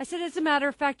swim. I said, as a matter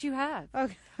of fact, you have.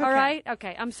 Okay. All right?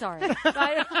 Okay, I'm sorry.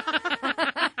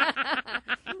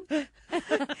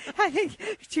 I think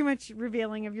too much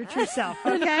revealing of your true self,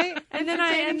 okay? And then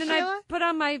I put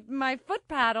on my foot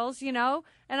paddles,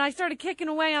 and I started kicking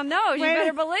away on those. You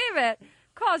better believe it.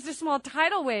 Caused a small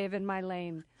tidal wave in my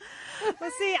lane. Well,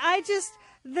 see,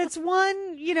 that's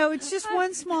one, it's just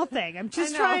one small thing. I'm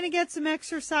just trying to get some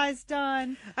exercise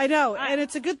done. I know, and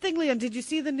it's a good thing, Lian. Did you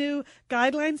see the new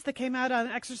guidelines that came out on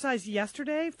exercise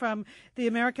yesterday from the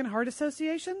American Heart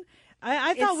Association?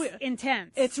 I thought it's intense.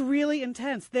 It's really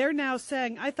intense. They're now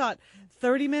saying, I thought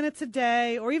 30 minutes a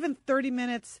day or even 30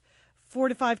 minutes 4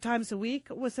 to 5 times a week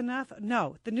was enough.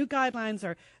 No, the new guidelines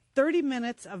are 30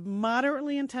 minutes of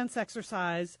moderately intense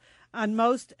exercise on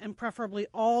most and preferably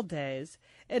all days.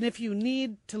 And if you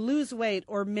need to lose weight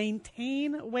or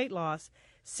maintain weight loss,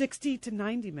 60 to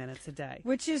 90 minutes a day.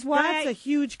 Which is why that's a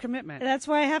huge commitment. That's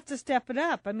why I have to step it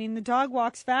up. I mean, the dog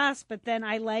walks fast, but then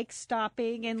I like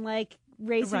stopping and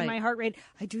raising my heart rate.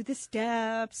 I do the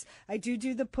steps. I do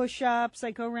the push-ups. I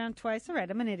go around twice. All right,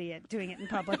 I'm an idiot doing it in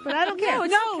public, but I don't care.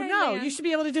 No, you should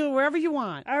be able to do it wherever you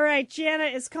want. All right, Jana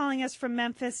is calling us from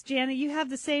Memphis. Jana, you have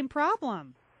the same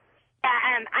problem.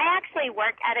 I actually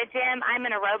work at a gym. I'm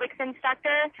an aerobics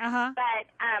instructor, but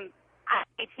I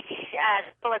teach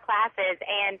full of classes,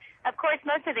 and of course,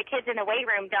 most of the kids in the weight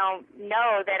room don't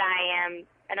know that I am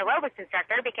an aerobics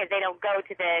instructor because they don't go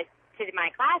to my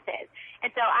classes,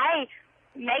 and so I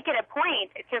make it a point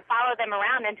to follow them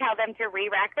around and tell them to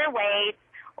re-rack their weights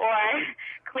or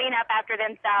clean up after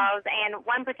themselves. And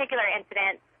one particular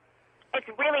incident, it's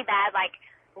really bad,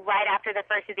 right after the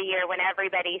first of the year when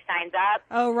everybody signs up.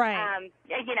 Oh, right.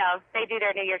 They do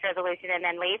their New Year's resolution and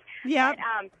then leave. Yeah.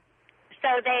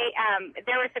 So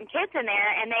there were some kids in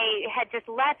there, and they had just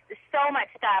left so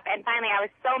much stuff. And finally, I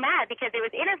was so mad because it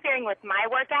was interfering with my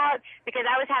workout because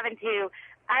I was having to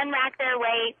unrack their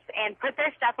weights and put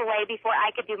their stuff away before I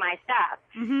could do my stuff.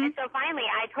 Mm-hmm. And so finally,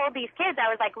 I told these kids, I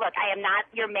was like, look, I am not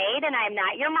your maid and I am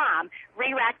not your mom.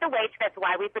 Re-rack the weights. That's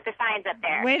why we put the signs up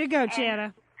there. Way to go,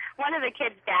 Jana. One of the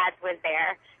kids' dads was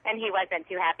there, and he wasn't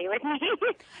too happy with me.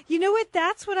 You know what?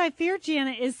 That's what I fear,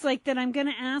 Jana, is that I'm going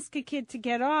to ask a kid to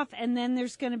get off, and then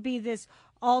there's going to be this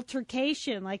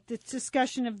altercation, this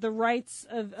discussion of the rights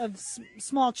of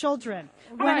small children.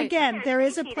 When, again, there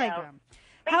is a playground.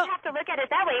 They have to look at it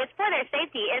that way. It's for their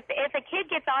safety. If a kid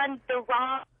gets on the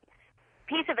wrong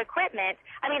piece of equipment,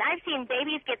 I've seen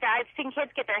I've seen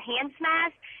kids get their hands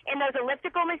smashed in those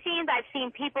elliptical machines. I've seen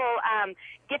people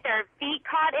get their feet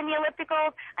caught in the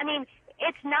ellipticals.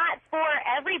 It's not for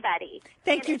everybody.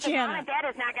 Thank you, Jana. Mom and dad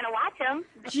is not going to watch them.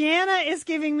 Jana is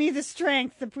giving me the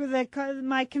strength.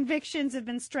 My convictions have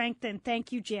been strengthened.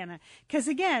 Thank you, Jana. Because,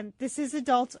 again, this is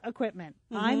adult equipment.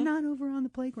 Mm-hmm. I'm not over on the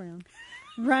playground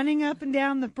running up and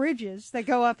down the bridges that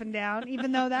go up and down,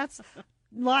 even though that's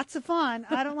lots of fun.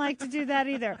 I don't like to do that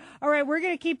either. All right, we're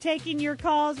going to keep taking your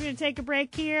calls. We're going to take a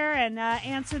break here and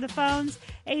answer the phones.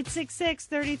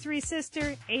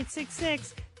 866-33-SISTER,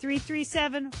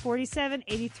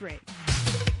 866-337-4783.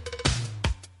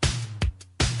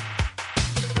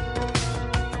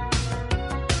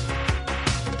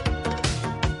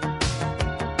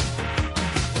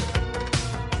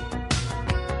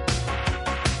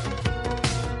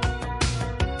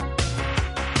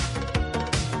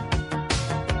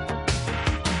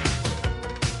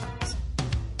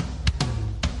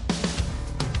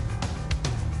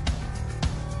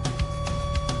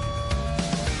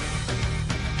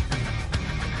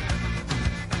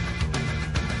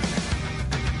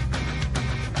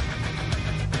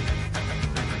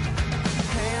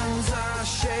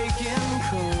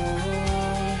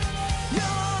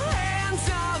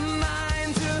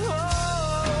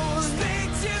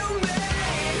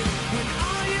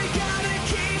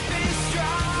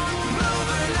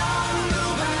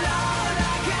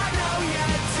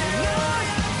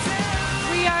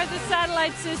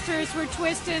 Sisters, we're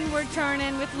twisting, we're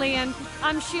turning with Lian.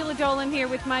 I'm Sheila Dolan here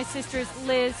with my sisters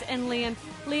Liz and Lian.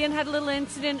 Lian had a little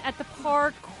incident at the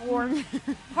park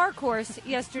course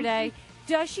yesterday.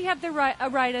 Does she have a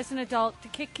right as an adult to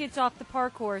kick kids off the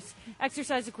park course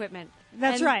exercise equipment?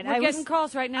 That's And right. We're getting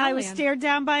calls right now. I was Lian. stared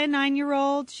down by a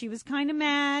 9-year-old. She was kind of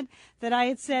mad that I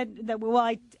had said that, well,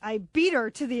 I beat her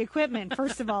to the equipment,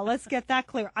 first of all. Let's get that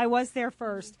clear. I was there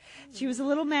first. She was a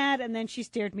little mad, and then she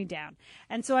stared me down.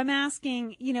 And so I'm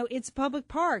asking, it's a public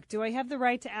park. Do I have the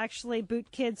right to actually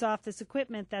boot kids off this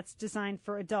equipment that's designed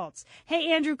for adults?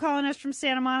 Hey, Andrew calling us from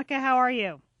Santa Monica. How are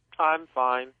you? I'm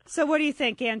fine. So what do you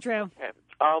think, Andrew? Okay.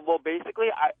 Well, basically,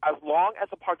 as long as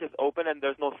the park is open and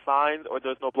there's no signs or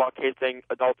there's no blockade saying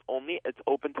adults only, it's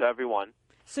open to everyone,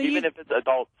 So even if it's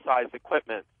adult-sized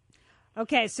equipment.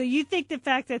 Okay, so you think the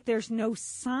fact that there's no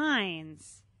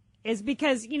signs is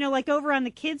because, like over on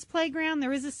the kids' playground,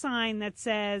 there is a sign that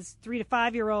says 3 to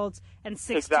 5-year-olds and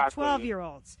 6 to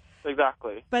 12-year-olds.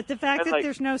 Exactly. But the fact And, that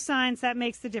there's no signs, that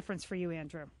makes the difference for you,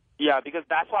 Andrew. Yeah, because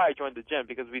that's why I joined the gym,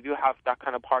 because we do have that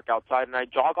kind of park outside, and I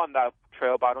jog on that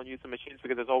trail, but I don't use the machines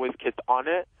because there's always kids on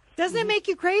it. Doesn't it make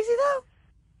you crazy, though?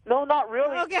 No, not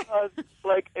really. Okay. Because,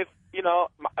 if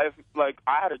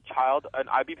I had a child, and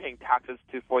I'd be paying taxes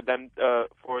for them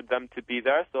to be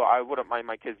there, so I wouldn't mind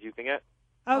my kids using it.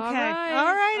 Okay. All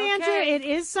right, Andrew. It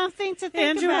is something to think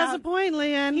Andrew about. has a point,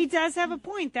 Lian. He does have a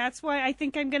point. That's why I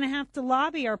think I'm going to have to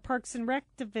lobby our Parks and Rec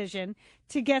division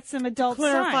to get some adult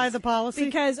Clarify signs. the policy.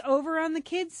 Because over on the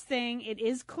kids thing, it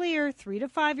is clear 3 to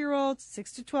 5-year-olds,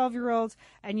 6 to 12-year-olds.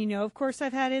 And of course,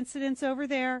 I've had incidents over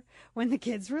there when the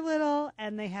kids were little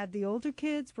and they had the older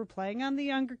kids were playing on the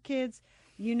younger kids.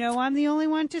 I'm the only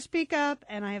one to speak up,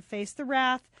 and I have faced the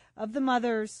wrath of the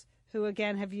mothers who,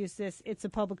 again, have used this "it's a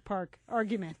public park"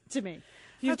 argument to me.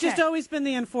 You've just always been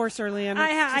the enforcer, Lian.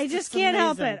 I just can't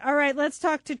help amazing. it. All right, let's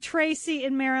talk to Tracy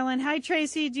in Maryland. Hi,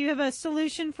 Tracy. Do you have a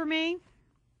solution for me?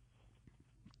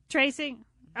 Tracy?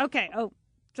 Okay. Oh,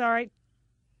 sorry.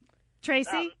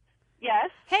 Tracy? Yes.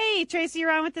 Hey, Tracy,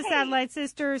 you're on with the Satellite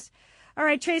Sisters. All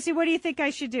right, Tracy, what do you think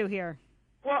I should do here?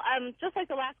 Well, just like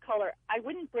the last caller, I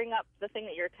wouldn't bring up the thing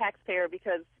that you're a taxpayer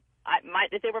because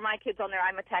if they were my kids on there,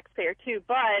 I'm a taxpayer too.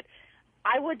 But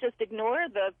I would just ignore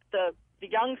the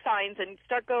young signs and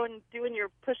start doing your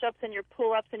push-ups and your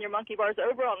pull-ups and your monkey bars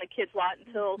over on the kids' lot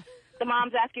until the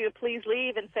moms ask you to please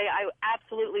leave and say, I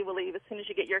absolutely will leave as soon as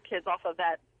you get your kids off of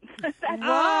that.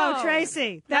 Oh,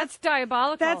 Tracy. That's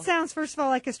diabolical. That sounds, first of all,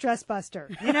 like a stress buster.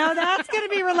 That's going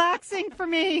to be relaxing for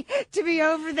me to be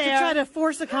over there. To try to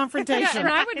force a confrontation. Yeah, and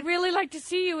I would really like to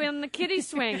see you in the kiddie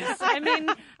swings. I mean,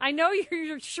 I know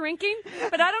you're shrinking,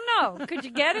 but I don't know. Could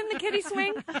you get in the kiddie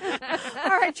swing?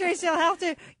 All right, Tracy, I'll have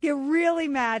to get really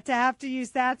mad to have to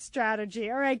use that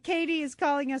strategy. All right, Katie is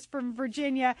calling us from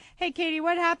Virginia. Hey, Katie,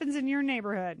 what happens in your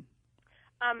neighborhood?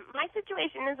 My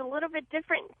situation is a little bit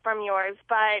different from yours,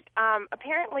 but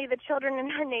apparently the children in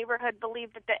our neighborhood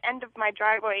believe that the end of my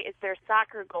driveway is their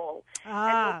soccer goal.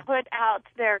 And will put out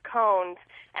their cones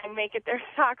and make it their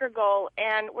soccer goal.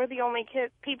 And we're the only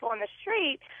people on the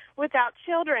street without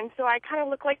children, so I kind of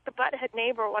look like the butthead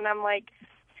neighbor when I'm like,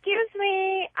 excuse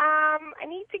me, I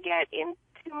need to get into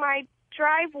my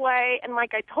driveway, and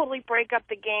I totally break up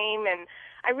the game, and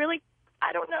I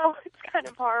don't know. It's kind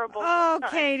of horrible. Oh,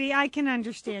 Katie, I can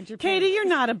understand your pain. Katie, you're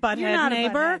not a butthead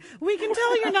neighbor. We can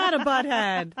tell you're not a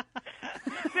butthead. But,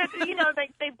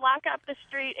 they block up the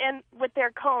street and with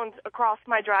their cones across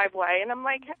my driveway, and I'm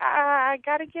like, I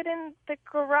got to get in the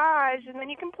garage, and then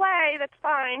you can play. That's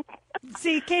fine.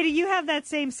 See, Katie, you have that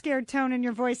same scared tone in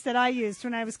your voice that I used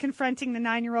when I was confronting the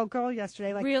 9-year-old girl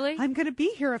yesterday. Like, really? I'm going to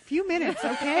be here a few minutes,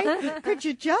 okay? Could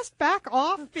you just back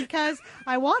off? Because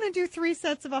I want to do 3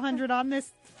 sets of 100 on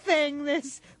this thing,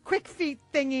 this quick feet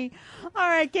thingy. All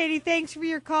right, Katie, thanks for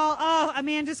your call. Oh,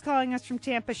 Amanda's calling us from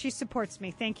Tampa. She supports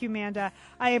me. Thank you, Amanda.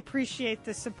 I appreciate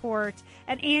the support.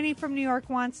 And Annie from New York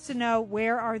wants to know,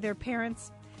 where are their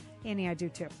parents? Annie, I do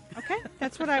too. Okay?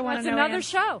 That's what I want to know. That's another Annie.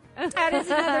 show. That is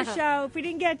another show. If we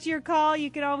didn't get to your call,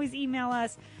 you can always email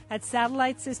us at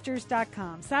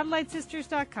satellitesisters.com.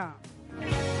 Satellitesisters.com.